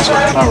with the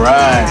basket? All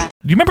right.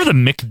 Do you remember the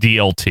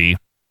McDLT?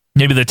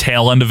 Maybe the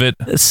tail end of it?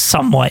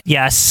 Somewhat,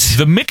 yes.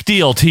 The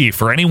McDLT,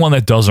 for anyone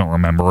that doesn't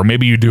remember, or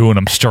maybe you do and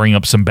I'm stirring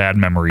up some bad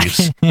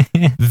memories,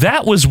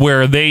 that was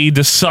where they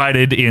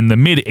decided in the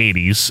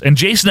mid-'80s, and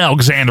Jason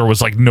Alexander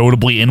was like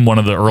notably in one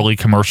of the early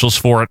commercials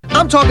for it.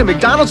 I'm talking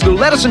McDonald's new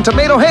lettuce and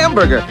tomato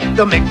hamburger,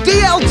 the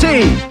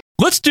McDLT.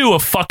 Let's do a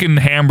fucking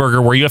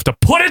hamburger where you have to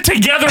put it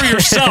together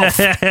yourself.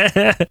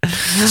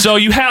 So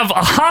you have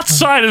a hot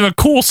side and a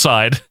cool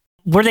side.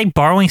 Were they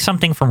borrowing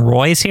something from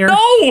Roy's here?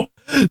 No!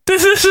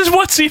 This is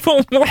what's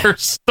even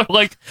worse. They're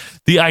like,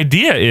 the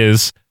idea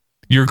is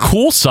your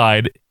cool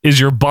side is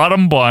your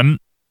bottom bun.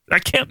 I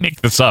can't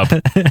make this up.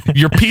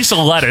 Your piece of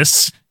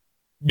lettuce,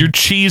 your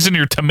cheese, and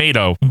your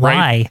tomato.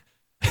 Right?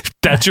 Why?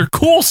 That's your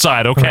cool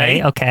side,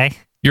 okay? Right, okay.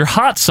 Your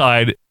hot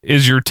side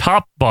is your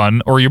top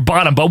bun or your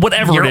bottom bun,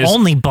 whatever Your it is.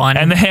 only bun.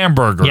 And the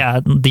hamburger. Yeah,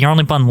 your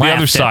only bun left. The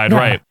other side, Yeah.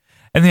 right.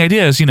 And the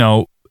idea is, you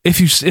know, if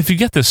you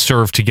get this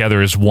served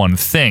together as one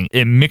thing,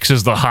 it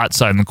mixes the hot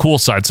side and the cool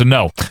side. So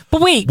no.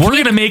 But wait. We're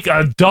going to make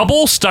a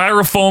double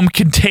styrofoam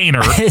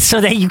container.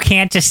 So that you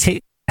can't just...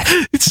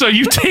 So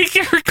you take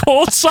your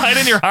cold side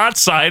and your hot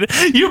side,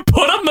 you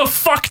put them the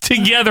fuck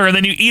together, and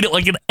then you eat it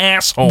like an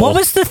asshole. What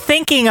was the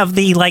thinking of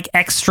the like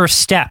extra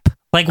step?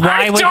 Like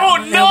why? I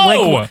don't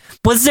know. Like,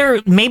 was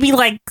there maybe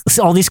like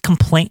all these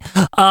complaints?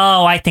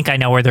 Oh, I think I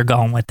know where they're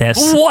going with this.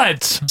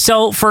 What?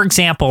 So, for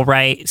example,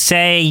 right?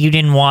 Say you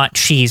didn't want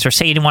cheese, or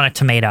say you didn't want a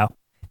tomato.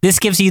 This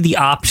gives you the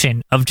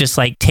option of just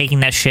like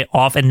taking that shit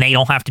off, and they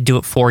don't have to do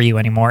it for you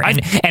anymore,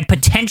 and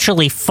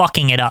potentially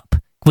fucking it up,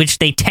 which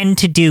they tend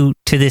to do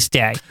to this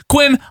day.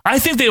 Quinn, I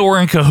think they were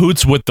in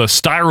cahoots with the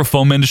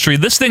styrofoam industry.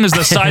 This thing is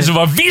the size of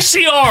a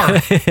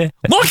VCR.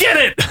 Look at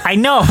it. I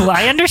know.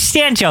 I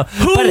understand, Joe.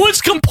 Who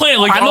was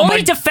complaining? Like, I'm oh only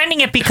my,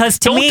 defending it because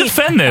to don't me,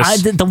 defend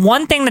this. The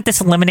one thing that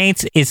this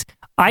eliminates is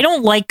I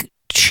don't like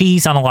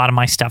cheese on a lot of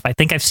my stuff. I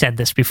think I've said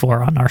this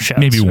before on our show.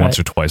 Maybe once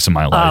or twice in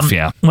my life,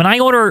 yeah. When I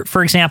order,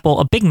 for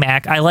example, a Big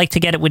Mac, I like to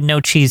get it with no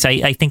cheese.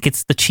 I think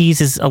the cheese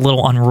is a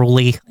little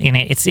unruly in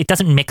it. It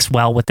doesn't mix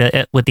well with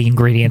the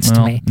ingredients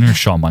to me. You're a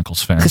Shawn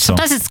Michaels fan. Because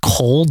sometimes it's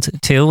cold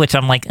too, which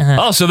I'm like, ugh.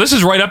 Oh, so this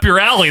is right up your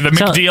alley, the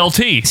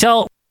McDLT.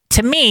 So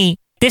to me,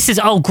 this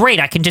is, oh, great.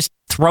 I can just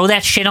throw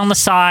that shit on the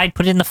side,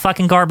 put it in the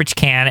fucking garbage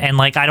can, and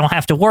like I don't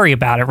have to worry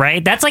about it,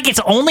 right? That's like its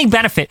only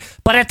benefit.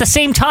 But at the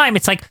same time,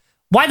 it's like,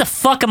 why the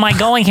fuck am I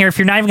going here if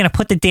you're not even going to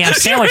put the damn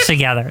sandwich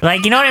together?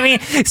 Like, you know what I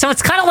mean? So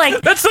it's kind of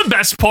like... That's the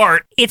best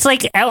part. It's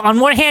like, on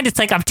one hand, it's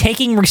like I'm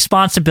taking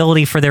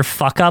responsibility for their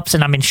fuck-ups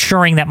and I'm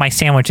ensuring that my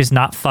sandwich is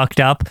not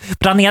fucked up.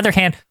 But on the other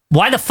hand,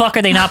 why the fuck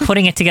are they not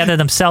putting it together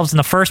themselves in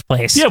the first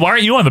place? Yeah, why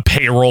aren't you on the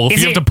payroll if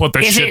you have to put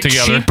this shit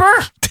together? Is it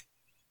cheaper?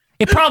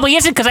 It probably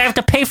isn't because I have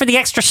to pay for the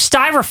extra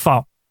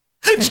styrofoam.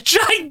 It's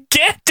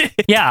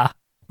gigantic. Yeah,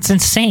 it's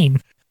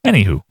insane.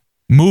 Anywho.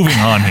 Moving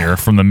on here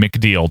from the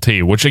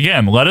McDLT, which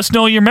again, let us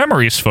know your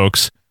memories,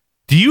 folks.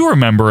 Do you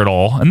remember it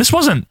all? And this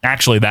wasn't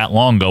actually that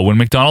long ago when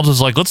McDonald's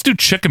was like, let's do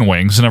chicken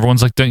wings. And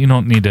everyone's like, you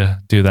don't need to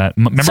do that.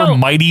 Remember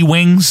Mighty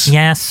Wings?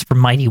 Yes, for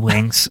Mighty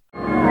Wings.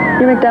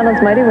 Your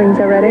McDonald's Mighty Wings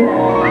already?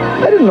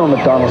 I didn't know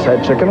McDonald's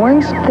had chicken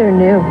wings. They're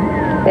new.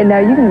 And now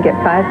you can get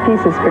 5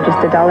 pieces for just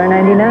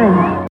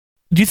 $1.99.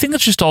 Do you think that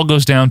just all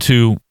goes down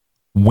to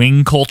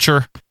wing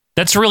culture?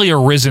 That's really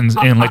arisen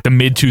in like the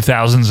mid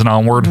 2000s and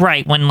onward.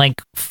 Right, when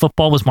like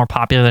football was more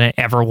popular than it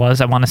ever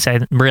was, I want to say,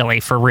 really,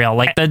 for real.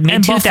 Like the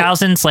mid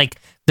 2000s, like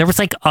there was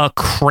like a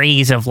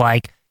craze of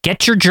like,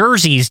 get your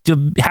jerseys,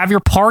 to have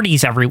your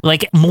parties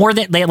like more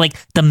than like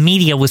the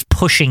media was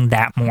pushing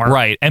that more.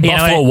 Right, and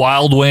Buffalo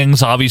Wild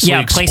Wings obviously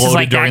exploded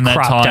like during that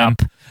cropped time.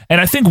 up. And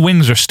I think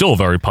wings are still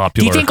very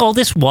popular. Do you think all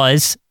this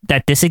was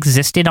that this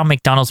existed on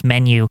McDonald's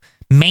menu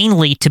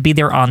mainly to be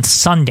there on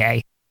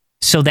Sunday?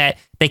 So that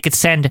they could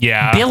send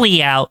Yeah.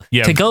 Billy out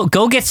Yeah. to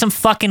go get some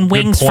fucking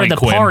wings for point, the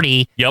Quinn.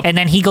 party, Yep. and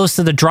then he goes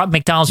to the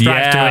McDonald's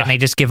drive-thru Yeah. and they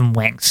just give him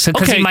wings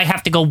because Okay. he might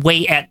have to go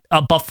wait at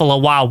a Buffalo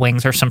Wild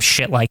Wings or some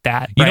shit like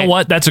that. You know right?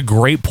 what? That's a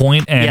great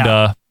point, and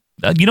Yeah.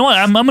 you know what?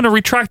 I'm going to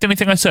retract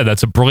anything I said.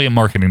 That's a brilliant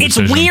marketing It's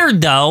decision.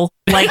 weird though.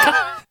 Like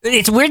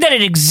it's weird that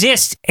it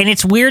exists, and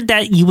it's weird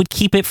that you would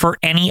keep it for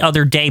any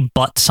other day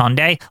but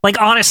Sunday.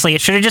 Like honestly, it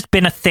should have just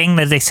been a thing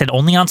that they said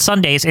only on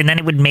Sundays, and then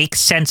it would make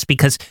sense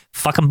because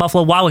fucking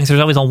Buffalo Wild Wings,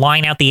 there's always a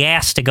line out the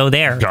ass to go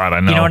there. God,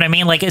 I know. You know what I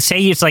mean? Like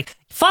say it's like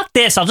fuck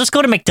this, I'll just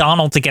go to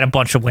McDonald's to get a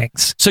bunch of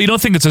wings. So you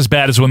don't think it's as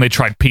bad as when they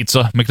tried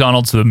pizza,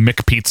 McDonald's, the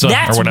McPizza,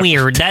 That's or whatever?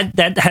 weird.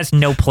 That has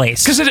no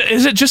place. Because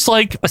is it just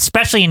like,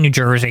 especially in New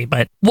Jersey,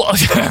 but well,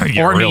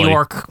 yeah, or really. New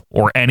York,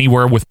 or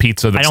anywhere with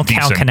pizza that's I don't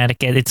count decent.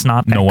 Connecticut. It's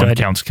not that No one good.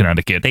 counts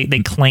Connecticut. They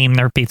claim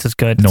their pizza's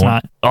good. No It's one.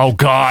 not. Oh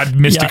God,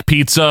 Mystic Yeah.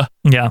 Pizza.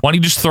 Yeah. Why don't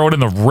you just throw it in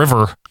the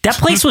river? That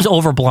place was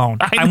overblown.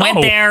 I went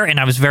know. there and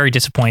I was very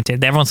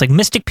disappointed. Everyone's like,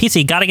 Mystic Pizza,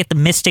 you got to get the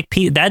Mystic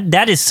Pizza.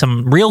 That is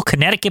some real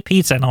Connecticut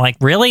pizza. And I'm like,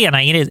 really? And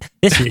I eat it.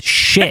 This is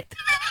shit.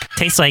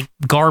 Tastes like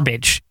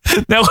garbage.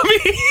 Now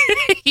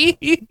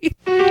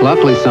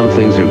Luckily, some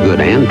things are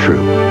good and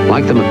true,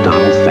 like the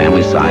McDonald's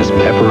family-sized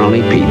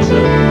pepperoni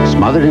pizza,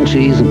 smothered in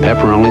cheese and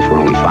pepperoni for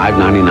only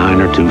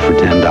 $5.99 or 2 for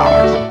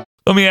 $10.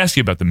 Let me ask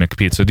you about the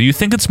McPizza. Do you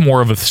think it's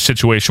more of a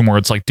situation where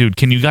it's like, dude,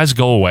 can you guys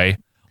go away?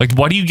 Like,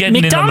 what are you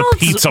getting in on the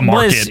pizza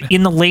market? Was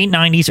in the late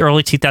 90s,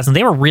 early 2000s,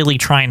 they were really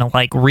trying to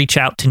like reach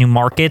out to new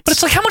markets. But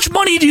it's like, how much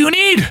money do you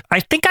need? I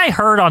think I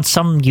heard on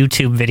some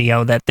YouTube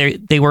video that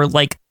they were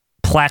like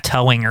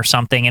plateauing or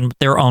something in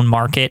their own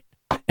market,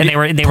 and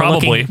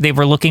they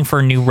were looking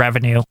for new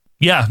revenue.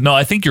 Yeah, no,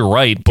 I think you're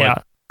right.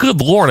 But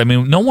good Lord, I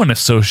mean, no one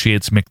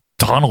associates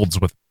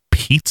McDonald's with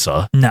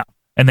pizza. No.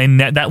 And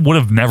that would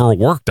have never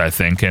worked, I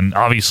think, and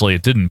obviously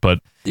it didn't. But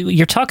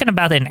you're talking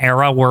about an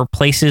era where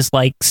places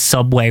like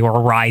Subway were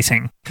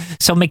rising.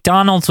 So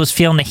McDonald's was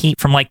feeling the heat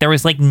from like there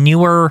was like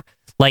newer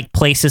like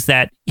places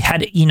that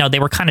had, you know, they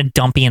were kind of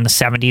dumpy in the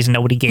 70s and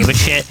nobody gave a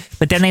shit.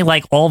 But then they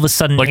like all of a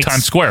sudden like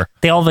Times Square,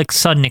 they all of a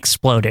sudden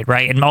exploded,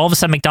 right? And all of a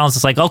sudden McDonald's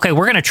is like, okay,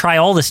 we're gonna try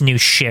all this new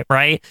shit,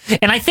 right?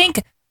 And I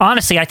think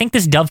honestly, I think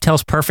this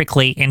dovetails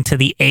perfectly into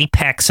the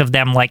apex of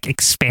them like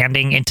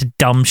expanding into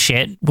dumb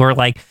shit where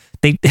like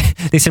they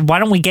said, why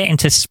don't we get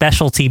into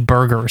specialty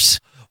burgers?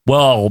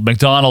 Well,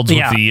 McDonald's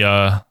with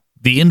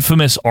the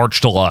infamous Arch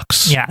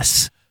Deluxe.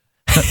 Yes.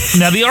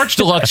 Now, the Arch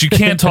Deluxe, you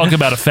can't talk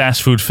about a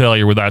fast food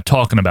failure without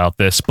talking about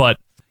this, but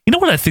you know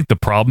what I think the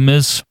problem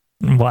is?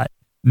 What?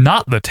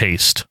 Not the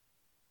taste.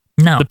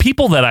 No. The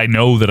people that I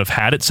know that have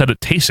had it said it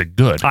tasted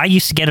good. I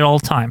used to get it all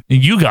the time.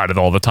 You got it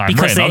all the time,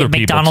 because right? And other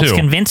McDonald's people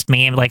too. convinced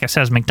me, and like I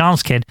said, as a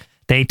McDonald's kid,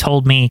 they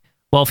told me,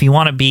 well, if you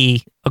want to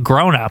be a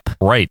grown-up,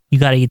 right, you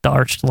got to eat the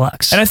Arch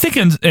Deluxe. And I think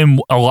in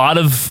a lot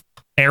of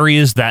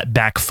areas that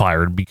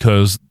backfired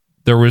because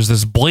there was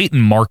this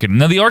blatant marketing.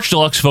 Now, the Arch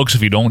Deluxe, folks,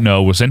 if you don't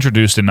know, was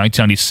introduced in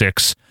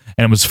 1996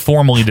 and it was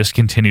formally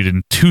discontinued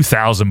in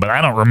 2000, but I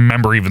don't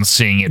remember even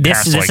seeing it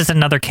This is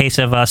another case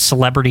of a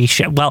celebrity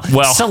shit. Well,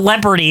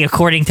 celebrity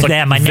according to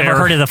them. I never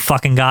heard of the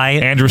fucking guy.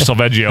 Andrew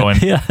Salveggio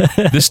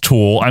and this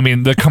tool. I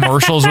mean, the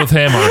commercials with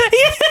him are,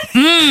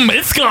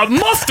 it's got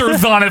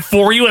mustards on it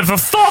for you. It's a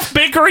soft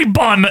bakery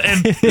bun.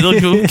 And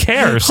who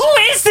cares? Who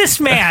is this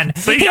man?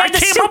 He I had the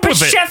came up super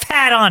with it. chef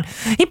hat on.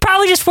 He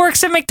probably just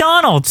works at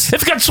McDonald's.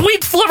 It's got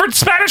sweet flavored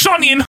Spanish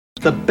onion.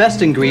 The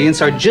best ingredients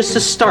are just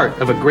the start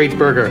of a great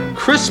burger.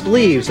 Crisp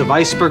leaves of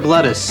iceberg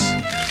lettuce,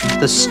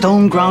 the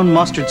stone ground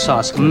mustard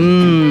sauce,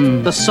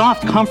 the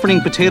soft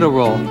comforting potato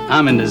roll.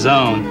 I'm in the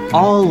zone.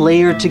 All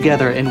layered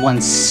together in one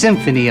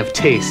symphony of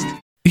taste.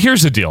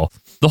 Here's the deal.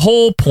 The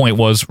whole point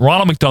was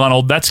Ronald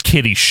McDonald, that's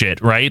kiddie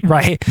shit, right?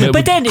 Right.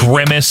 But then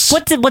Grimace.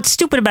 What's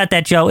stupid about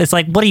that, Joe, is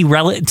like, what are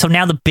you so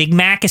now the Big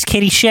Mac is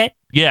kiddie shit?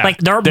 Yeah. Like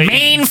their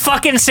main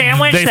fucking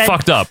sandwich. They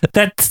fucked up.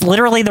 That's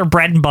literally their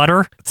bread and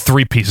butter.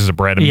 3 pieces of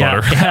bread and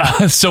butter.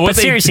 Yeah. So but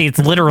seriously, it's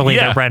literally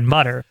their bread and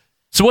butter.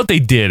 So what they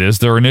did is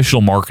their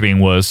initial marketing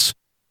was,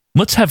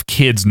 let's have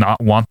kids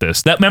not want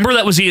this. Remember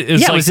that was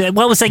it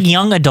was like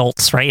young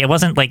adults, right? It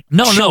wasn't like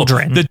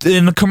children. No.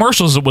 In the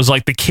commercials, it was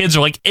like the kids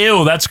are like,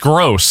 ew, that's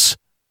gross.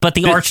 But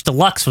the Arch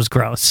Deluxe was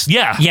gross.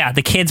 Yeah. Yeah,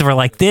 the kids were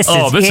like, this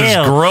is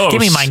is gross.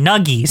 Give me my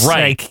nuggies.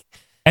 Right. Like,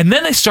 and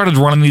then they started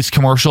running these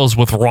commercials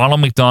with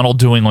Ronald McDonald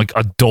doing like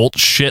adult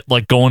shit,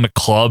 like going to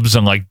clubs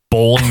and like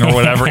bowling or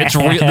whatever. It's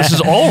real. This is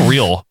all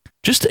real.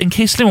 Just in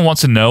case anyone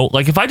wants to know,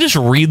 like if I just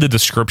read the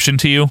description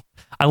to you.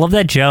 I love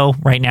that Joe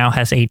right now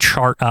has a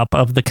chart up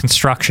of the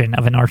construction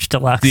of an Arch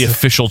Deluxe. The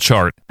official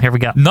chart. Here we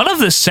go. None of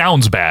this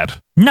sounds bad.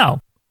 No.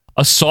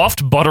 A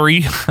soft,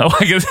 buttery,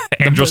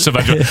 Andrew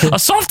Salveggio, a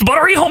soft,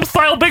 buttery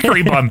home-style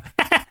bakery bun.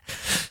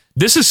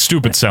 This is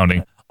stupid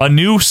sounding. A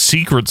new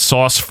secret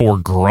sauce for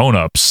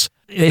grown-ups.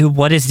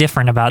 What is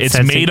different about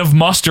It's made of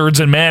mustards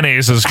and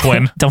mayonnaises,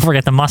 Quinn. Don't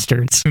forget the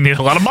mustards. You need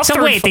a lot of mustard.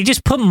 So wait, they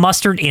just put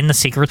mustard in the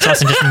secret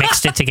sauce and just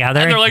mixed it together?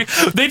 And they're like,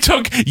 they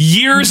took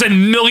years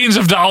and millions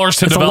of dollars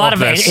to develop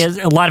this.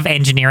 A lot of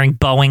engineering.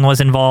 Boeing was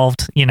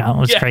involved. You know, it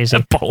was crazy.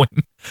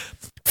 Boeing.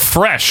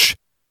 Fresh.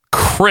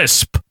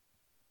 crisp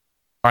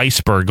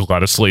iceberg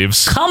lettuce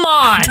leaves. Come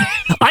on.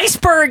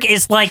 Iceberg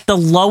is like the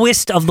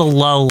lowest of the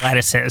low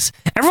lettuces.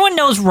 Everyone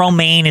knows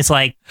romaine is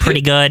like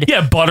pretty good.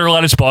 Yeah, butter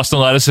lettuce, Boston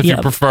lettuce if you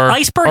prefer.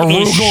 Iceberg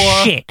arugula. is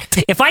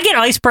shit. If I get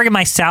iceberg in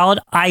my salad,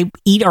 I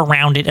eat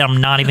around it, and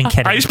I'm not even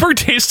kidding. Iceberg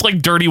tastes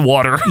like dirty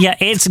water. Yeah,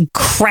 it's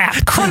crap.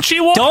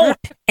 Crunchy water.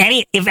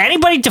 If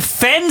anybody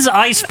defends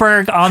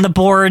iceberg on the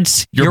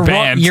boards, You're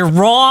banned. You're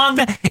wrong.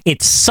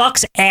 It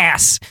sucks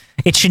ass.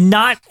 It should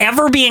not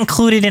ever be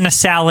included in a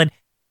salad,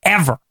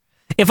 ever.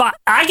 If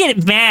I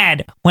get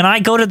mad when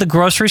I go to the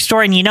grocery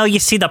store and you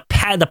see the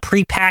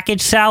prepackaged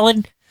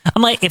salad,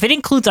 I'm like, if it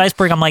includes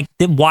iceberg, I'm like,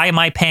 why am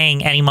I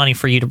paying any money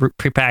for you to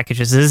prepackage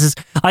this?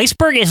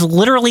 Iceberg is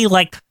literally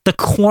like the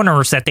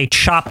corners that they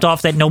chopped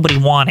off that nobody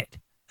wanted.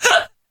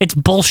 It's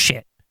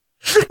bullshit.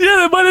 Yeah,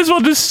 they might as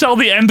well just sell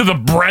the end of the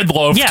bread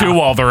loaf too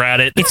while they're at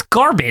it. It's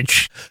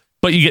garbage.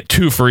 But you get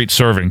 2 for each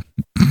serving.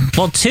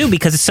 Well, 2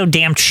 because it's so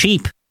damn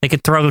cheap. They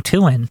could throw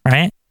 2 in,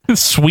 right?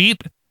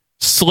 Sweet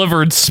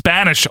slivered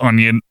Spanish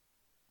onion.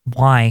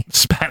 Why?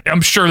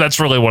 I'm sure that's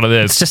really what it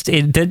is. It's just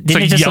it It's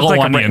like just yellow look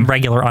like onion. a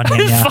regular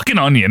onion. Yeah. Fucking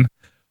onion.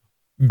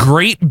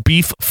 Great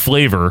beef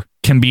flavor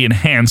can be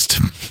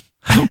enhanced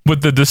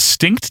with the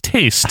distinct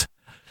taste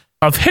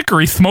of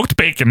hickory smoked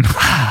bacon.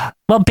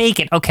 Well,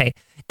 bacon. Okay,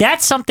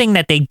 that's something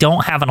that they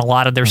don't have in a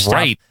lot of their stuff.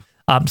 Right.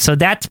 So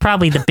that's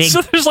probably the big.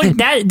 So there's like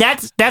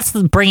that's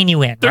the bringing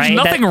you in. There's right?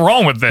 nothing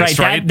wrong with this,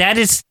 right? That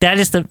is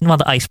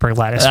the iceberg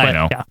lettuce. I but,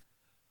 know. Yeah.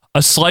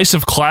 A slice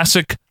of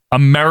classic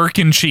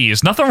American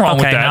cheese. Nothing wrong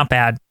with that. Not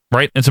bad.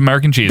 Right? It's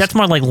American cheese. That's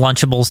more like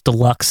Lunchables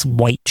Deluxe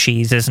white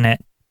cheese, isn't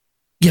it?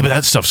 Yeah, but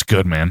that stuff's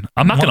good, man.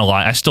 I'm not gonna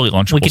lie. I still eat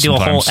Lunchables. We could do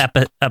sometimes. a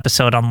whole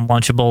episode on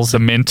Lunchables. The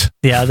mint.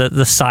 Yeah,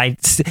 the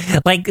sides,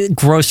 like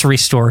grocery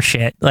store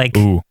shit. Like,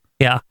 ooh,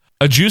 yeah.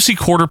 A juicy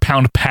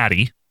quarter-pound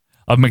patty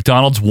of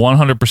McDonald's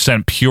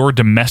 100% pure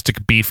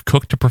domestic beef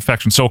cooked to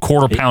perfection. So a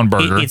quarter-pound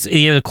burger. It's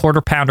either a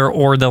quarter pounder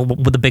or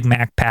with the Big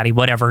Mac patty,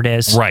 whatever it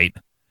is. Right.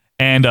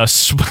 And a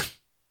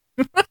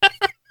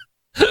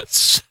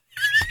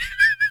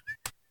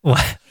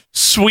what?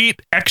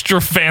 Sweet, extra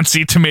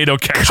fancy tomato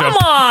ketchup. Come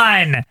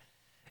on!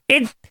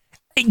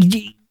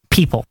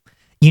 People,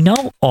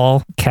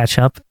 all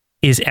ketchup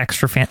is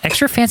extra fancy.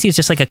 Extra fancy is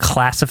just like a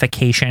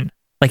classification.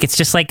 Like it's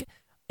just like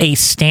a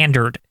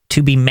standard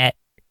to be met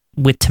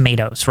with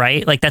tomatoes,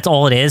 right? Like that's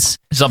all it is.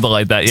 Something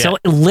like that, yeah. So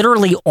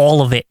literally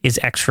all of it is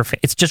extra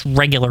fancy. It's just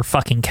regular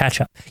fucking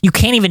ketchup. You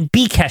can't even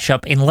be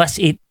ketchup unless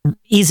it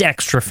is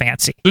extra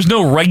fancy. There's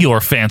no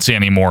regular fancy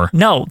anymore.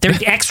 No,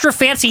 extra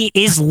fancy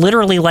is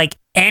literally like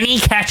any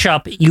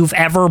ketchup you've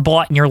ever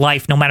bought in your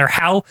life, no matter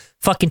how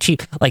fucking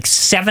cheap. Like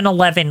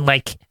 7-Eleven,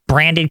 like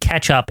branded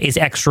ketchup is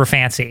extra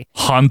fancy.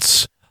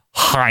 Hunt's,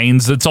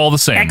 Heinz, it's all the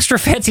same. Extra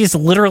fancy is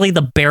literally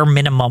the bare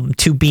minimum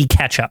to be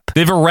ketchup.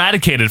 They've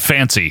eradicated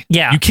fancy.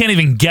 Yeah. You can't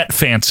even get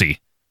fancy.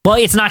 Well,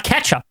 it's not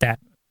ketchup then.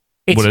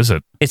 What is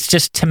it? It's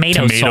just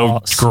tomato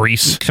sauce.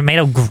 Grease.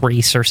 Tomato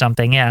grease or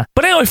something, yeah.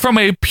 But anyway, from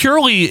a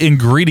purely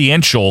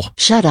ingrediential...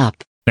 Shut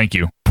up. Thank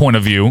you. Point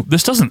of view,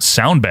 this doesn't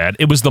sound bad.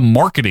 It was the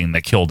marketing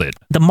that killed it.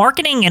 The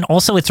marketing, and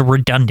also it's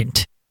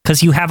redundant.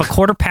 Because you have a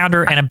quarter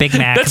pounder and a Big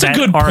Mac That's that a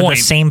good are point.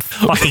 the same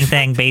fucking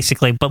thing,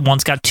 basically, but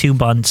one's got 2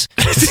 buns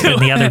and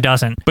the other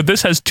doesn't. But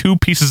this has 2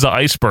 pieces of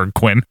iceberg,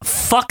 Quinn.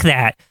 Fuck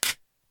that.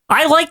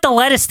 I like the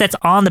lettuce that's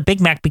on the Big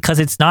Mac because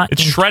it's not...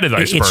 It's shredded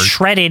iceberg. It's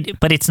shredded,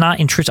 but it's not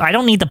intrusive. I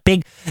don't need the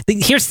big...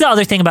 Here's the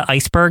other thing about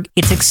iceberg.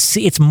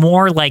 It's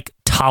more like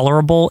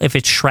tolerable if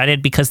it's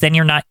shredded because then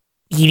you're not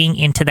eating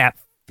into that,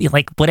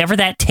 like whatever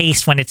that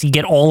taste when you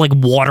get all like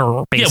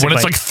water, basically. Yeah, when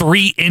it's like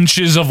 3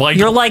 inches of like,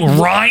 you're like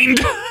rind.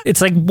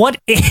 It's like,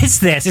 what is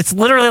this? It's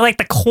literally like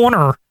the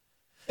corner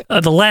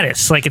of the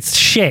lettuce. Like it's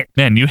shit.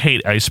 Man, you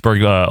hate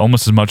iceberg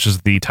almost as much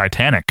as the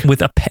Titanic.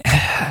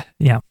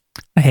 Yeah,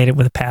 I hate it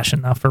with a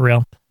passion though, for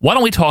real. Why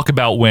don't we talk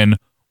about when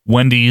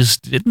Wendy's,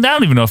 I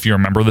don't even know if you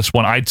remember this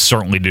one, I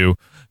certainly do,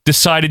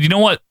 decided, you know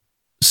what,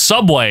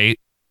 Subway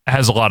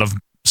has a lot of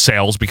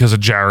sales because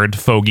of Jared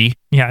Fogarty.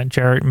 Yeah,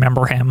 Jared,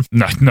 remember him?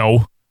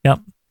 No. Yep.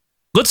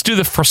 Let's do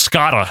the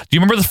Frascata. Do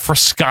you remember the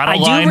Frascata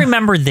line? I do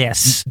remember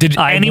this. Did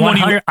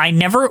anyone... I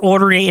never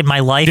ordered it in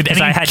my life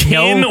because I had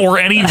kin or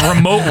any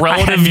remote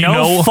relative I had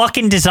no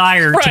fucking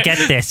desire to get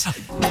this.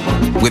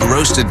 With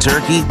roasted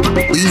turkey,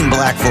 lean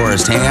Black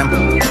Forest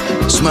ham,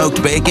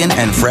 smoked bacon,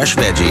 and fresh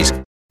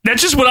veggies.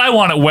 That's just what I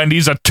want at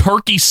Wendy's, a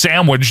turkey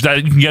sandwich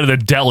that you can get at a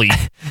deli.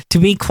 To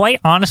be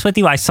quite honest with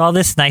you, I saw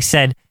this and I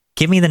said,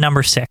 give me the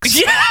number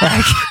 6.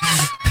 Yeah.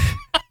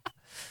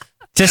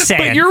 Just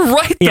saying. But you're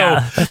right, though.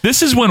 Yeah.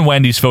 This is when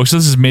Wendy's, folks,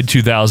 this is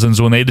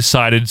mid-2000s, when they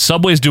decided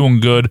Subway's doing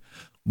good.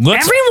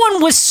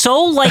 Everyone was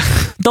so, like,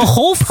 the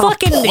whole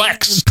fucking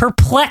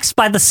perplexed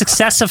by the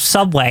success of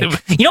Subway.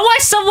 You know why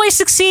Subway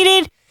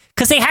succeeded?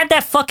 Because they had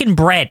that fucking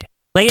bread.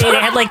 Like, they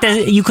had, like,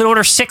 you could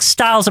order 6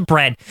 styles of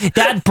bread.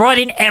 That brought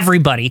in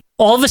everybody.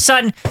 All of a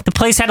sudden, the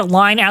place had a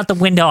line out the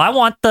window. I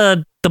want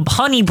the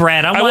honey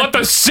bread. I want the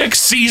 6th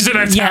season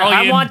Italian. Yeah,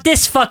 I want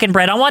this fucking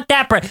bread. I want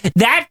that bread.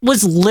 That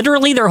was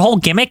literally their whole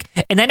gimmick.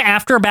 And then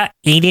after about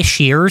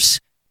 8-ish years,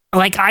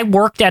 Like, I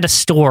worked at a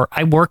store.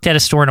 I worked at a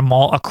store in a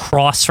mall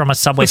across from a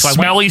Subway. The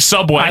smelly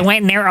Subway. I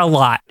went in there a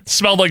lot. It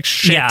smelled like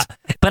shit. Yeah,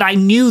 but I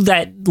knew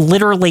that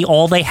literally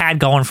all they had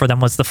going for them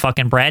was the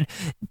fucking bread.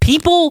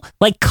 People,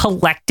 like,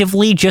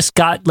 collectively just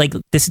got, like,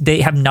 this.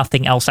 They have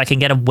nothing else. I can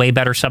get a way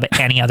better sub at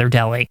any other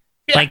deli.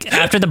 Yeah. Like,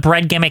 after the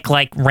bread gimmick,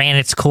 like, ran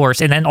its course,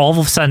 and then all of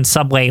a sudden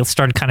Subway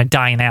started kind of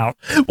dying out.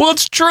 Well,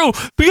 it's true,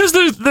 because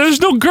there's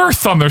no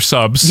girth on their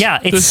subs. Yeah,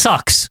 it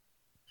sucks.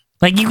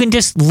 Like, you can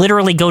just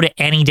literally go to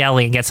any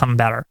deli and get something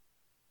better.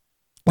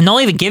 And they'll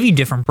even give you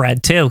different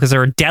bread, too, because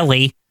they're a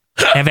deli.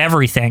 They have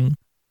everything.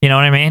 You know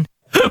what I mean?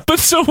 But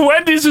so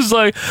Wendy's is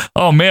like,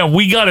 oh, man,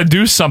 we got to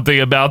do something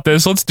about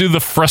this. Let's do the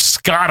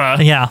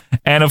Frescata. Yeah.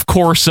 And, of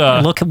course...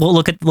 look at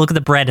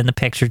the bread in the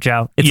picture,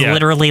 Joe. It's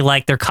literally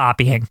like they're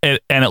copying. And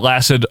it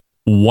lasted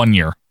 1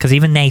 year. Because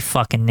even they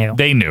fucking knew.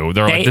 They knew.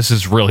 They're like, this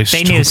is really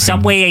stupid. They knew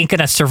Subway ain't going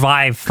to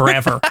survive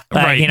forever.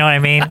 Right. You know what I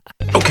mean?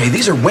 Okay,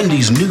 these are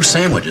Wendy's new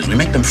sandwiches. We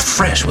make them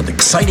fresh with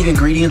exciting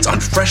ingredients on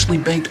freshly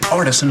baked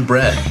artisan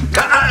bread.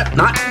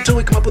 Not until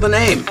we come up with a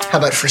name. How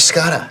about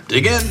Frescata?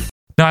 Dig in.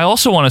 Now, I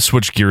also want to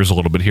switch gears a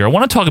little bit here. I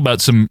want to talk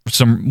about some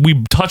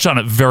we touched on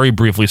it very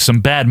briefly,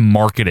 some bad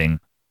marketing.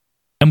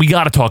 And we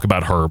got to talk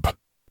about Herb.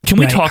 Can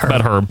we talk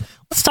about Herb?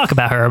 Let's talk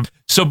about Herb.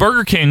 So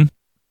Burger King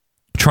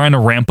trying to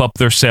ramp up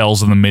their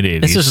sales in the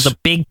mid-'80s. This was the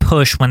big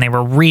push when they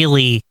were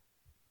really,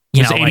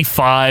 you know,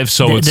 85,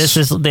 so it's... This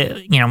is,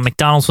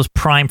 McDonald's was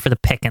primed for the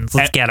pickings.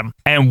 Let's get them.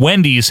 And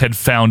Wendy's had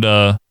found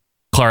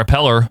Clara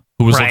Peller,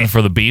 who was looking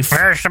for the beef.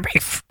 Where's the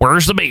beef?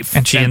 Where's the beef?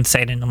 And she didn't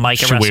say it in the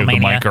mic at WrestleMania. She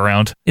waved the mic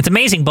around. It's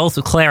amazing both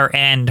Claire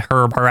and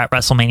Herb are at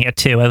WrestleMania,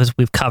 too, as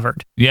we've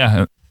covered.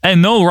 Yeah.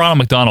 And no Ronald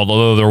McDonald,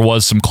 although there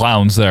was some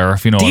clowns there,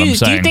 if you know what I'm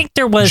saying. Do you think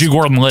there was... G.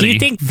 Gordon Liddy. Do you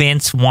think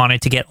Vince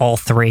wanted to get all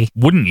three?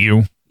 Wouldn't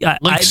you?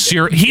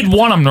 He'd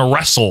want him to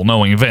wrestle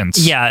knowing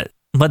Vince. Yeah,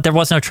 but there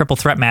was no triple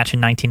threat match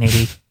in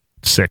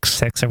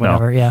 1986 or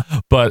whatever, yeah.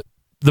 But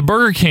the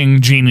Burger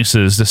King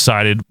geniuses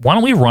decided, why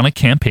don't we run a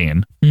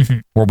campaign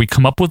where we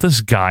come up with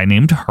this guy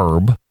named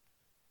Herb,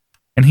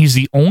 and he's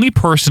the only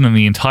person in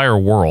the entire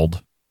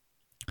world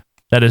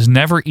that has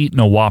never eaten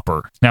a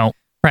Whopper. Now,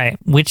 right,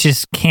 which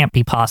can't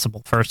be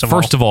possible, first of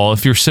all. First of all,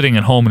 if you're sitting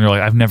at home and you're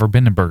like, I've never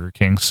been to Burger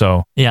King,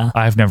 so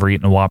I've never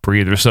eaten a Whopper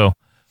either, so...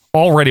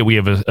 Already we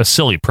have a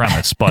silly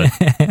premise, but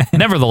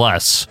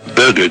nevertheless.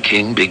 Burger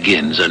King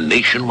begins a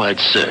nationwide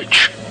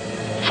search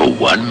for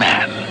one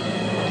man.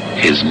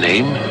 His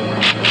name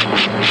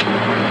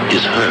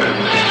is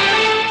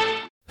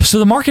Herb. So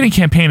the marketing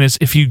campaign is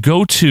if you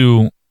go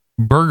to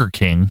Burger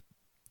King,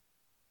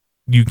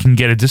 you can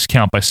get a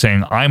discount by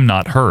saying, I'm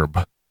not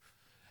Herb.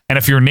 And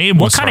if your name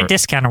was What kind of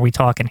discount are we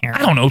talking here?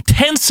 I don't know,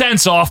 10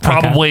 cents off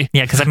probably. Okay.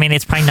 Yeah, because I mean,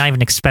 it's probably not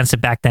even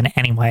expensive back then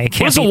anyway. It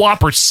was a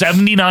Whopper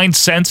 79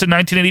 cents in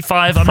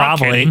 1985? I'm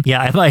probably. Not kidding.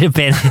 Yeah, it might have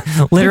been.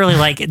 Literally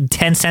like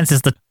 10 cents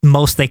is the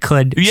most they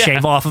could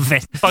shave off of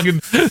it.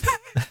 Fucking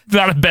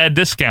not a bad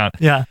discount.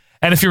 Yeah.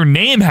 And if your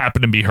name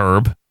happened to be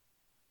Herb,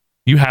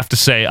 you have to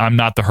say, I'm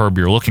not the Herb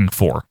you're looking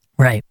for.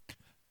 Right.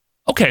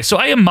 Okay, so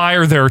I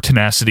admire their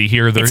tenacity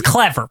here. It's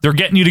clever. They're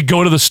getting you to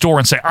go to the store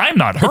and say, I'm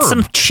not Herb. It's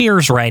some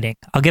Cheers writing.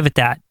 I'll give it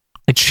that.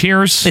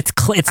 Cheers? It's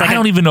like I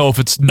don't even know if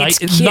it's Night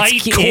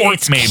Court,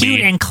 it's maybe.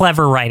 Cute and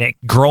clever writing.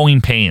 Growing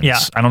Pains. Yeah.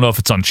 I don't know if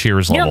it's on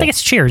Cheers level. You don't think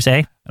it's Cheers,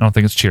 eh? I don't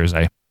think it's Cheers,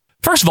 eh?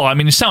 First of all, I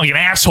mean, you sound like an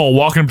asshole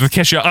walking up to the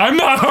cashier. I'm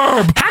not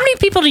Herb. How many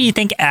people do you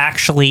think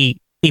actually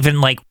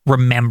even like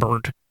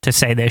remembered to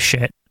say this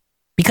shit?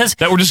 Because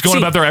that we're just going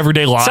about their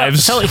everyday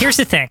lives. So here's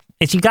the thing: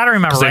 is you got to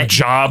remember, right?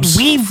 Jobs.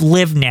 We've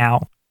lived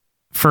now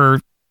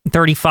for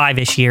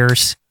 35-ish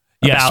years.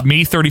 Yes,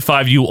 me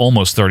 35, you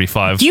almost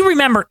 35. Do you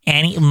remember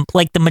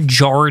the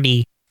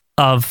majority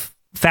of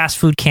fast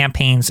food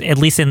campaigns, at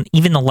least in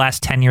even the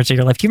last 10 years of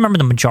your life? Do you remember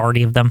the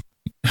majority of them?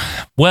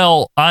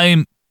 Well,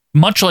 I'm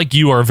much like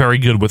you are very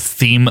good with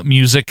theme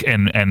music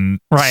and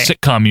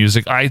sitcom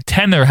music. I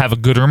tend to have a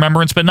good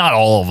remembrance, but not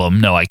all of them.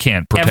 No, I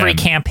can't pretend. Every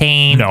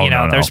campaign, no.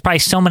 There's probably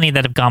so many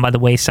that have gone by the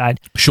wayside.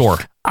 Sure.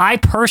 I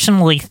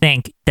personally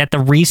think that the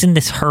reason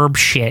this Herb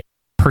shit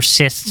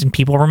persists and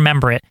people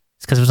remember it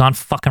is because it was on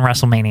fucking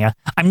WrestleMania.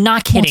 I'm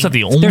not kidding. Well, it's not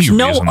the only There's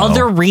no reason,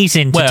 other though.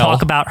 reason to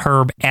talk about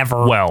Herb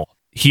ever. Well,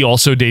 he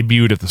also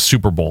debuted at the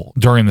Super Bowl,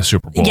 during the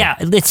Super Bowl. Yeah,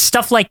 it's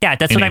stuff like that.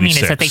 That's what I mean,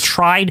 is that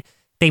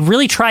they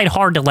really tried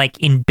hard to like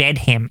embed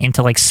him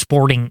into like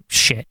sporting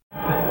shit.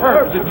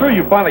 Herb, is it true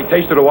you finally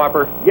tasted a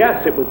Whopper?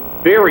 Yes, it was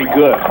very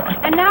good.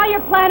 And now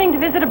you're planning to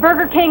visit a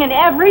Burger King in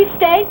every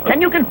state?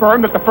 Can you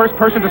confirm that the first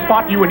person to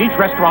spot you in each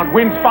restaurant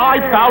wins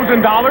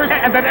 $5,000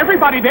 and that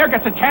everybody there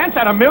gets a chance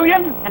at $1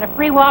 million? And a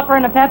free Whopper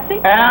and a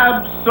Pepsi?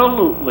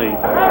 Absolutely.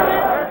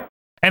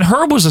 And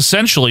Herb was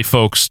essentially,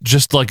 folks,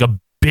 just like a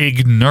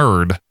big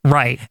nerd.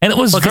 Right. And it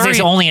was because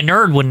only a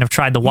nerd wouldn't have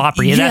tried the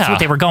Whopper. Yeah, that's what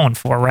they were going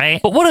for,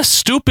 right? But what a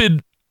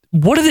stupid...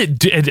 What did it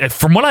do?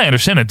 From what I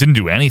understand, it didn't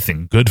do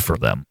anything good for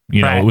them.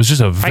 You know, it was just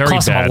a very bad... It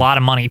cost them a lot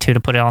of money, too, to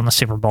put it on the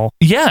Super Bowl.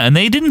 Yeah, and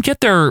they didn't get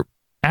their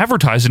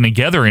advertising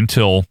together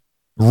until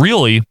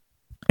the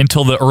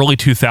early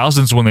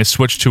 2000s when they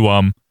switched to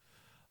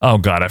Oh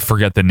God, I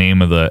forget the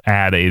name of the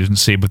ad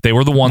agency, but they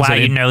were the ones Wow,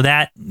 that you know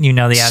that? You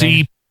know the ad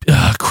agency?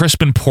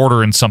 Crispin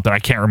Porter and something. I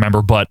can't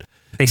remember, but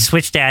they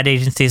switched ad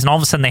agencies, and all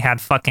of a sudden they had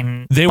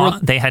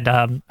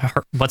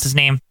what's his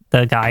name?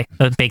 The guy,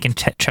 the bacon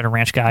cheddar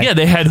ranch guy. Yeah,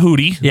 they had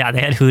Hootie. Yeah,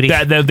 they had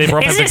Hootie. They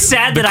brought Isn't it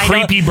sad that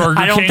creepy Burger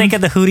I don't King. think of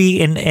the Hootie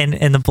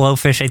in the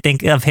Blowfish. I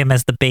think of him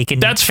as the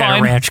bacon cheddar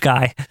fine. ranch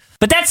guy.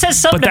 But that says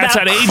something But that's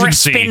about that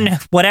agency. Crispin,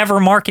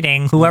 whatever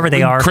marketing, whoever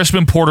they are.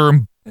 Crispin Porter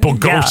and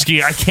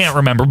Bogowski. I can't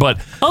remember, but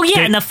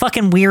and the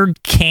fucking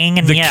weird king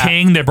and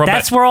king. They brought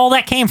that's where all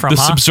that came from. The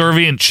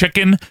subservient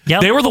chicken.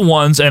 Yep. They were the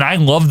ones, and I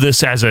loved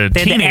this as a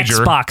they teenager. had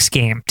the Xbox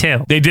game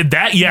too. They did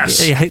that,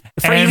 yes. You could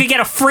get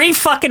a free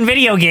fucking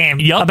video game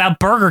about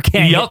Burger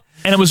King. Yep.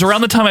 And it was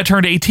around the time I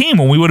turned 18,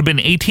 when we would have been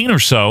 18 or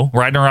so,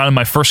 riding around in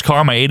my first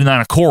car, my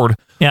 89 Accord.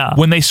 Yeah.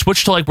 When they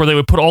switched to where they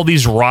would put all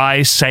these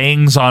rye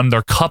sayings on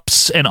their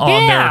cups and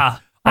on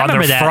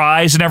their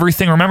fries and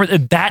everything. Remember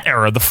that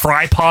era, the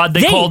fry pod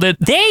they called it?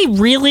 They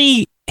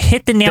really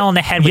hit the nail on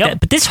the head with it.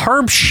 But this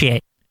herb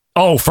shit.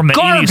 Oh, from the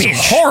 80s.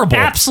 Horrible.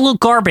 Absolute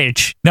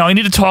garbage. Now, I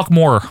need to talk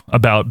more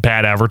about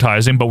bad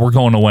advertising, but we're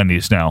going to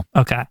Wendy's now.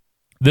 Okay.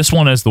 This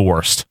one is the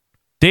worst.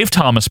 Dave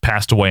Thomas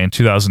passed away in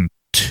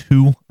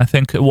 2002, I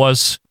think it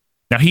was.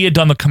 Now, he had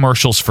done the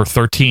commercials for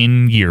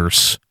 13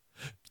 years.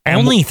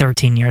 Only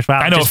 13 years. Wow.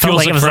 I know, It it just felt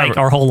feels like it was like like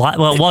our whole life.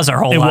 Well, it was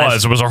our whole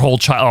life. It was our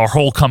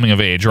whole coming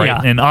of age, right?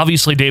 Yeah. And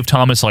obviously, Dave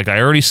Thomas, like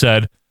I already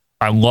said,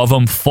 I love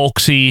him,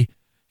 folksy.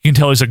 You can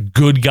tell he's a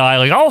good guy.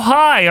 Like, oh,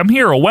 hi, I'm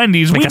here at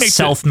Wendy's. Like a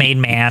self-made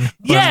man.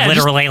 Yeah,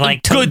 literally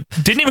just good.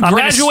 Didn't even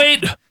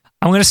graduate.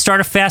 I'm going to start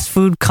a fast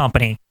food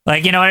company.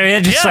 Like, you know,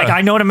 just like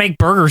I know how to make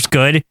burgers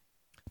good.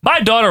 My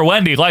daughter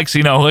Wendy likes,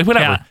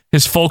 whatever,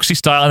 his folksy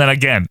style. And then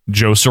again,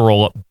 Joe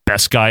Cirola,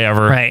 best guy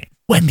ever. Right.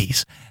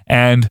 Wendy's.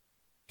 And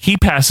he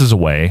passes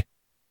away.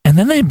 And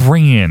then they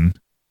bring in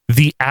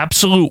the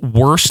absolute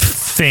worst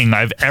thing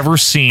I've ever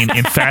seen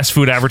in fast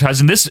food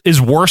advertising. This is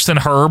worse than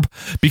Herb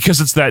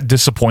because it's that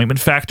disappointment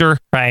factor.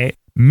 Right.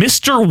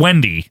 Mr.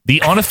 Wendy,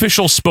 the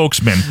unofficial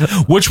spokesman,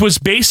 which was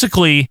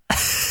basically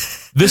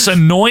this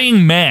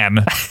annoying man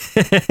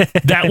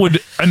that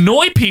would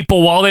annoy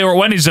people while they were at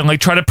Wendy's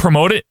and try to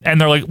promote it. And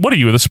they're like, what are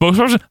you, the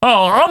spokesperson?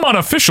 Oh, I'm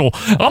unofficial.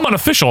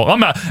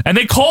 And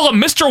they call him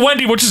Mr.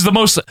 Wendy, which is the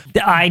most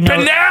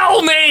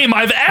banal name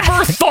I've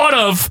ever thought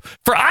of.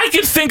 I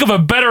could think of a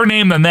better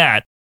name than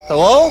that.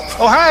 Hello?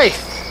 Oh, hi.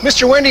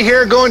 Mr. Wendy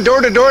here, going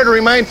door to door to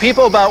remind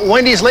people about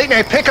Wendy's late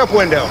night pickup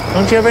window.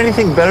 Don't you have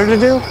anything better to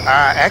do?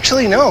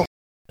 Actually, no.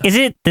 Is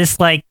it this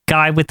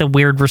guy with the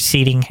weird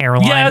receding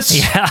hairline? Yes.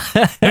 Yeah.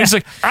 And he's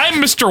like,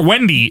 I'm Mr.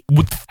 Wendy.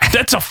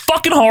 That's a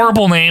fucking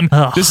horrible name.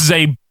 Ugh. This is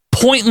a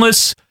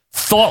pointless,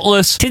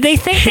 thoughtless, Did they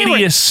think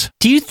hideous.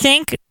 Do you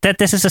think that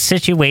this is a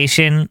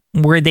situation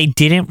where they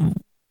didn't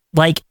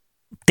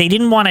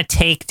want to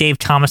take Dave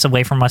Thomas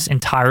away from us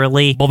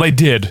entirely? Well, they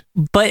did.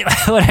 But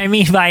what I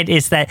mean by it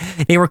is that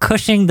they were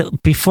cushioning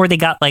before they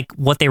got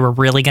what they were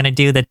really going to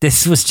do, that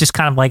this was just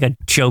kind of like a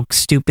joke,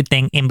 stupid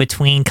thing in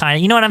between kind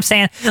of, you know what I'm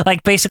saying?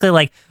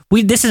 Basically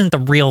this isn't the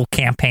real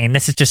campaign.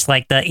 This is just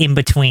the in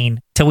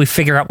between till we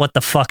figure out what the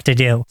fuck to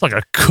do. It's like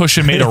a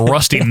cushion made of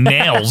rusty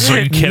nails.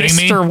 Are you kidding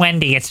me? Mr.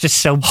 Wendy. It's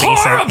just so basic.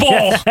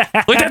 Horrible.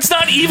 That's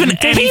not even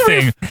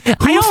anything.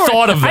 Who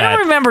thought of that? I don't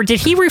remember. Did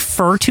he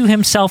refer to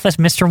himself as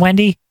Mr.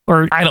 Wendy?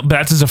 Or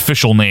that's his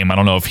official name. I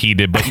don't know if he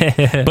did,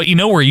 but you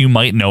know where you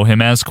might know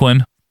him as,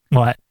 Quinn?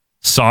 What?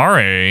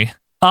 Sorry.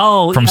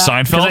 Oh, from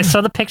Seinfeld. Because I saw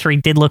the picture. He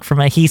did look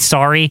from he's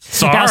sorry.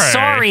 Now,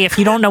 sorry if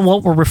you don't know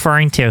what we're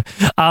referring to.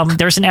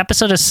 There's an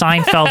episode of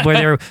Seinfeld where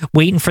they're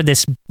waiting for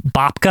this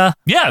babka.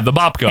 Yeah, the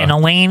babka. And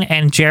Elaine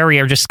and Jerry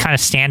are just kind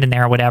of standing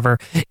there or whatever.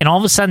 And all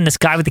of a sudden, this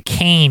guy with the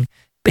cane,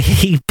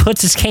 he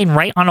puts his cane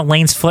right on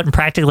Elaine's foot and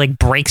practically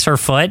breaks her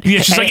foot.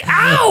 Yeah, she's like,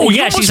 "Ow!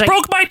 You almost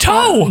broke my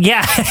toe."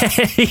 Yeah,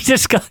 he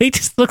just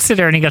looks at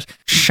her and he goes,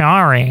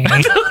 "Sorry,"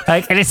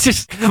 and it's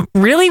just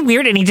really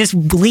weird. And he just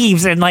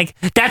leaves and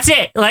that's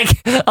it.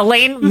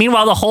 Elaine,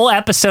 meanwhile, the whole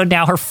episode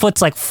now, her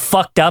foot's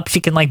fucked up. She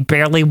can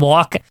barely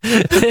walk.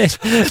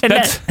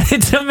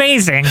 It's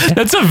amazing.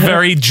 That's a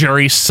very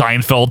Jerry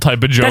Seinfeld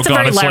type of joke. That's a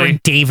very honestly. Larry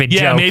David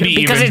joke. Maybe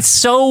because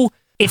even.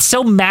 It's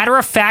so matter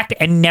of fact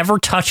and never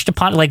touched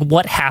upon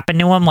what happened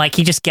to him.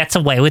 He just gets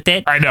away with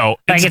it. I know.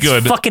 It's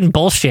good. Fucking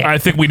bullshit. I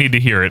think we need to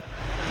hear it.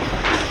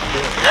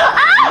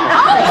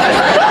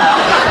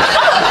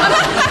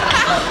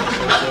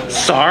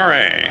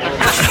 Sorry.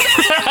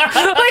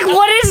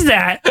 What is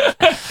that?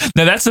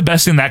 Now that's the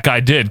best thing that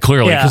guy did,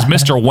 clearly, because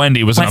Mr.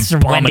 Wendy was an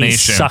abomination. Wendy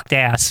sucked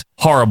ass.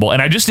 Horrible.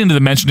 And I just needed to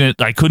mention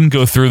it. I couldn't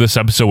go through this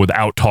episode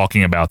without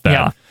talking about that.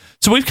 Yeah.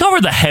 So we've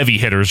covered the heavy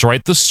hitters,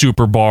 right? The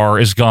Super Bar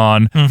is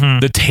gone.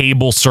 Mm-hmm. The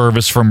table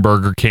service from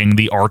Burger King,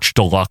 the Arch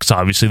Deluxe,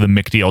 obviously the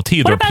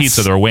McDLT, their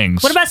pizza, their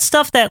wings. What about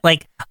stuff that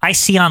I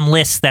see on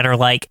lists that are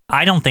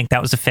I don't think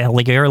that was a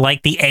failure,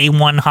 like the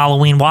A1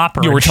 Halloween Whopper?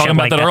 You were talking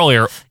about that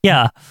earlier.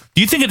 Yeah.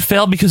 Do you think it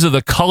failed because of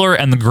the color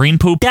and the green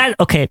poop?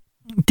 Okay.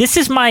 This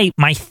is my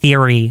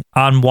theory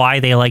on why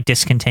they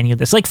discontinued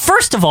this.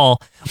 First of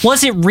all,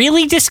 was it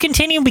really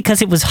discontinued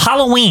because it was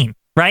Halloween?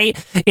 right?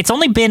 It's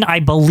only been, I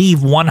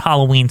believe, one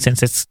Halloween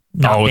since it's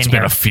not it's been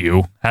here. a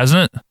few,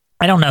 hasn't it?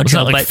 I don't know, Wasn't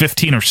Joe, it like but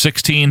 15 or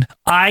 16?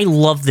 I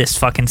love this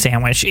fucking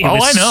sandwich. It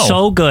was I know.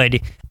 so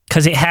good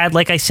because it had,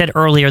 like I said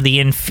earlier, the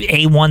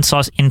A1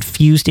 sauce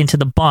infused into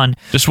the bun.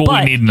 Just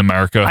what we need in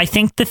America. I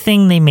think the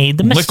thing they made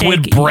the mistake.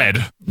 Liquid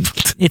bread.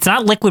 It's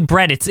not liquid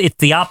bread. It's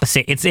the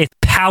opposite. It's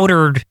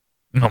powdered.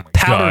 Oh my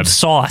powdered God.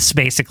 sauce,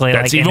 basically.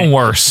 That's like, even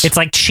worse. It's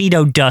like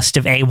Cheeto dust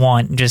of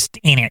A1 just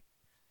in it.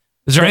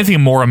 Is there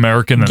anything more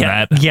American than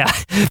that? Yeah,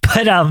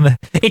 but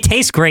it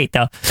tastes great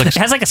though. It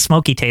has like a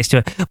smoky taste to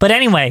it. But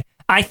anyway,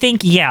 I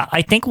think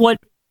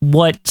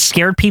what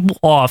scared people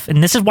off,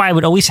 and this is why I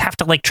would always have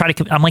to like try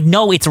to. I'm like,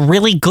 no, it's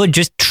really good.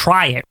 Just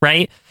try it,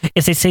 right?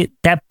 If they say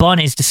that bun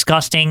is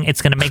disgusting,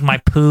 it's going to make my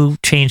poo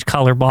change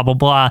color, blah blah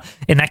blah,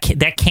 and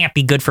that can't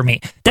be good for me.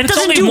 That It's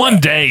doesn't only do one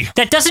day.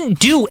 That doesn't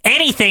do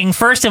anything.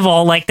 First of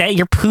all, like that,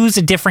 your poo's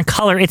a different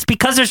color. It's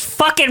because there's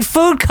fucking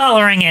food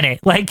coloring in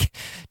it. Like,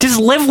 just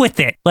live with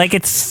it. Like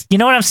it's, you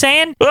know what I'm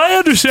saying? I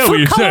understand what Food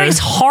you're coloring saying. is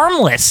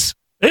harmless.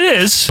 It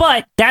is,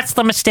 but that's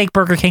the mistake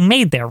Burger King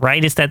made there,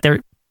 right? Is that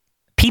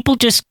people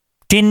just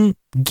didn't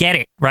get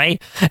it,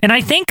 right? And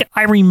I think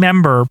I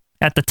remember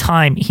at the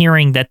time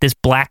hearing that this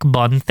black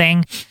bun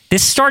thing,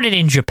 this started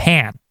in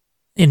Japan,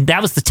 and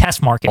that was the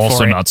test market for it.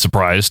 Also not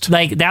surprised.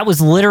 Like, that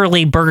was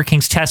literally Burger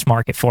King's test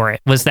market for it,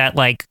 was that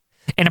like,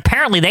 and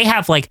apparently they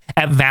have like,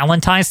 at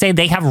Valentine's Day,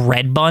 they have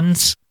red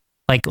buns,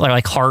 like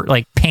heart,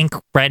 like pink,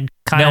 red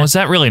kind of. Now, is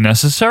that really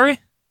necessary?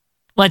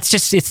 Well, it's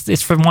just,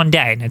 it's for one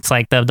day, and it's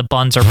like the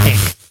buns are pink.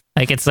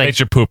 Like, it's like, Make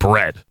your poop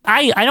red.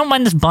 I don't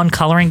mind this bun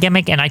coloring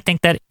gimmick, and I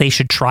think that they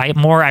should try it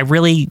more. I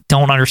really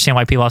don't understand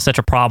why people have such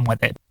a problem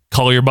with it.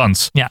 Color your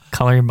buns. Yeah,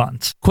 color your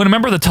buns. Quinn,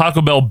 remember the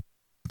Taco Bell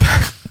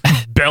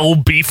Bell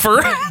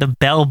Beefer? The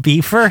Bell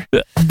Beefer?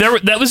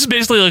 That was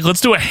basically like,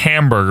 let's do a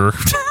hamburger.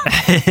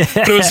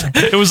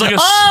 it was like a...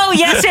 Oh,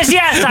 yes.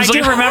 I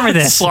do remember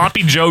this.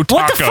 Sloppy Joe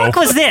taco. What the fuck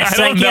was this?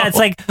 I don't know. It's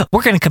like,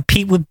 we're going to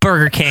compete with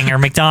Burger King or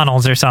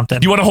McDonald's or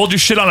something. You want to hold your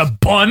shit on a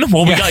bun?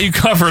 Well, we got you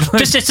covered.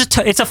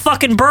 It's a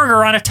fucking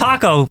burger on a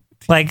taco.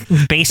 Like,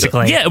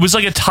 basically. Yeah, it was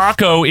like a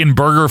taco in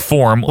burger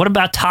form. What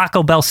about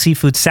Taco Bell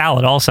seafood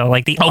salad also?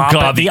 Like the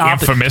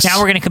infamous. Now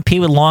we're going to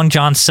compete with Long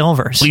John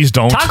Silver's. Please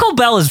don't. Taco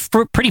Bell is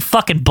pretty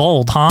fucking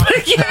bold, huh?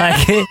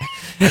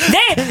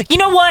 You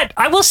know what?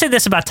 I will say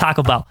this about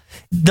Taco Bell.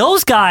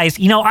 Those guys,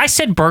 I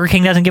said Burger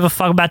King doesn't give a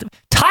fuck about them.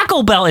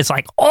 Taco Bell is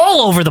like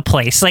all over the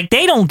place. Like,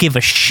 they don't give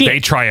a shit. They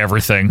try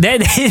everything.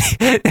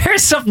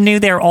 There's something new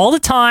there all the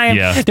time.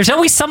 Yeah. There's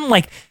always something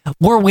like,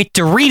 we're with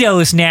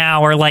Doritos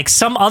now, or like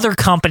some other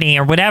company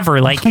or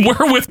whatever. Like,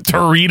 we're with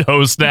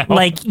Doritos now.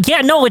 Like,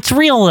 yeah, no, it's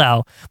real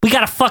though. We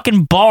got a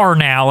fucking bar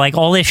now, like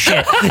all this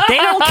shit. They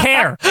don't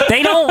care.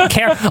 They don't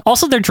care.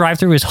 Also, their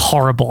drive-thru is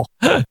horrible.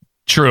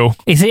 True.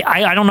 Is it?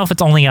 I don't know if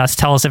it's only us.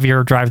 Tell us if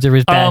your drive-thru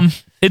is bad.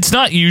 It's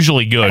not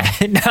usually good.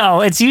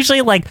 No, it's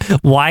usually like,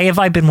 why have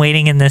I been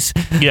waiting in this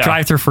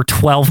drive-thru for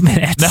 12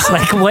 minutes?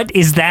 Like, what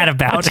is that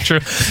about? That's true.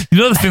 You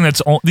know, the thing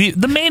that's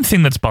the main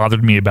thing that's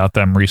bothered me about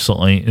them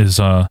recently is,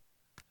 the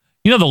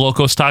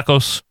Locos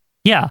Tacos?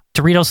 Yeah,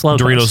 Doritos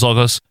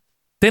Locos.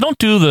 They don't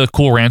do the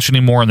Cool Ranch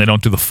anymore, and they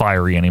don't do the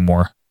Fiery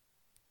anymore.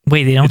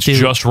 Wait, they don't it's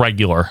just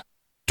regular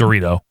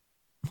Dorito.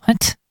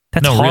 What?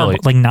 That's no, horrible. really.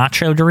 Like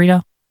nacho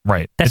Dorito?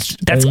 Right. That's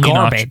only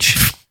garbage.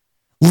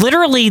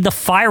 Literally, the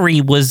Fiery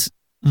was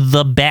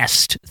the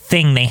best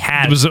thing they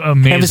had. It was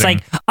amazing. It was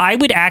like, I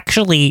would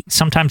actually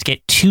sometimes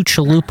get 2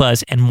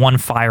 chalupas and 1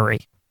 Fiery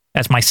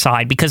as my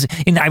side, because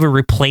I would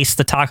replace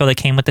the taco that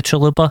came with the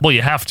chalupa. Well,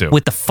 you have to.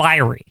 With the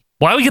Fiery.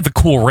 Well, I would get the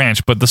Cool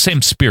Ranch, but the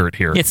same spirit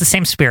here. It's the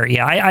same spirit,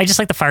 yeah. I just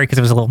like the Fiery because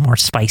it was a little more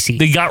spicy.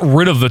 They got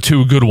rid of the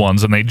 2 good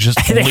ones, and they just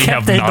They only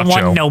kept have nacho. the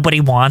one nobody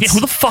wants. Yeah, who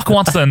the fuck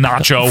wants the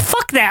nacho?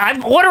 Fuck that.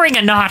 I'm ordering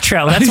a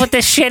nacho. That's what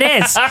this shit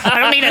is. I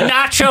don't need a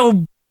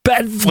nacho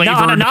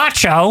on a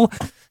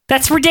nacho.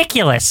 That's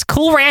ridiculous.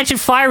 Cool Ranch and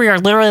Fiery are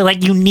literally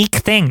like unique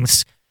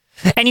things.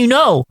 And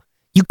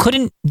you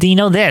couldn't, do you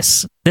know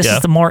this? This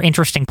is the more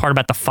interesting part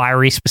about the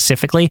Fiery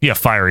specifically. Yeah,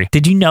 Fiery.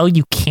 Did you know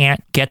you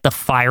can't get the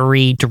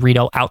Fiery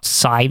Dorito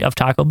outside of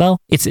Taco Bell?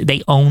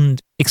 They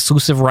owned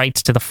exclusive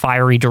rights to the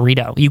Fiery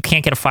Dorito. You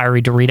can't get a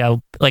Fiery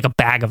Dorito, like a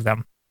bag of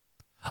them.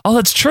 Oh,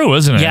 that's true,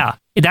 isn't it? Yeah.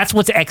 That's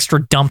what's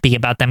extra dumpy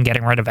about them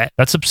getting rid of it.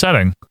 That's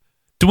upsetting.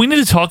 Do we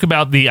need to talk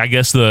about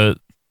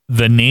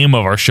the name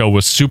of our show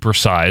was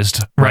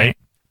Supersized, right?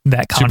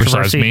 That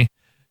controversy. Supersize Me.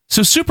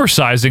 So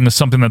supersizing is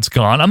something that's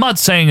gone. I'm not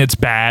saying it's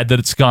bad that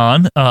it's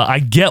gone. I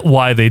get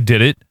why they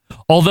did it.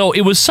 Although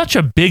it was such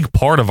a big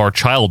part of our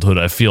childhood,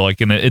 I feel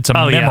like, and it's a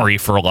memory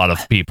for a lot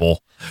of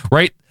people,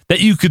 right? That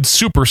you could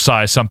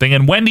supersize something.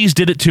 And Wendy's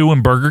did it too,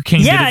 and Burger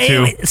King did it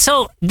too.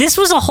 So this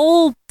was a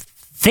whole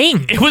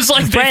thing. It was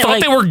like they thought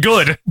they were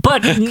good.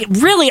 But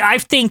really, I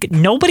think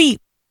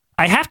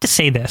I have to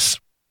say this.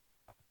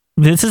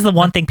 This is the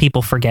one thing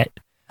people forget.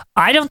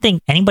 I don't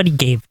think anybody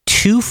gave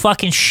 2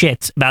 fucking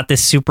shits about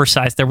this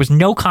supersize. There was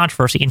no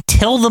controversy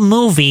until the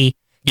movie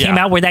came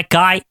out where that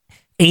guy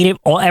ate it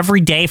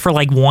every day for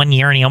like 1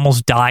 year and he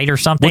almost died or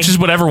something. Which is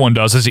what everyone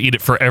does, is eat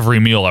it for every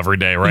meal every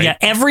day, right? Yeah,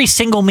 every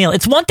single meal.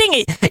 It's one thing,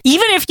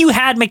 even if you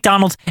had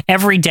McDonald's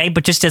every day,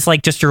 but just as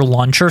like just your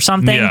lunch or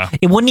something,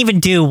 it wouldn't even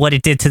do what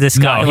it did to this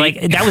guy.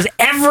 No, that was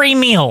every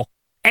meal.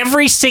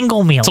 Every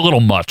single meal. It's a little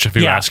much, if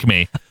you ask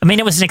me. I mean,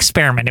 it was an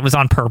experiment. It was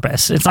on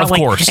purpose. It's not Of like,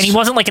 course. and he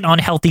wasn't like an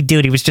unhealthy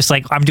dude. He was just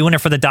like, I'm doing it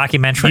for the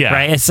documentary, Yeah.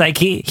 right? It's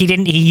like you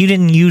didn't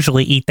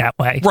usually eat that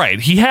way, Right.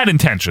 He had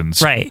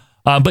intentions. right?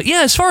 But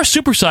yeah, as far as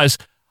supersize,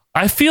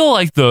 I feel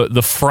like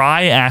the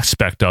fry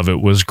aspect of it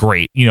was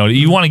great. You know,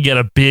 you want to get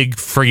a big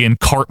friggin'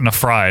 carton of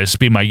fries,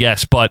 be my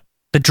guess, but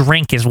the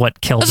drink is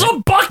what kills it's it.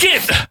 a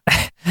bucket.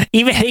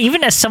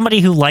 Even as somebody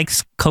who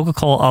likes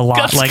Coca-Cola a lot,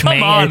 Just like come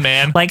me, on,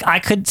 man. Like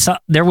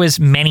there was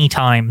many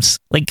times,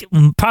 like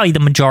probably the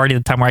majority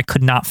of the time, where I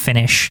could not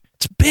finish.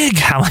 It's big.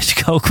 How much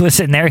Coke was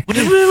in there? What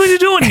are you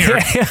doing here?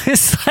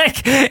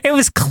 It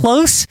was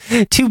close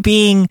to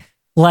being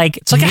like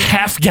It's like a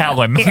half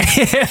gallon.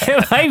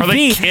 it might Are they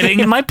be kidding?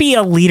 It might be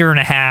a liter and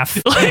a half,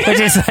 which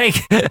is like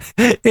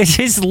it's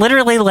just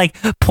literally like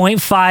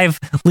 0.5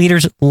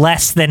 liters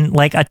less than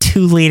like a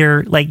 2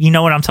 liter. Like, you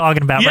know what I'm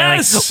talking about, right?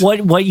 Yes.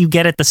 Like what you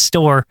get at the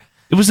store.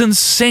 It was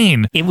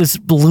insane. It was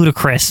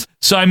ludicrous.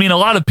 So I mean, a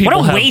lot of people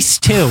What a have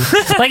waste too.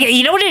 Like,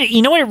 you know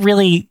what it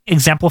really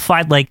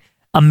exemplified? Like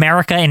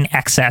America in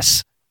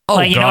excess. Oh,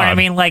 like, you know what I God.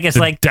 mean? Like, it's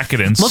The like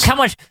decadence. Look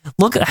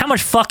at how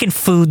much fucking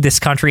food this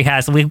country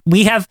has.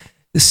 We have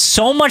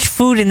so much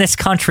food in this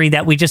country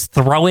that we just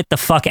throw it the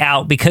fuck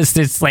out because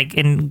it's like,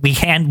 and we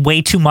hand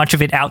way too much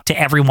of it out to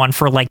everyone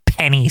for like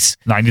pennies.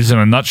 90s in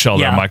a nutshell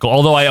there, Yeah. Michael.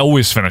 Although I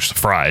always finish the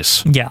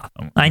fries. Yeah,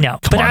 I know.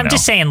 But on I'm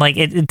just saying, like,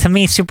 to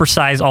me,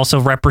 supersize also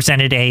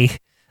represented a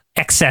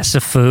excess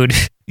of food.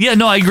 Yeah,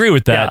 no, I agree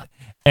with that.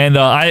 And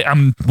I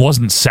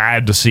wasn't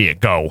sad to see it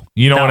go.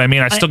 You know No, what I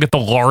mean? I still get the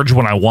large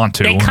when I want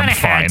to. They and kind I'm of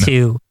had fine.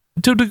 to.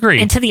 To a degree.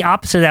 And to the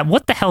opposite of that,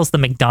 what the hell is the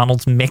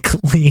McDonald's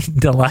McLean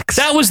Deluxe?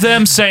 That was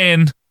them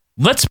saying,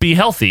 let's be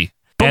healthy.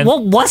 But And-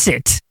 what was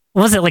it?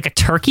 Was it like a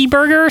turkey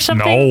burger or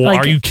something? No, Like,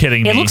 are you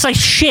kidding It me? looks like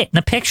shit in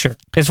the picture,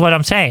 is what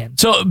I'm saying.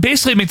 So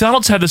basically,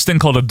 McDonald's had this thing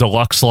called a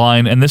deluxe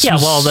line, and this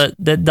was... well,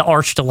 the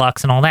Arch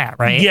Deluxe and all that,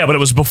 right? Yeah, but it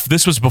was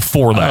this was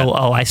before that.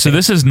 Oh, I see. So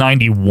this is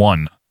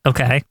 91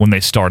 Okay. when they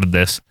started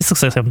this. This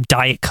looks like some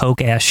Diet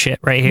Coke ass shit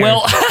right here.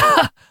 Well,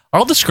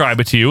 I'll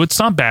describe it to you. It's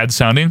not bad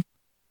sounding.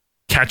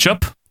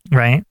 Ketchup.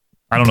 Right.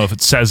 I don't know if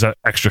it says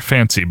extra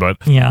fancy, but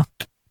Yeah.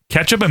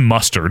 ketchup and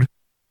mustard.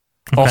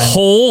 A Okay.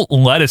 whole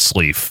lettuce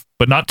leaf,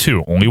 but not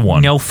two, only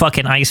one. No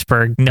fucking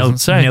iceberg. Doesn't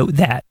say. Note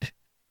that.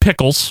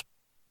 Pickles.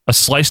 A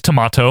sliced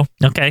tomato.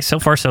 Okay, so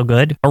far so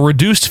good. A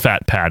reduced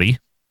fat patty.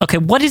 Okay,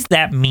 what does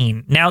that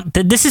mean? Now,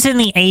 this is in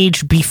the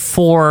age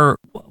before,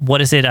 what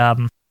is it,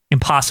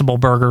 Impossible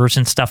Burgers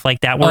and stuff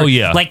like that. Where, Oh,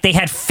 yeah. Like, they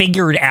had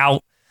figured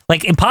out,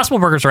 like, Impossible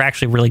Burgers are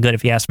actually really good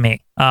if you ask me.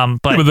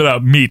 But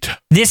Without meat.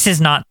 this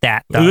is not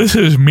that, though. This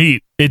is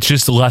meat. It's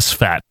just less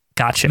fat.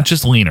 Gotcha. It's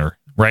just leaner,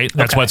 right?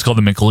 That's Okay. why it's called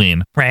the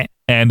McLean. Right.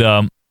 And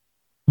it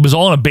was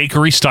all in a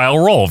bakery style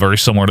roll, very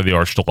similar to the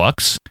Arch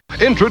Deluxe.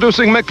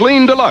 Introducing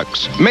McLean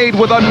Deluxe, made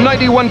with a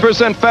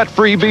 91%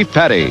 fat-free beef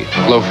patty.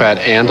 Low fat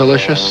and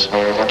delicious?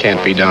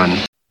 Can't be done.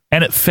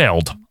 And it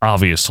failed,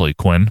 obviously,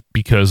 Quinn,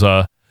 because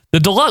the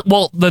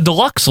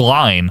deluxe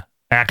line,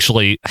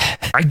 actually,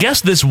 I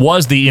guess this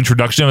was the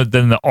introduction of it.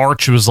 Then the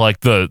Arch was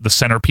like the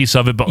centerpiece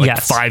of it, but like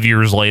Yes. 5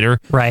 years later.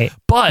 Right.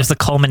 But It was the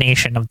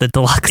culmination of the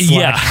deluxe line.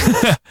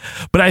 yeah.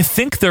 But I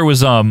think there was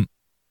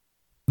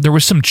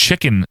some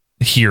chicken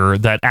here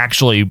that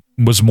actually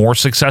was more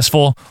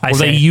successful, I or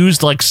they see.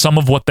 used like some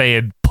of what they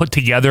had put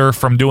together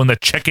from doing the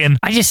chicken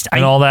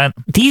and all that.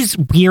 These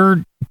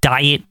weird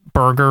diet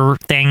burger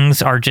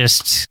things are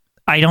just,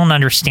 I don't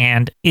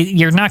understand.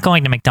 You're not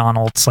going to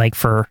McDonald's like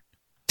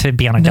to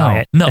be on a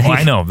diet. No,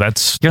 I know.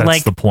 That's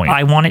like, the point.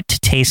 I want it to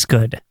taste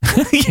good.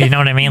 You know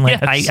what I mean? Like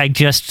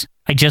Yes.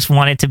 I just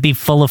want it to be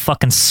full of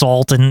fucking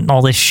salt and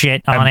all this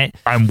shit on it.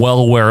 I'm well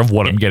aware of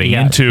what I'm getting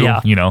Yeah, into,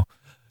 yeah. you know.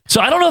 So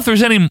I don't know if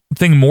there's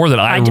anything more that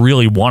I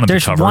really wanted to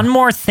There's cover. one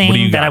more What do you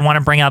thing that got? I want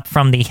to bring up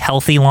from the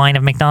healthy line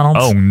of McDonald's.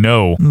 Oh,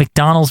 no.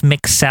 McDonald's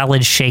mixed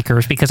salad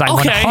shakers, because I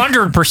Okay.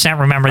 100%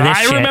 remember this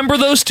I shit. remember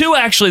those too,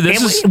 actually.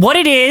 This is what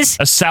it is.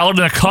 a salad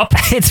in a cup.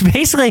 It's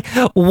basically,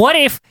 what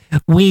if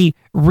we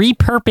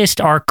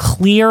repurposed our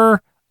clear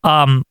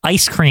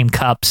ice cream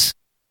cups,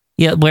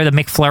 where the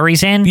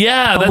McFlurry's in?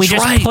 Yeah, but we that's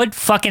just right. put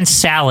fucking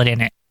salad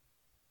in it.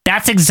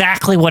 That's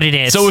exactly what it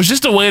is. So it was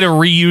just a way to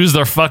reuse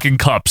their fucking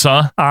cups,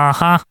 huh?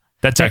 Uh-huh.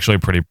 That's actually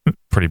pretty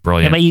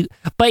brilliant.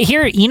 But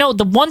here,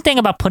 the one thing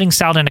about putting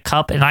salad in a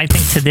cup, and I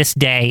think to this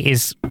day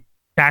is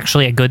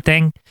actually a good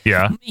thing.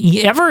 Yeah.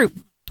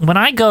 When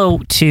I go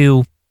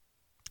to,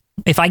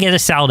 if I get a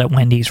salad at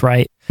Wendy's,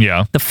 right?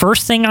 Yeah. The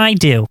first thing I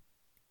do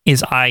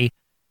is I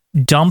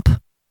dump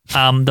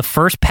the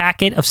first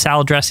packet of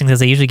salad dressing,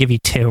 because they usually give you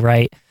 2,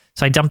 right?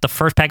 So I dump the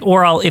first pack,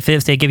 or if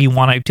they give you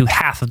 1, I do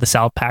half of the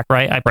salad pack,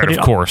 right? I put Right,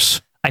 of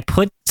course. I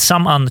put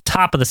some on the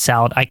top of the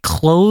salad. I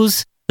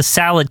close the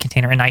salad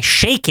container and I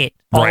shake it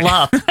all Right.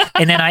 up,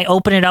 and then I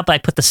open it up. I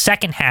put the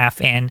second half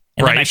in,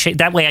 and then I shake.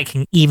 That way, I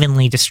can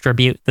evenly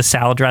distribute the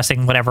salad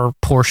dressing, whatever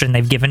portion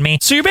they've given me.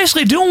 So you're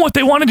basically doing what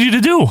they wanted you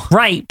to do,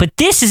 right? But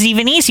this is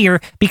even easier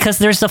because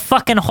there's a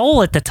fucking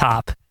hole at the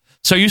top.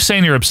 So are you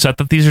saying you're upset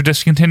that these are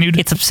discontinued?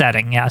 It's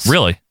upsetting, yes.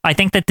 Really? I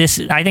think that this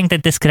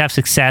could have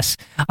success,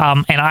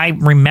 and I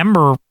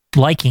remember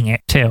liking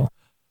it too.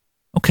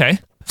 Okay.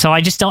 So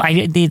I just don't.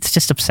 It's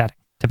just upsetting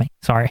to me.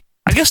 Sorry.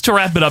 I guess to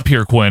wrap it up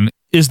here, Quinn,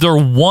 is there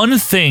one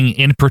thing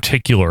in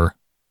particular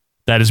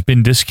that has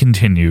been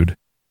discontinued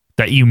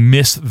that you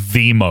miss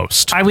the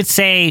most? I would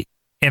say,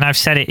 and I've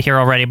said it here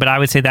already, but I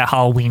would say that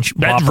Halloween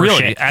Whopper really,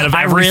 shit. out of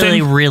I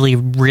everything?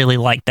 really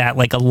like that,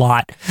 like a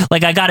lot.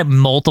 Like I got it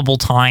multiple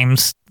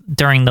times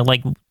during the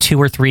like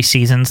 2 or 3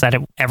 seasons that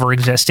it ever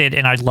existed,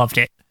 and I loved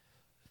it.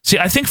 See,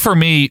 I think for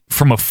me,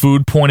 from a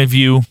food point of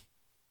view,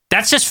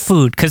 that's just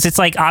food, because it's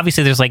like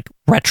obviously there's like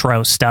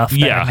retro stuff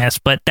that I miss,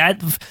 but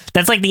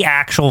that's like the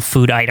actual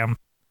food item.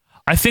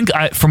 I think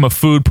from a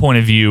food point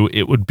of view,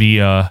 it would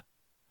be I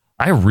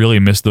really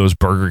miss those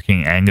Burger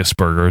King Angus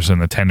burgers and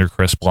the tender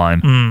crisp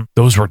line.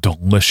 Those were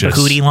delicious.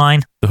 The Hootie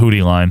line? The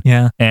Hootie line.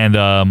 Yeah.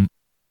 And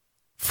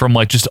from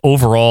like just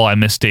overall, I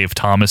miss Dave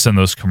Thomas and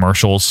those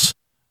commercials.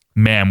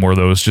 Man, were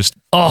those just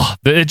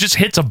it just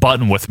hits a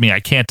button with me.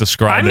 I can't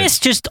describe it. I miss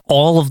just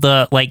all of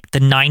the like the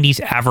 90s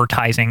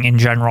advertising in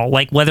general,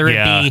 like whether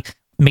it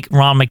be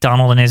Ronald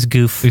McDonald and his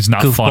He's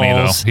not funny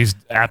though. He's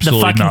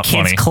absolutely not funny. The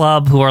fucking Kids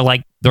Club, who are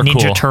like They're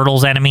Ninja cool.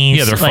 Turtles enemies.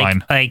 Yeah, they're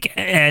fine. Like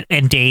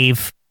and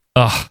Dave.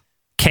 Ugh.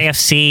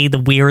 KFC, the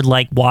weird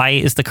like, why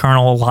is the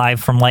Colonel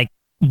alive from like?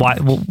 Why?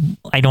 Well,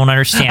 I don't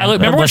understand.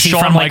 Remember when was he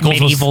Shawn from like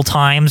Michaels medieval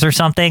times or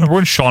something? Remember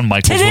when Shawn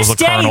Michaels was a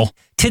colonel?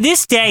 To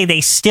this day,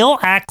 they still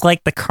act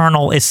like the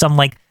Colonel is some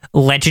like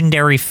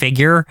legendary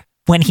figure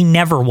when he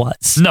never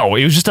was. No,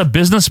 he was just a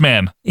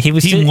businessman. He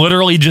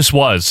literally just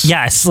was.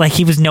 Yes, like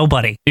he was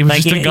nobody. He was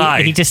like, just a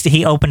guy.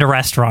 He opened a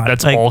restaurant.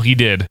 That's like, all he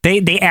did.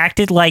 They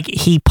acted like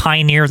he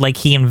pioneered, like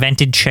he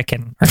invented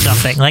chicken or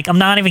something. Like I'm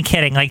not even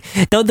kidding. Like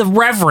the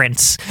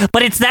reverence,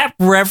 but it's that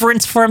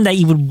reverence for him that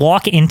you would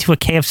walk into a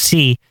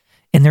KFC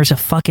and there's a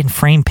fucking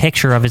framed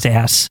picture of his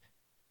ass.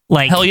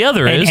 Like hell yeah,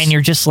 there is. And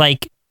you're just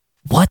like,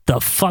 what the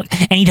fuck?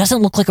 And he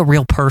doesn't look like a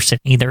real person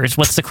either. Is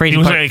what's the crazy He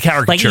was part? like a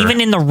caricature. Like even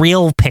in the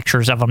real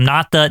pictures of him,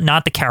 not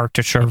the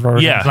caricature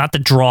version, not the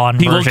drawn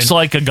He version. looks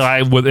like a guy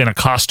in a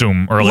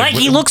costume, or like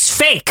he looks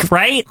fake,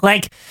 right?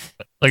 Like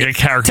a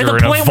character to the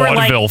in point a where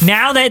vaudeville. like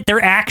now that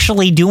they're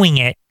actually doing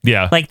it,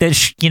 Yeah. like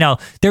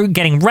they're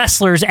getting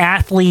wrestlers,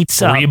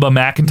 athletes, Reba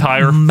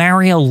McEntire,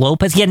 Mario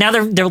Lopez. Yeah, now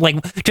they're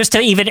like, just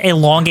to even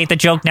elongate the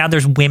joke, now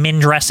there's women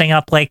dressing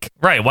up like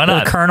right. Why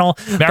not? the Colonel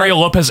Mario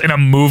Lopez in a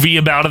movie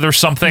about it or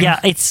something. Yeah,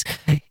 it's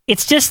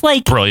just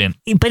like brilliant.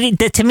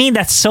 But to me,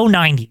 that's so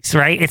 90s,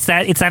 right? It's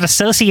that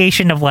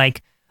association of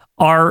like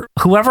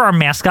whoever our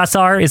mascots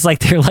are is like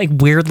they're like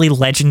weirdly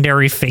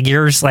legendary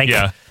figures. Like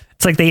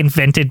it's like they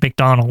invented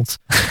McDonald's.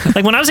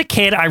 Like when I was a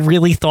kid, I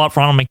really thought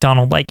Ronald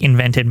McDonald like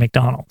invented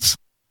McDonald's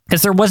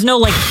because there was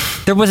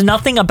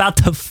nothing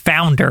about the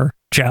founder,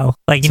 Joe.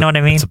 Like you know what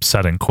I mean? It's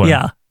upsetting, Quinn.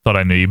 Yeah. Thought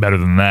I knew you better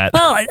than that.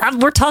 Well,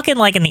 we're talking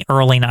like in the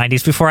early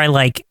 90s before I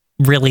like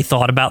really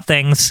thought about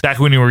things. Back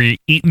when you were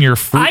eating your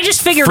fruit. I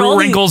just figured fruit all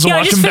wrinkles and I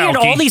watching just figured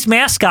Balky. all these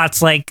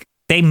mascots like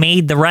they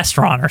made the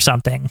restaurant or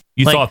something.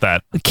 You Like, thought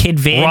that Kid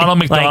Vid, Ronald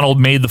McDonald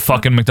made the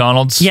fucking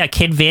McDonald's. Yeah,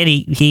 Kid Vid.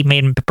 He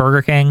made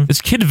Burger King. Is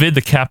Kid Vid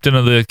the captain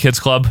of the kids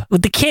club?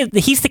 With the kid,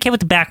 he's the kid with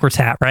the backwards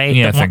hat, right?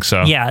 Yeah, I The one- think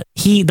so. Yeah,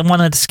 the one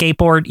with the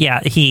skateboard.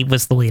 Yeah, he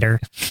was the leader.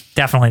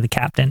 Definitely the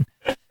captain.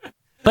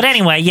 But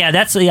anyway, yeah,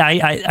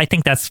 I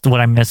think that's what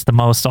I miss the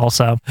most.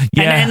 Also,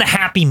 Yeah. and the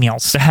Happy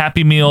Meals. The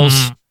Happy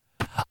Meals.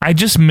 I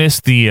just miss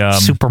the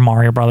Super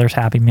Mario Brothers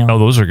Happy Meal. Oh,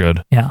 those are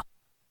good. Yeah,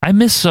 I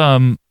miss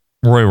Roy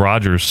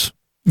Rogers.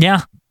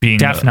 Yeah, being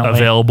definitely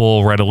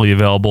available, readily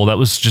available. That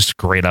was just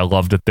great. I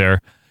loved it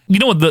there. You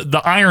know what?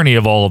 The irony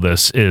of all of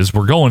this is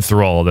we're going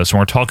through all of this and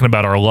we're talking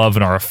about our love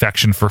and our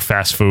affection for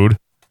fast food.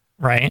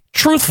 Right.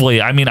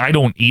 Truthfully, I mean, I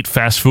don't eat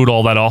fast food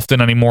all that often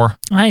anymore.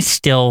 I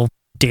still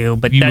do,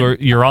 but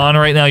you're on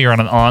right now. You're on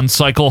an on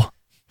cycle.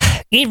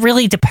 It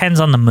really depends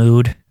on the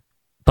mood.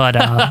 But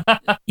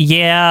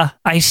yeah,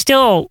 I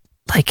still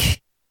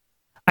like.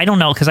 I don't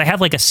know because I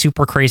have like a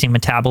super crazy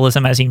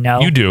metabolism, as you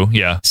know. You do,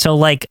 yeah. So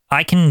like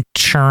I can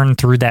churn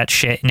through that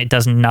shit and it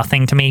does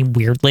nothing to me.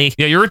 Weirdly,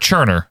 yeah, you're a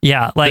churner.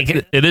 Yeah, like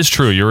it is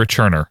true. You're a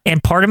churner.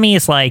 And part of me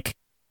is like,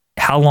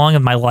 how long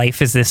of my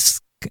life is this?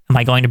 Am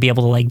I going to be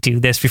able to like do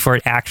this before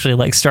it actually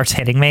like starts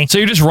hitting me? So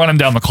you're just running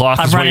down the clock.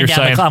 I'm is what running you're down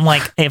saying. the clock. I'm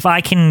like,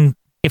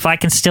 if I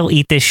can still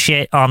eat this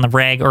shit on the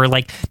reg, or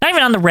like not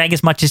even on the reg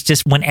as much as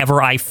just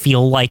whenever I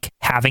feel like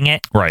having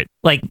it. Right.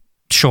 Like,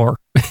 sure.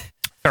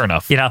 Fair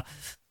enough. You know.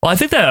 Well, I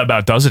think that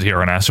about does it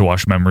here on Acid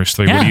Wash Memories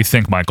 3. Yeah. What do you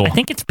think, Michael? I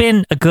think it's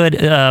been a good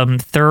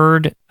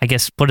third I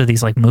guess, what are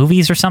these, like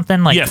movies or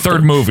something? Like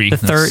third movie. The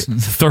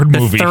third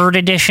movie. The third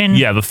edition?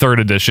 Yeah, the third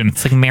edition.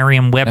 It's like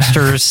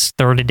Merriam-Webster's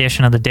third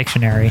edition of the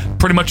dictionary.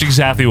 Pretty much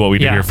exactly what we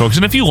do here, folks.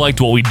 And if you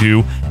liked what we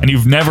do and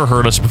you've never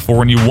heard us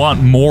before and you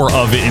want more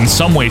of it in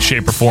some way,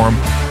 shape, or form,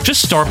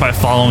 just start by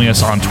following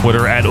us on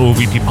Twitter at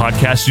OVP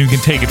Podcast. You can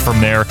take it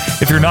from there.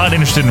 If you're not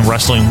interested in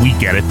wrestling, we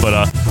get it.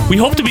 But we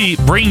hope to be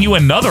bringing you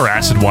another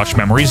Acid Watch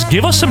Memories.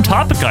 Give us some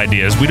topic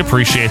ideas. We'd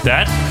appreciate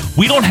that.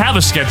 We don't have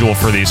a schedule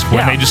for these.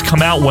 When they just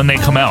come out when they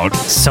come out.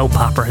 Soap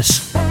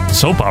operas.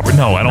 Soap opera?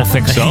 No, I don't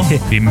think so.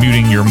 Be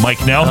muting your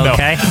mic now.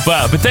 Okay. No.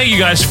 But thank you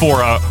guys for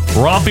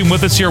romping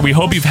with us here. We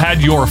hope you've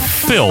had your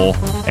fill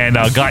and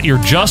got your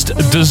just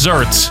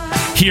desserts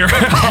here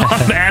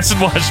on Acid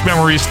Watch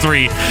Memories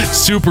 3.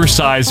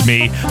 Supersize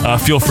Me.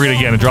 Feel free to,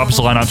 again, drop us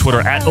a line on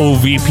Twitter at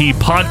OVP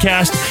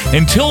Podcast.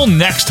 Until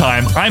next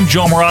time, I'm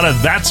Joe Morata.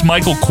 That's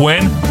Michael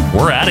Quinn.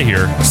 We're out of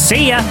here.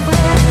 See ya.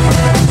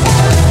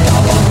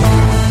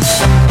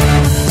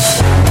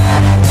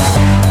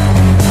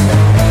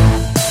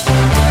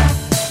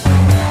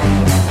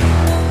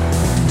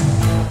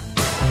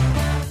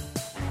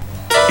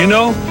 You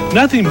know,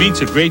 nothing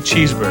beats a great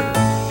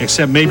cheeseburger,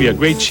 except maybe a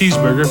great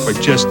cheeseburger for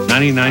just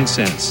 99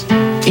 cents.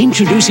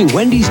 Introducing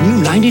Wendy's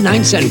new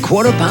 99-cent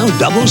quarter-pound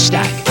double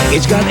stack.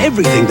 It's got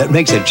everything that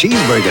makes a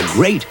cheeseburger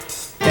great.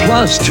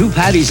 Plus 2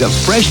 patties of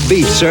fresh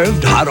beef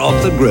served hot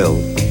off the grill.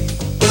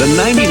 The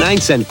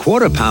 99-cent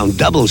quarter-pound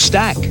double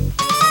stack.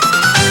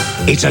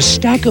 It's a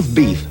stack of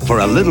beef for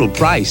a little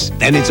price,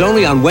 and it's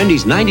only on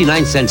Wendy's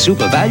 99-cent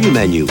super value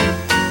menu.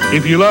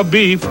 If you love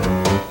beef,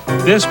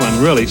 this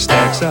one really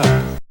stacks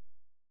up.